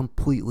was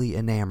completely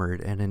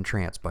enamored and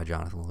entranced by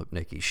Jonathan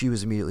Lipnicki. She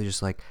was immediately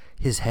just like,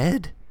 his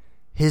head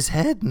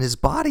and his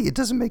body, it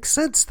doesn't make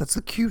sense. That's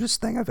the cutest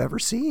thing I've ever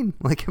seen,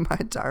 like, in my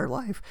entire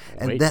life.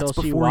 And wait that's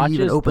before he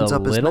even opens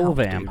up his mouth. Little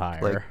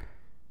Vampire. Like,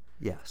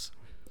 yes.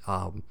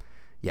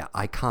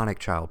 Iconic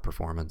child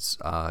performance.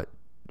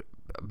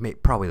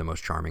 Probably the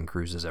most charming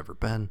Cruise has ever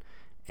been.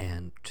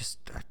 And just,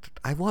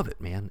 I love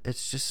it, man.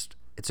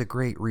 It's a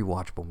great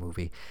rewatchable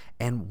movie.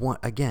 And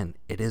again,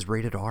 it is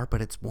rated R,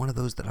 but it's one of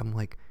those that I'm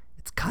like,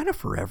 it's kind of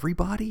for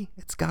everybody.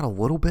 It's got a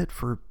little bit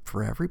for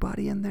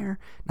everybody in there.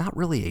 Not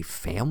really a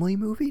family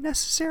movie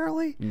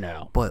necessarily.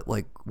 No. But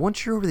like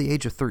once you're over the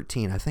age of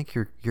 13, I think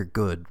you're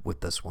good with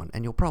this one,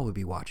 and you'll probably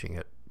be watching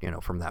it,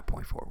 from that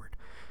point forward.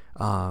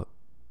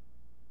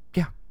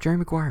 Jerry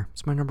Maguire.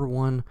 It's my number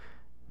 1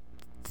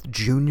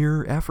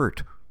 junior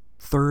effort,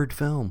 3rd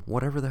film,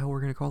 whatever the hell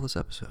we're going to call this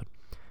episode.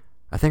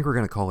 I think we're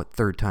going to call it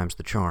Third Time's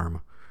the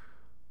Charm.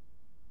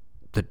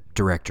 The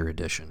director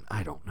edition.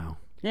 I don't know.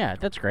 Yeah,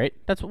 that's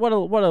great. That's what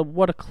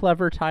a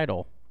clever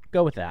title.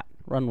 Go with that.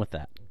 Run with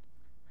that.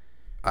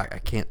 I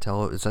can't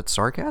tell. Is that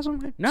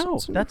sarcasm? No,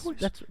 that's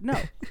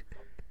no.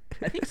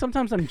 I think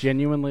sometimes I'm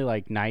genuinely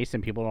like nice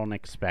and people don't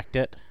expect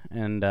it,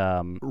 and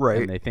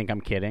right, and they think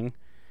I'm kidding,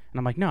 and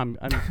I'm like, no,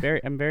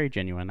 I'm very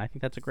genuine. I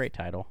think that's a great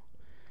title.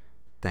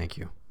 Thank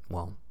you.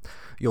 Well,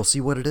 you'll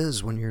see what it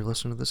is when you're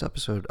listening to this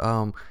episode.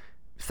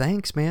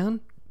 Thanks,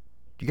 man.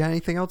 You got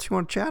anything else you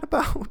want to chat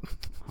about?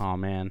 Oh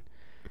man,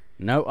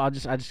 no. I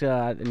just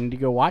need to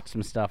go watch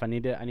some stuff. I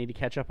need to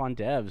catch up on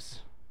Devs.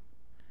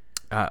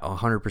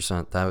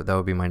 100%. That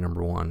would be my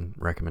number one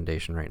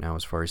recommendation right now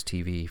as far as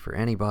TV for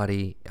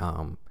anybody.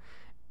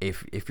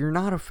 If you're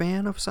not a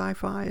fan of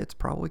sci-fi, it's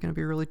probably going to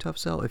be a really tough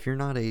sell. If you're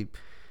not a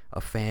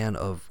fan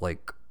of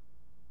like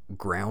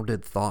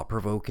grounded,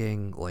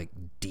 thought-provoking, like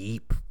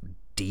deep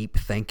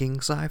thinking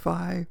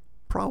sci-fi,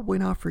 probably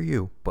not for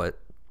you. But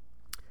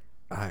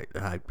I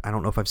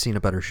don't know if I've seen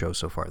a better show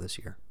so far this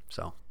year.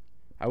 So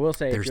I will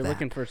say, if you're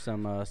looking for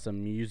some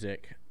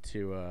music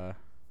to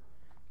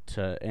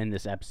end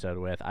this episode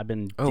with, I've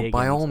been digging,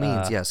 by all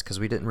means, yes, because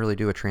we didn't really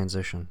do a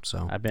transition.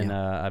 So I've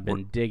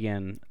been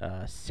digging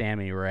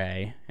Sammy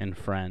Ray and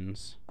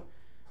Friends.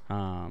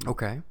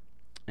 Okay.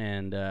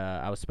 And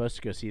I was supposed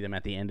to go see them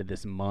at the end of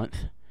this month.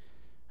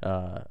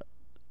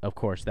 Of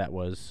course, that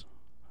was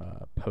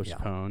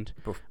postponed.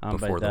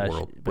 Before the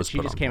world was but she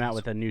put just on came pause. out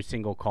with a new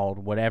single called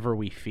 "Whatever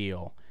We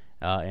Feel,"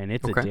 and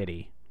it's a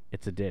ditty.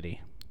 It's a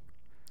ditty.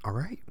 All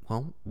right.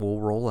 Well, we'll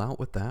roll out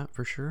with that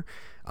for sure.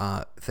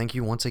 Thank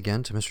you once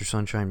again to Mr.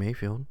 Sunshine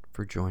Mayfield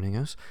for joining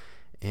us.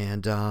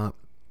 And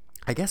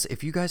I guess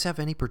if you guys have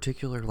any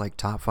particular like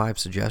top 5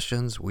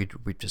 suggestions,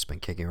 we've just been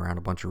kicking around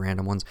a bunch of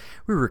random ones.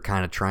 We were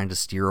kind of trying to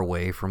steer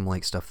away from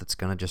like stuff that's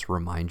gonna just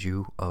remind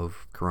you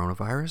of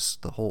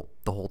coronavirus the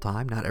whole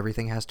time. Not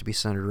everything has to be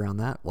centered around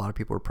that. A lot of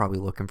people are probably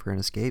looking for an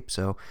escape.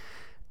 So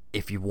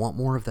if you want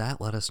more of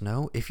that, let us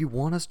know. If you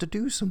want us to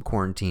do some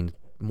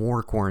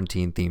more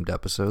quarantine themed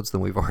episodes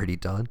than we've already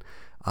done,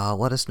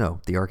 let us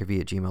know.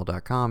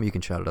 thearchive@gmail.com. You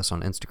can shout at us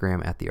on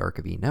Instagram at the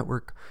Archive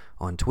Network,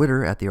 on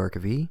Twitter at the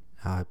Archive.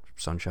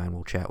 Sunshine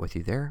will chat with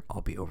you there.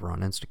 I'll be over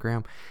on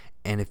Instagram.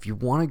 And if you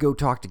want to go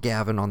talk to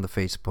Gavin on the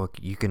Facebook,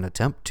 you can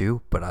attempt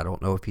to, but I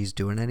don't know if he's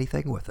doing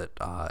anything with it.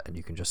 And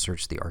you can just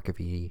search the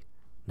Archive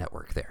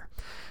Network there.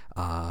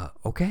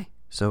 Okay,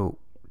 so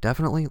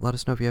definitely let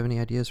us know if you have any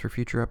ideas for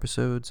future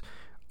episodes.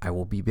 I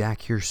will be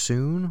back here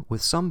soon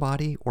with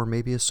somebody, or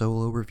maybe a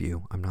solo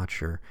review. I'm not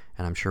sure.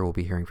 And I'm sure we'll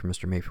be hearing from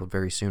Mr. Mayfield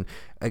very soon.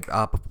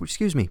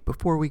 Excuse me,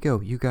 before we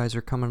go, you guys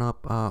are coming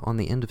up on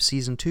the end of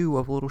season 2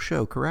 of a little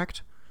show,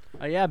 correct?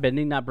 Yeah,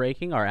 Bending Not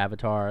Breaking, our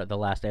Avatar The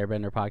Last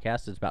Airbender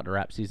podcast is about to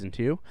wrap season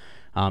 2.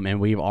 And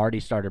we've already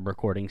started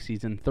recording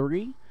season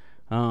 3.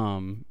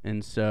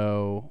 And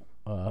so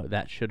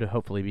that should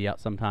hopefully be out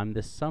sometime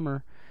this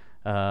summer.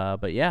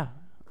 But yeah,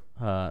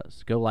 so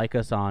go like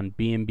us on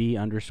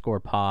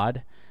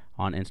BNB_pod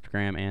on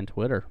Instagram and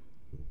Twitter.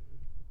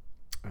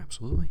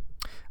 Absolutely.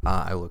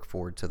 I look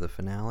forward to the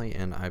finale,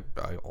 and I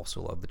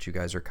also love that you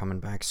guys are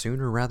coming back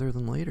sooner rather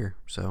than later.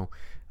 So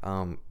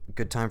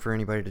good time for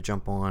anybody to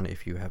jump on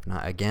if you have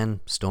not.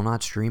 Again, still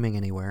not streaming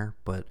anywhere,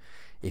 but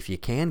if you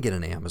can get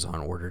an Amazon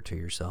order to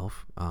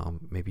yourself,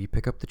 maybe you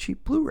pick up the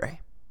cheap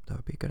Blu-ray. That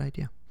would be a good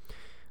idea.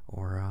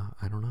 Or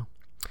I don't know.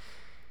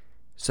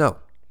 So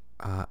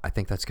I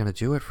think that's going to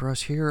do it for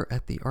us here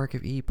at the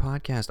Archive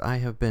podcast. I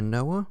have been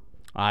Noah.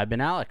 I've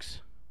been Alex.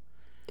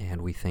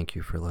 And we thank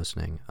you for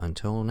listening.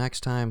 Until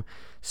next time,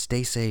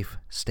 stay safe,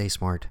 stay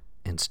smart,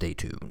 and stay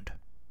tuned.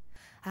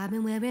 I've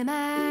been wearing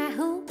my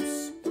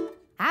hoops.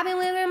 I've been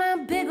wearing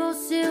my big old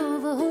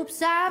silver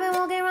hoops. I've been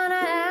walking around the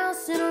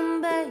house in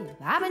them, babe.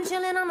 I've been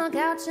chilling on the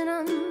couch in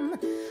them.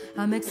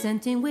 I'm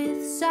accenting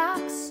with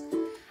socks.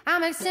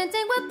 I'm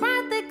accenting with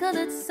brightly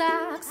colored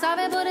socks. I've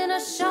been putting a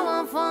show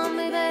on for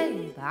me,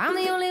 babe. I'm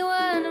the only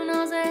one who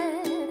knows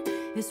it.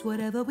 It's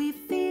whatever we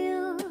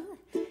feel.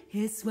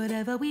 It's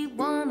whatever we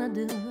wanna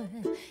do.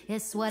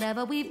 It's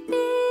whatever we feel.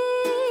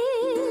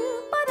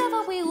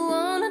 Whatever we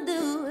wanna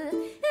do.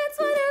 It's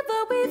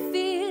whatever we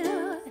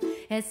feel.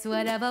 It's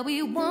whatever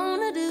we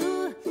wanna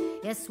do.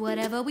 It's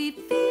whatever we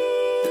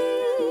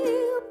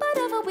feel.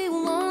 Whatever we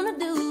wanna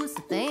do. It's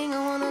the thing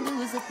I wanna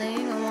do. It's the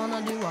thing I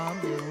wanna do. I'm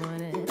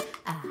doing it.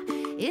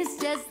 It's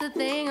just the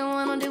thing I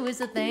wanna do. It's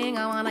the thing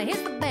I wanna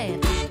hit the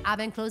bed. I've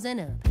been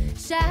closing up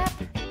shop.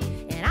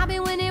 And I've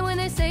been winning when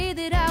they say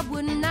that I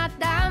would not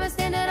die. I've been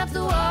standing up to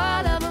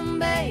all of them,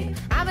 babe.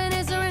 I've been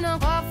answering a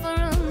call for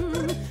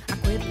them. I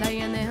quit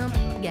playing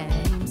them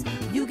games.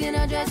 You can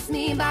address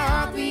me by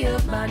all 3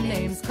 of my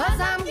names.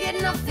 'Cause I'm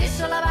getting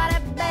official about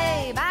it,